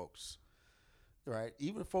white folks, right,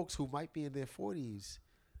 even folks who might be in their 40s,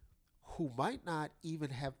 who might not even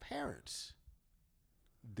have parents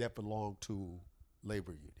that belong to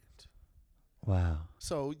labor unions. Wow.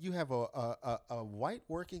 So you have a white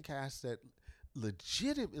working class that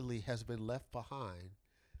legitimately has been left behind,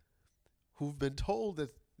 who've been told that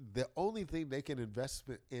the only thing they can invest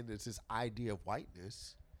in is this idea of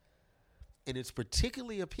whiteness, and it's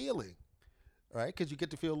particularly appealing, right? Because you get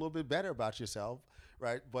to feel a little bit better about yourself,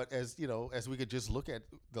 right? But as we could just look at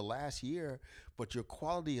the last year, but your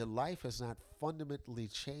quality of life has not fundamentally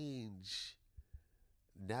changed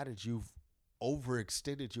now that you've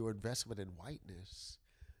overextended your investment in whiteness,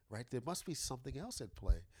 right? There must be something else at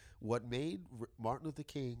play. What made Martin Luther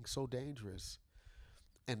King so dangerous,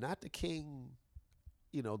 and not the king,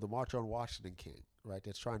 the March on Washington king, right,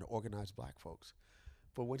 that's trying to organize black folks.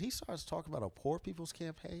 But when he starts talking about a poor people's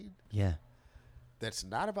campaign, yeah, that's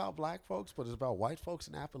not about black folks, but it's about white folks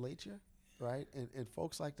in Appalachia, right, and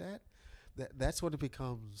folks like that's when it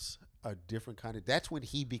becomes a different kind of, that's when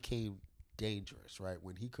he became dangerous, right,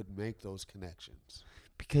 when he could make those connections.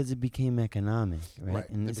 Because it became economic, right?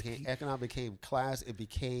 And it became economic, became class, it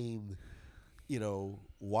became,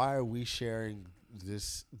 why are we sharing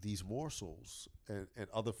these morsels, and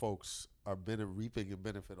other folks are reaping a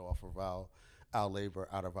benefit off of our labor,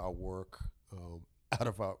 out of our work,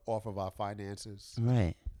 off of our finances.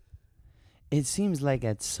 Right. It seems like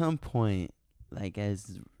at some point, like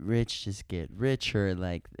as rich just get richer,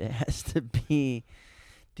 like it has to be.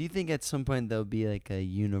 Do you think at some point there'll be like a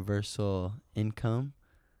universal income?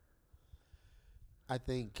 I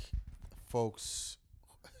think folks,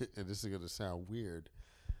 and this is going to sound weird,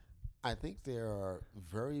 I think there are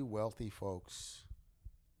very wealthy folks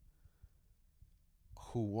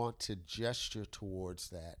who want to gesture towards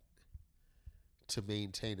that to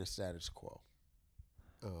maintain a status quo.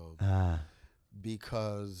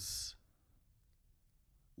 Because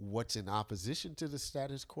what's in opposition to the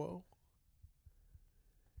status quo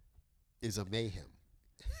is a mayhem.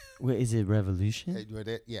 Wait, is it revolution?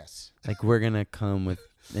 Yes. Like we're gonna come with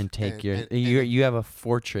and take you have a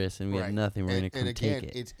fortress and we have nothing. We're gonna come take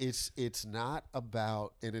it. It's not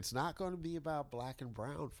about, and it's not going to be about black and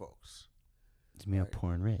brown folks. It's me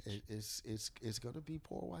poor and rich. It's going to be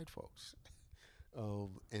poor white folks,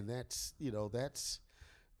 and that's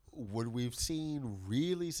when we've seen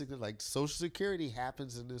really like Social Security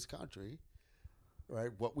happens in this country. Right,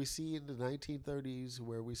 what we see in the 1930s,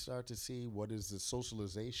 where we start to see what is the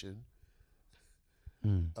socialization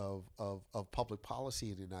of public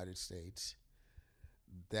policy in the United States,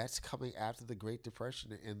 that's coming after the Great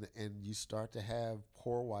Depression, and you start to have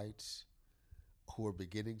poor whites who are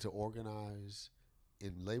beginning to organize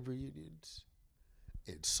in labor unions,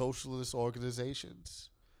 in socialist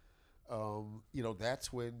organizations.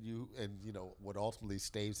 That's when what ultimately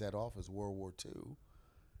staves that off is World War II.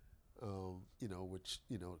 Which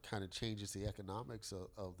kind of changes the economics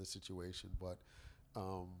of the situation. But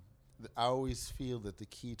I always feel that the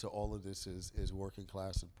key to all of this is working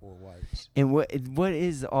class and poor whites. And what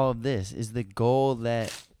is all of this? Is the goal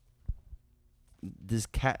that does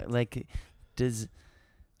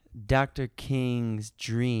Dr. King's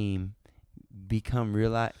dream become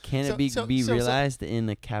realized? Can it be realized in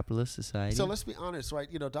a capitalist society? So let's be honest, right?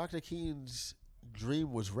 Dr. King's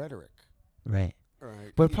dream was rhetoric. Right.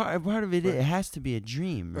 Right. But part of it, it has to be a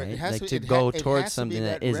dream, right? Like to go towards something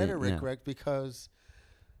that isn't. Rhetoric, correct? Because,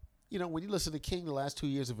 when you listen to King the last 2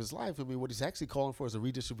 years of his life, I mean, what he's actually calling for is a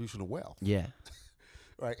redistribution of wealth. Yeah.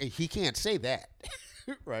 Right. And he can't say that.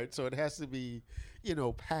 Right. So it has to be,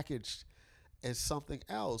 packaged as something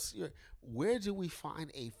else. Where do we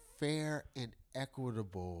find a fair and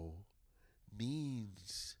equitable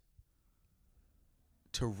means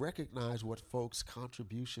to recognize what folks'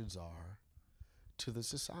 contributions are to the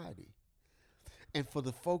society? And for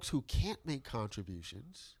the folks who can't make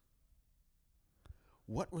contributions,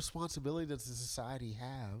 what responsibility does the society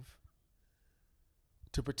have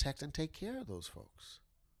to protect and take care of those folks?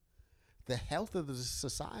 The health of the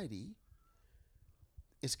society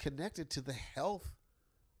is connected to the health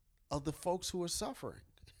of the folks who are suffering,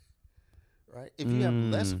 right? If you have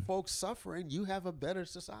less folks suffering, you have a better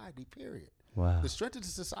society, period. Wow. The strength of the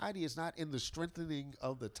society is not in the strengthening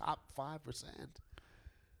of the top 5%.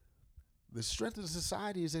 The strength of the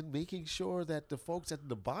society is in making sure that the folks at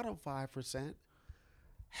the bottom 5%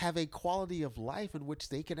 have a quality of life in which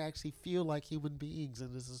they can actually feel like human beings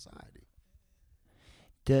in the society.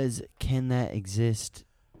 Can that exist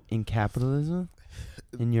in capitalism,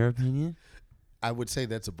 in your opinion? I would say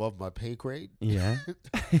that's above my pay grade. Yeah.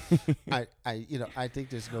 I think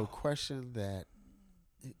there's no question that,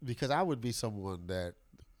 because I would be someone that,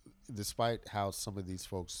 despite how some of these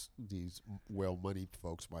folks, these well-moneyed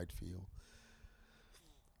folks might feel,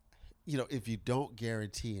 if you don't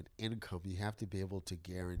guarantee an income, you have to be able to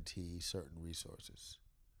guarantee certain resources,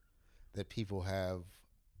 that people have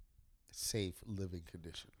safe living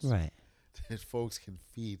conditions, Right. that folks can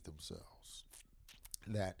feed themselves,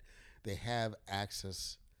 that they have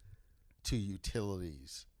access to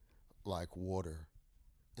utilities like water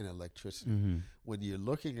and electricity. Mm-hmm. When you're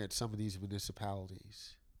looking at some of these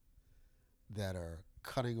municipalities that are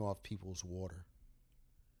cutting off people's water,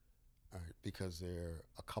 all right, because they're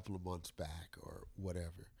a couple of months back or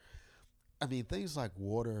whatever. I mean, things like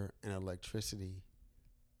water and electricity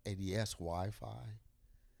and, yes, Wi-Fi,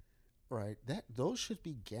 right? Those should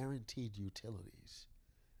be guaranteed utilities,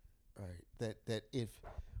 right? That if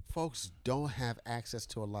folks don't have access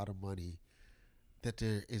to a lot of money, that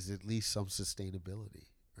there is at least some sustainability,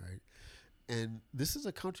 right? And this is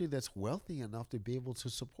a country that's wealthy enough to be able to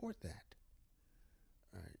support that,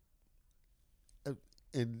 right?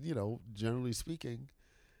 And, generally speaking,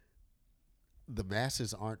 the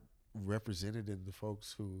masses aren't represented in the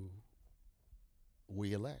folks who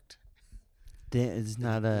we elect. There's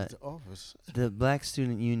not a the office. The Black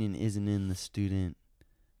Student Union isn't in the student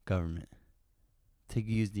government. To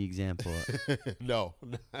use the example. No.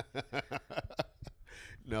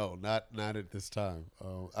 No, not at this time.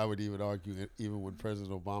 I would even argue that even when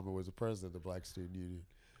President Obama was the president of the Black Student Union.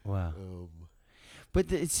 Wow. But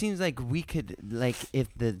it seems like we could, if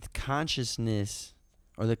the consciousness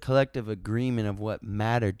or the collective agreement of what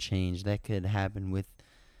mattered changed, that could happen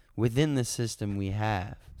within the system we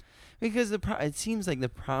have. Because it seems like the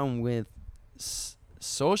problem with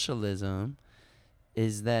socialism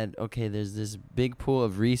is that, okay, there's this big pool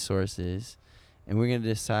of resources, and we're going to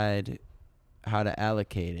decide how to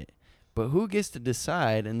allocate it. But who gets to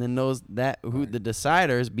decide? And then the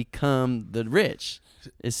deciders become the rich,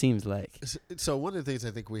 it seems like. So one of the things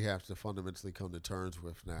I think we have to fundamentally come to terms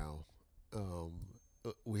with now,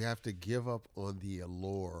 we have to give up on the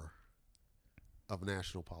allure of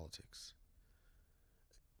national politics.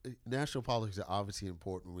 National politics are obviously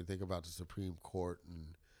important when we think about the Supreme Court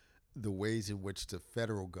and the ways in which the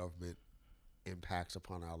federal government impacts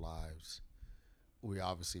upon our lives. We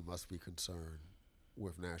obviously must be concerned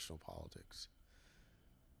with national politics.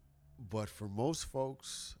 But for most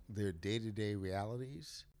folks, their day-to-day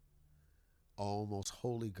realities are almost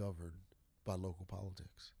wholly governed by local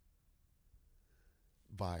politics,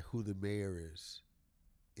 by who the mayor is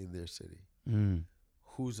in their city,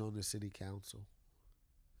 who's on the city council,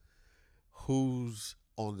 who's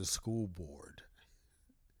on the school board,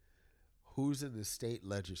 who's in the state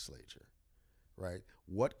legislature, right?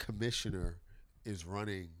 What commissioner is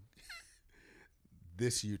running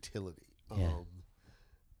this utility? Yeah.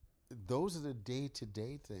 Those are the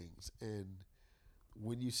day-to-day things. And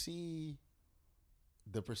when you see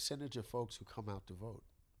the percentage of folks who come out to vote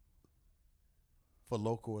for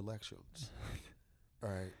local elections,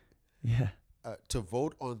 right? Yeah. To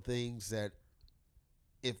vote on things that,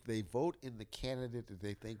 if they vote in the candidate that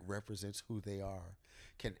they think represents who they are,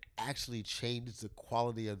 can actually change the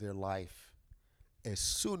quality of their life as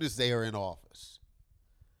soon as they are in office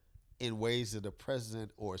in ways that a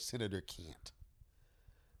president or a senator can't.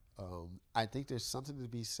 I think there's something to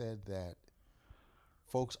be said that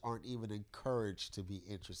folks aren't even encouraged to be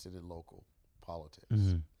interested in local politics.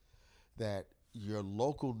 Mm-hmm. That your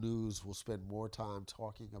local news will spend more time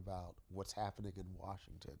talking about what's happening in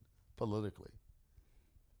Washington politically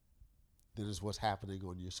than is what's happening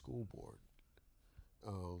on your school board.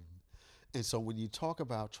 And so when you talk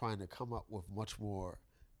about trying to come up with much more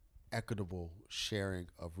equitable sharing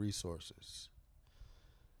of resources,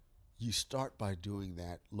 you start by doing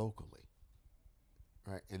that locally,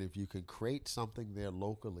 right? And if you can create something there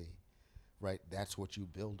locally, right, that's what you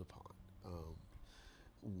build upon.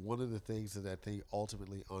 One of the things that I think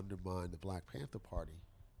ultimately undermined the Black Panther Party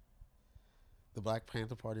The Black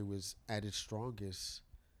Panther Party was at its strongest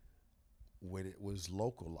when it was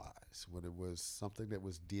localized, when it was something that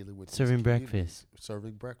was dealing with Serving breakfast.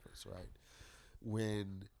 serving breakfast, right?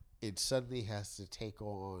 When it suddenly has to take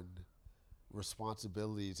on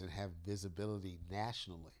responsibilities and have visibility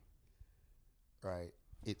nationally, right?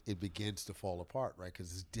 It begins to fall apart, right?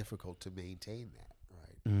 Because it's difficult to maintain that,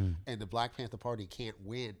 right? Mm. And the Black Panther Party can't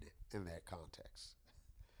win in that context,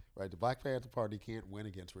 right? The Black Panther Party can't win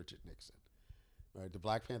against Richard Nixon, right? The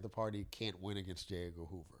Black Panther Party can't win against J. Edgar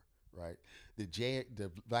Hoover, right?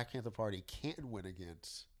 The Black Panther Party can win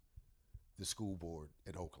against the school board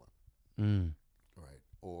in Oakland, right?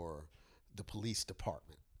 Or the police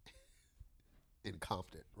department in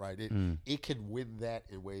Compton, right? It can win that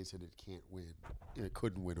in ways that it can't win. It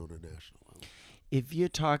couldn't win on a national level. If you're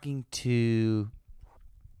talking to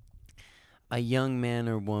a young man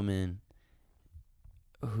or woman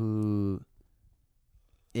who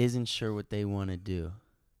isn't sure what they want to do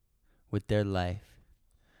with their life,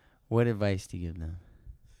 what advice do you give them?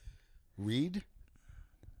 Read.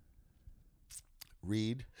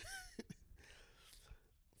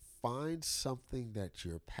 Find something that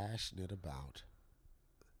you're passionate about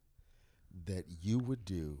that you would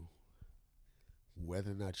do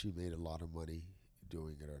whether or not you made a lot of money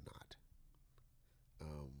doing it or not.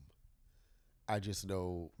 I just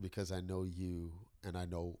know, because I know you and I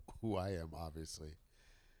know who I am, obviously,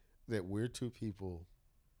 that we're two people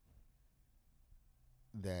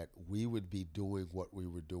that we would be doing what we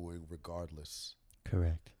were doing regardless.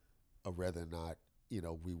 Correct. Of whether or not,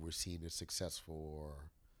 we were seen as successful or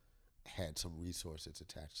had some resources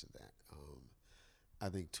attached to that. I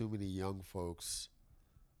think too many young folks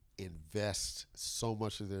invest so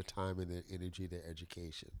much of their time and their energy, their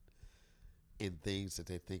education, in things that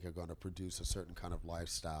they think are going to produce a certain kind of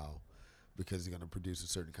lifestyle because they're going to produce a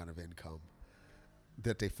certain kind of income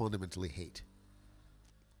that they fundamentally hate,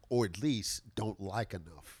 or at least don't like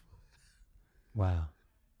enough. Wow.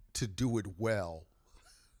 To do it well,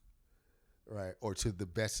 right? Or to the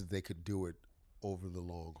best that they could do it over the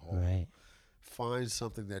long haul. Right. Find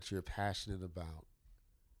something that you're passionate about,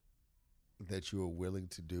 that you are willing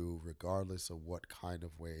to do regardless of what kind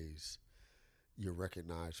of ways you're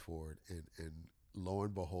recognized for it. And lo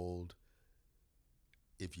and behold,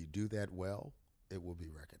 if you do that well, it will be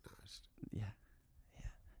recognized. Yeah.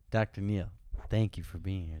 Dr. Neal, thank you for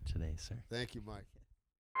being here today, sir. Thank you, Mike.